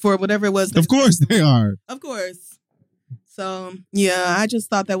casting for whatever it was. Of course they are. Of course. So, yeah, I just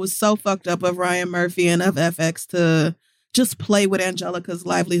thought that was so fucked up of Ryan Murphy and of FX to just play with Angelica's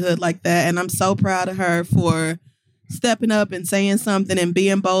livelihood like that. And I'm so proud of her for stepping up and saying something and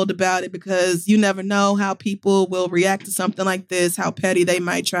being bold about it, because you never know how people will react to something like this, how petty they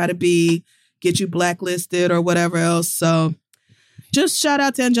might try to be, get you blacklisted or whatever else. So just shout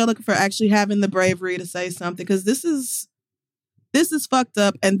out to Angelica for actually having the bravery to say something, because this is fucked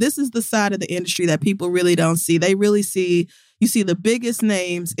up, and this is the side of the industry that people really don't see. They really see, you see the biggest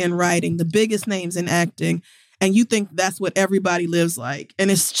names in writing, the biggest names in acting, and you think that's what everybody lives like.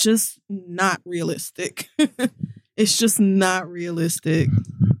 And it's just not realistic. It's just not realistic.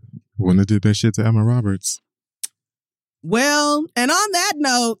 Wouldn't have did that shit to Emma Roberts. Well, and on that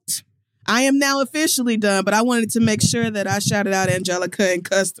note, I am now officially done, but I wanted to make sure that I shouted out Angelica and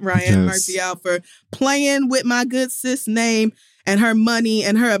cussed Ryan Murphy out for playing with my good sis name and her money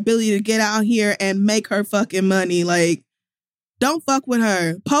and her ability to get out here and make her fucking money. Like, don't fuck with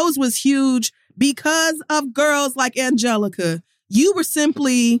her. Pose was huge because of girls like Angelica. You were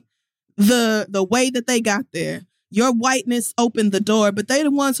simply the way that they got there. Your whiteness opened the door, but they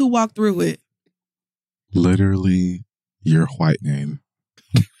the ones who walked through it. Literally, your white name.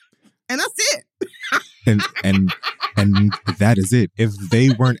 And that's it. and that is it. If they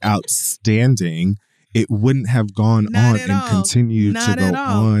weren't outstanding, it wouldn't have gone on and continued to go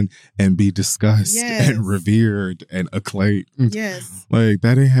on and be discussed and revered and acclaimed. Yes. Like,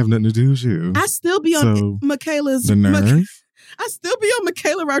 that ain't have nothing to do with you. I still be on Michaela's... The nerve? I still be on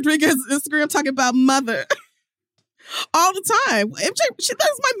Michaela Rodriguez's Instagram talking about mother. All the time. MJ,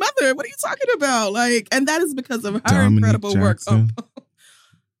 that's my mother. What are you talking about? Like, and that is because of her Dominique incredible Jackson. work.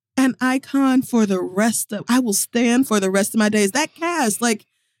 An icon for the rest of... I will stand for the rest of my days. That cast, like...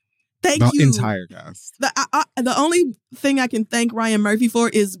 Thank you. The entire cast. The only thing I can thank Ryan Murphy for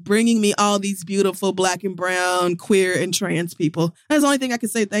is bringing me all these beautiful black and brown, queer and trans people. That's the only thing I can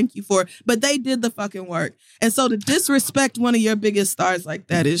say thank you for. But they did the fucking work. And so to disrespect one of your biggest stars like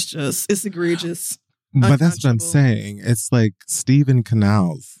that is just, it's egregious. But that's what I'm saying. It's like Stephen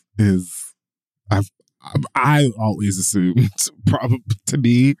Canals is, I always assumed probably to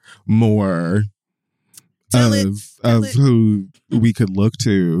be more of who we could look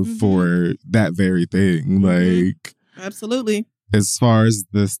to for that very thing. Like, absolutely. As far as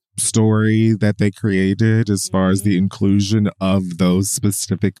the story that they created, as far as the inclusion of those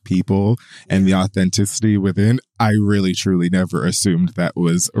specific people and the authenticity within, I really truly never assumed that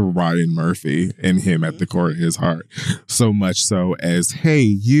was Ryan Murphy and him at the core of his heart. So much so as, hey,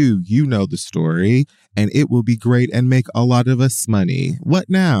 you know the story and it will be great and make a lot of us money. What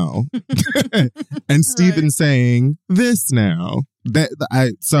now? And Stephen saying this now.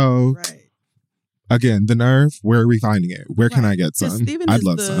 Again, the nerve, where are we finding it? Where can I get some? I'd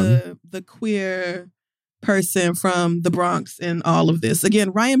love some. The queer person from the Bronx in all of this.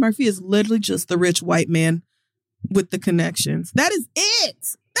 Again, Ryan Murphy is literally just the rich white man with the connections. That is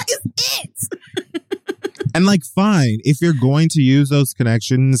it. That is it. And like, fine, if you're going to use those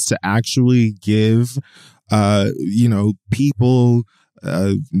connections to actually give, people,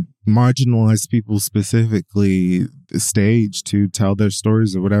 marginalized people specifically, the stage to tell their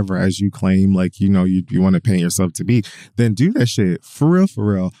stories or whatever, as you claim, like, you want to paint yourself to be, then do that shit for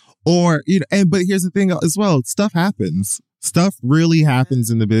real. Or, but here's the thing as well, stuff happens. Stuff really happens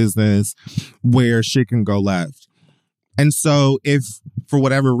in the business where shit can go left. And so if for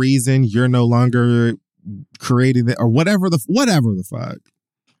whatever reason you're no longer creating it or whatever the fuck,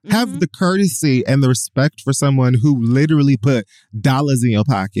 have the courtesy and the respect for someone who literally put dollars in your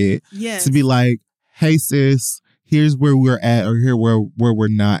pocket to be like, hey sis, here's where we're at, or here where we're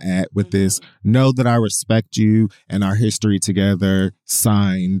not at with this. Know that I respect you and our history together.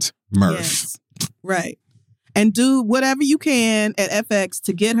 Signed, Murph. Yes. Right. And do whatever you can at FX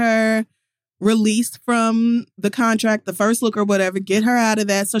to get her released from the contract, the first look or whatever. Get her out of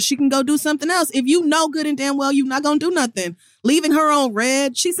that so she can go do something else. If you know good and damn well you're not going to do nothing, leaving her on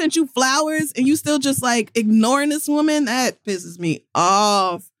red, she sent you flowers and you still just like ignoring this woman, that pisses me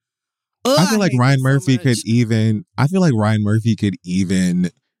off. Ugh, I feel like Ryan Murphy could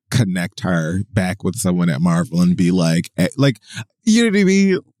even connect her back with someone at Marvel and be like, you know what I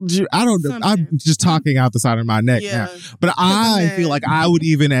mean? I don't know. I'm just talking out the side of my neck now. But I feel like I would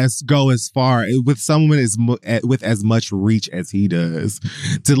even go as far with someone with as much reach as he does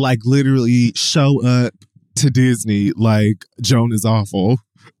to like literally show up to Disney like Joan is awful.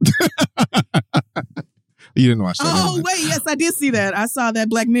 You didn't watch that. Oh, wait. Yes, I did see that. I saw that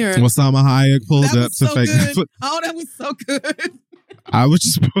Black Mirror. Well, Salma Hayek pulled up to fake. Oh, that was so good. I would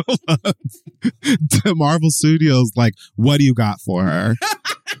just pull up to Marvel Studios like, what do you got for her?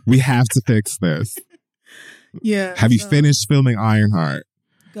 We have to fix this. Yeah. Have you finished filming Ironheart?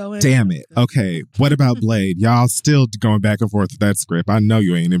 Damn it. Okay. What about Blade? Y'all still going back and forth with that script. I know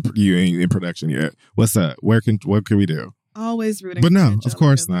you ain't in production yet. What's up? What can we do? Always rooting. But no, of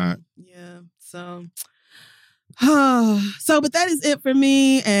course not. Yeah. So but that is it for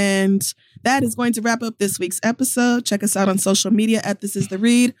me, and that is going to wrap up this week's episode. Check us out on social media at This Is The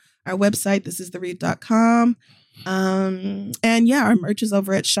Read, our website, thisistheread.com. And yeah, our merch is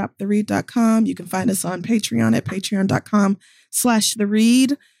over at shoptheread.com. You can find us on Patreon at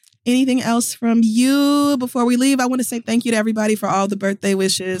patreon.com/theread. Anything else from you before we leave? I want to say thank you to everybody for all the birthday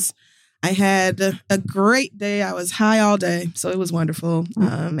wishes. I had a great day. I was high all day, so it was wonderful.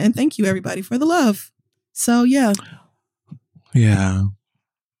 And thank you everybody for the love. So yeah. Yeah.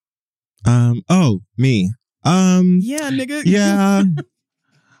 Me. Yeah, nigga. Yeah.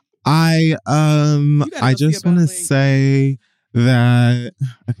 I just want to say that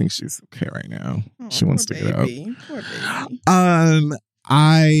I think she's okay right now. Oh, she wants to get up. Poor baby.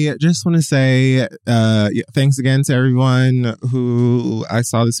 I just want to say thanks again to everyone who I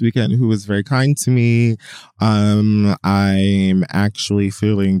saw this weekend who was very kind to me. I'm actually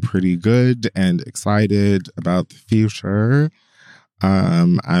feeling pretty good and excited about the future.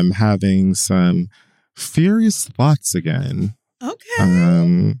 I'm having some furious thoughts again.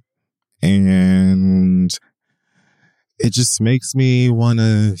 Okay. And it just makes me want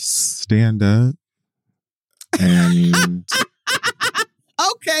to stand up and...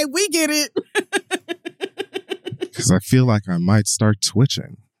 Okay, we get it. Because I feel like I might start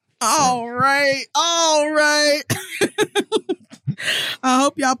twitching. All right. I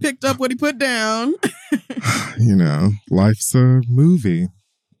hope y'all picked up what he put down. Life's a movie.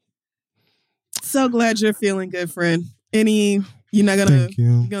 So glad you're feeling good, friend. You're not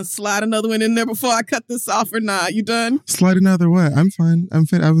gonna slide another one in there before I cut this off or not? You done? Slide another what? I'm fine. I'm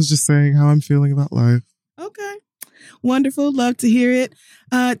fit. I was just saying how I'm feeling about life. Okay. Wonderful. Love to hear it.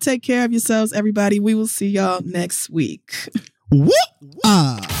 Take care of yourselves, everybody. We will see y'all next week. Whoop!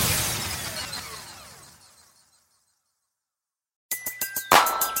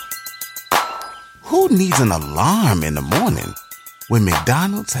 Who needs an alarm in the morning when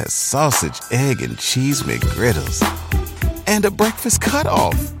McDonald's has sausage, egg, and cheese McGriddles and a breakfast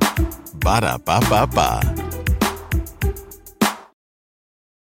cutoff? Ba-da-ba-ba-ba.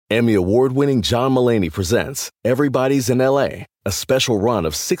 Emmy award-winning John Mulaney presents Everybody's in L.A., a special run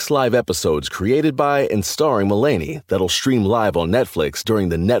of 6 live episodes created by and starring Mulaney that'll stream live on Netflix during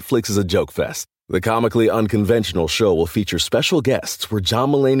the Netflix is a Joke Fest. The comically unconventional show will feature special guests where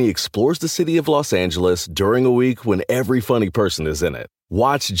John Mulaney explores the city of Los Angeles during a week when every funny person is in it.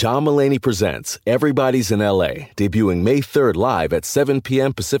 Watch John Mulaney Presents Everybody's in L.A., debuting May 3rd live at 7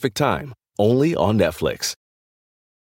 p.m. Pacific Time, only on Netflix.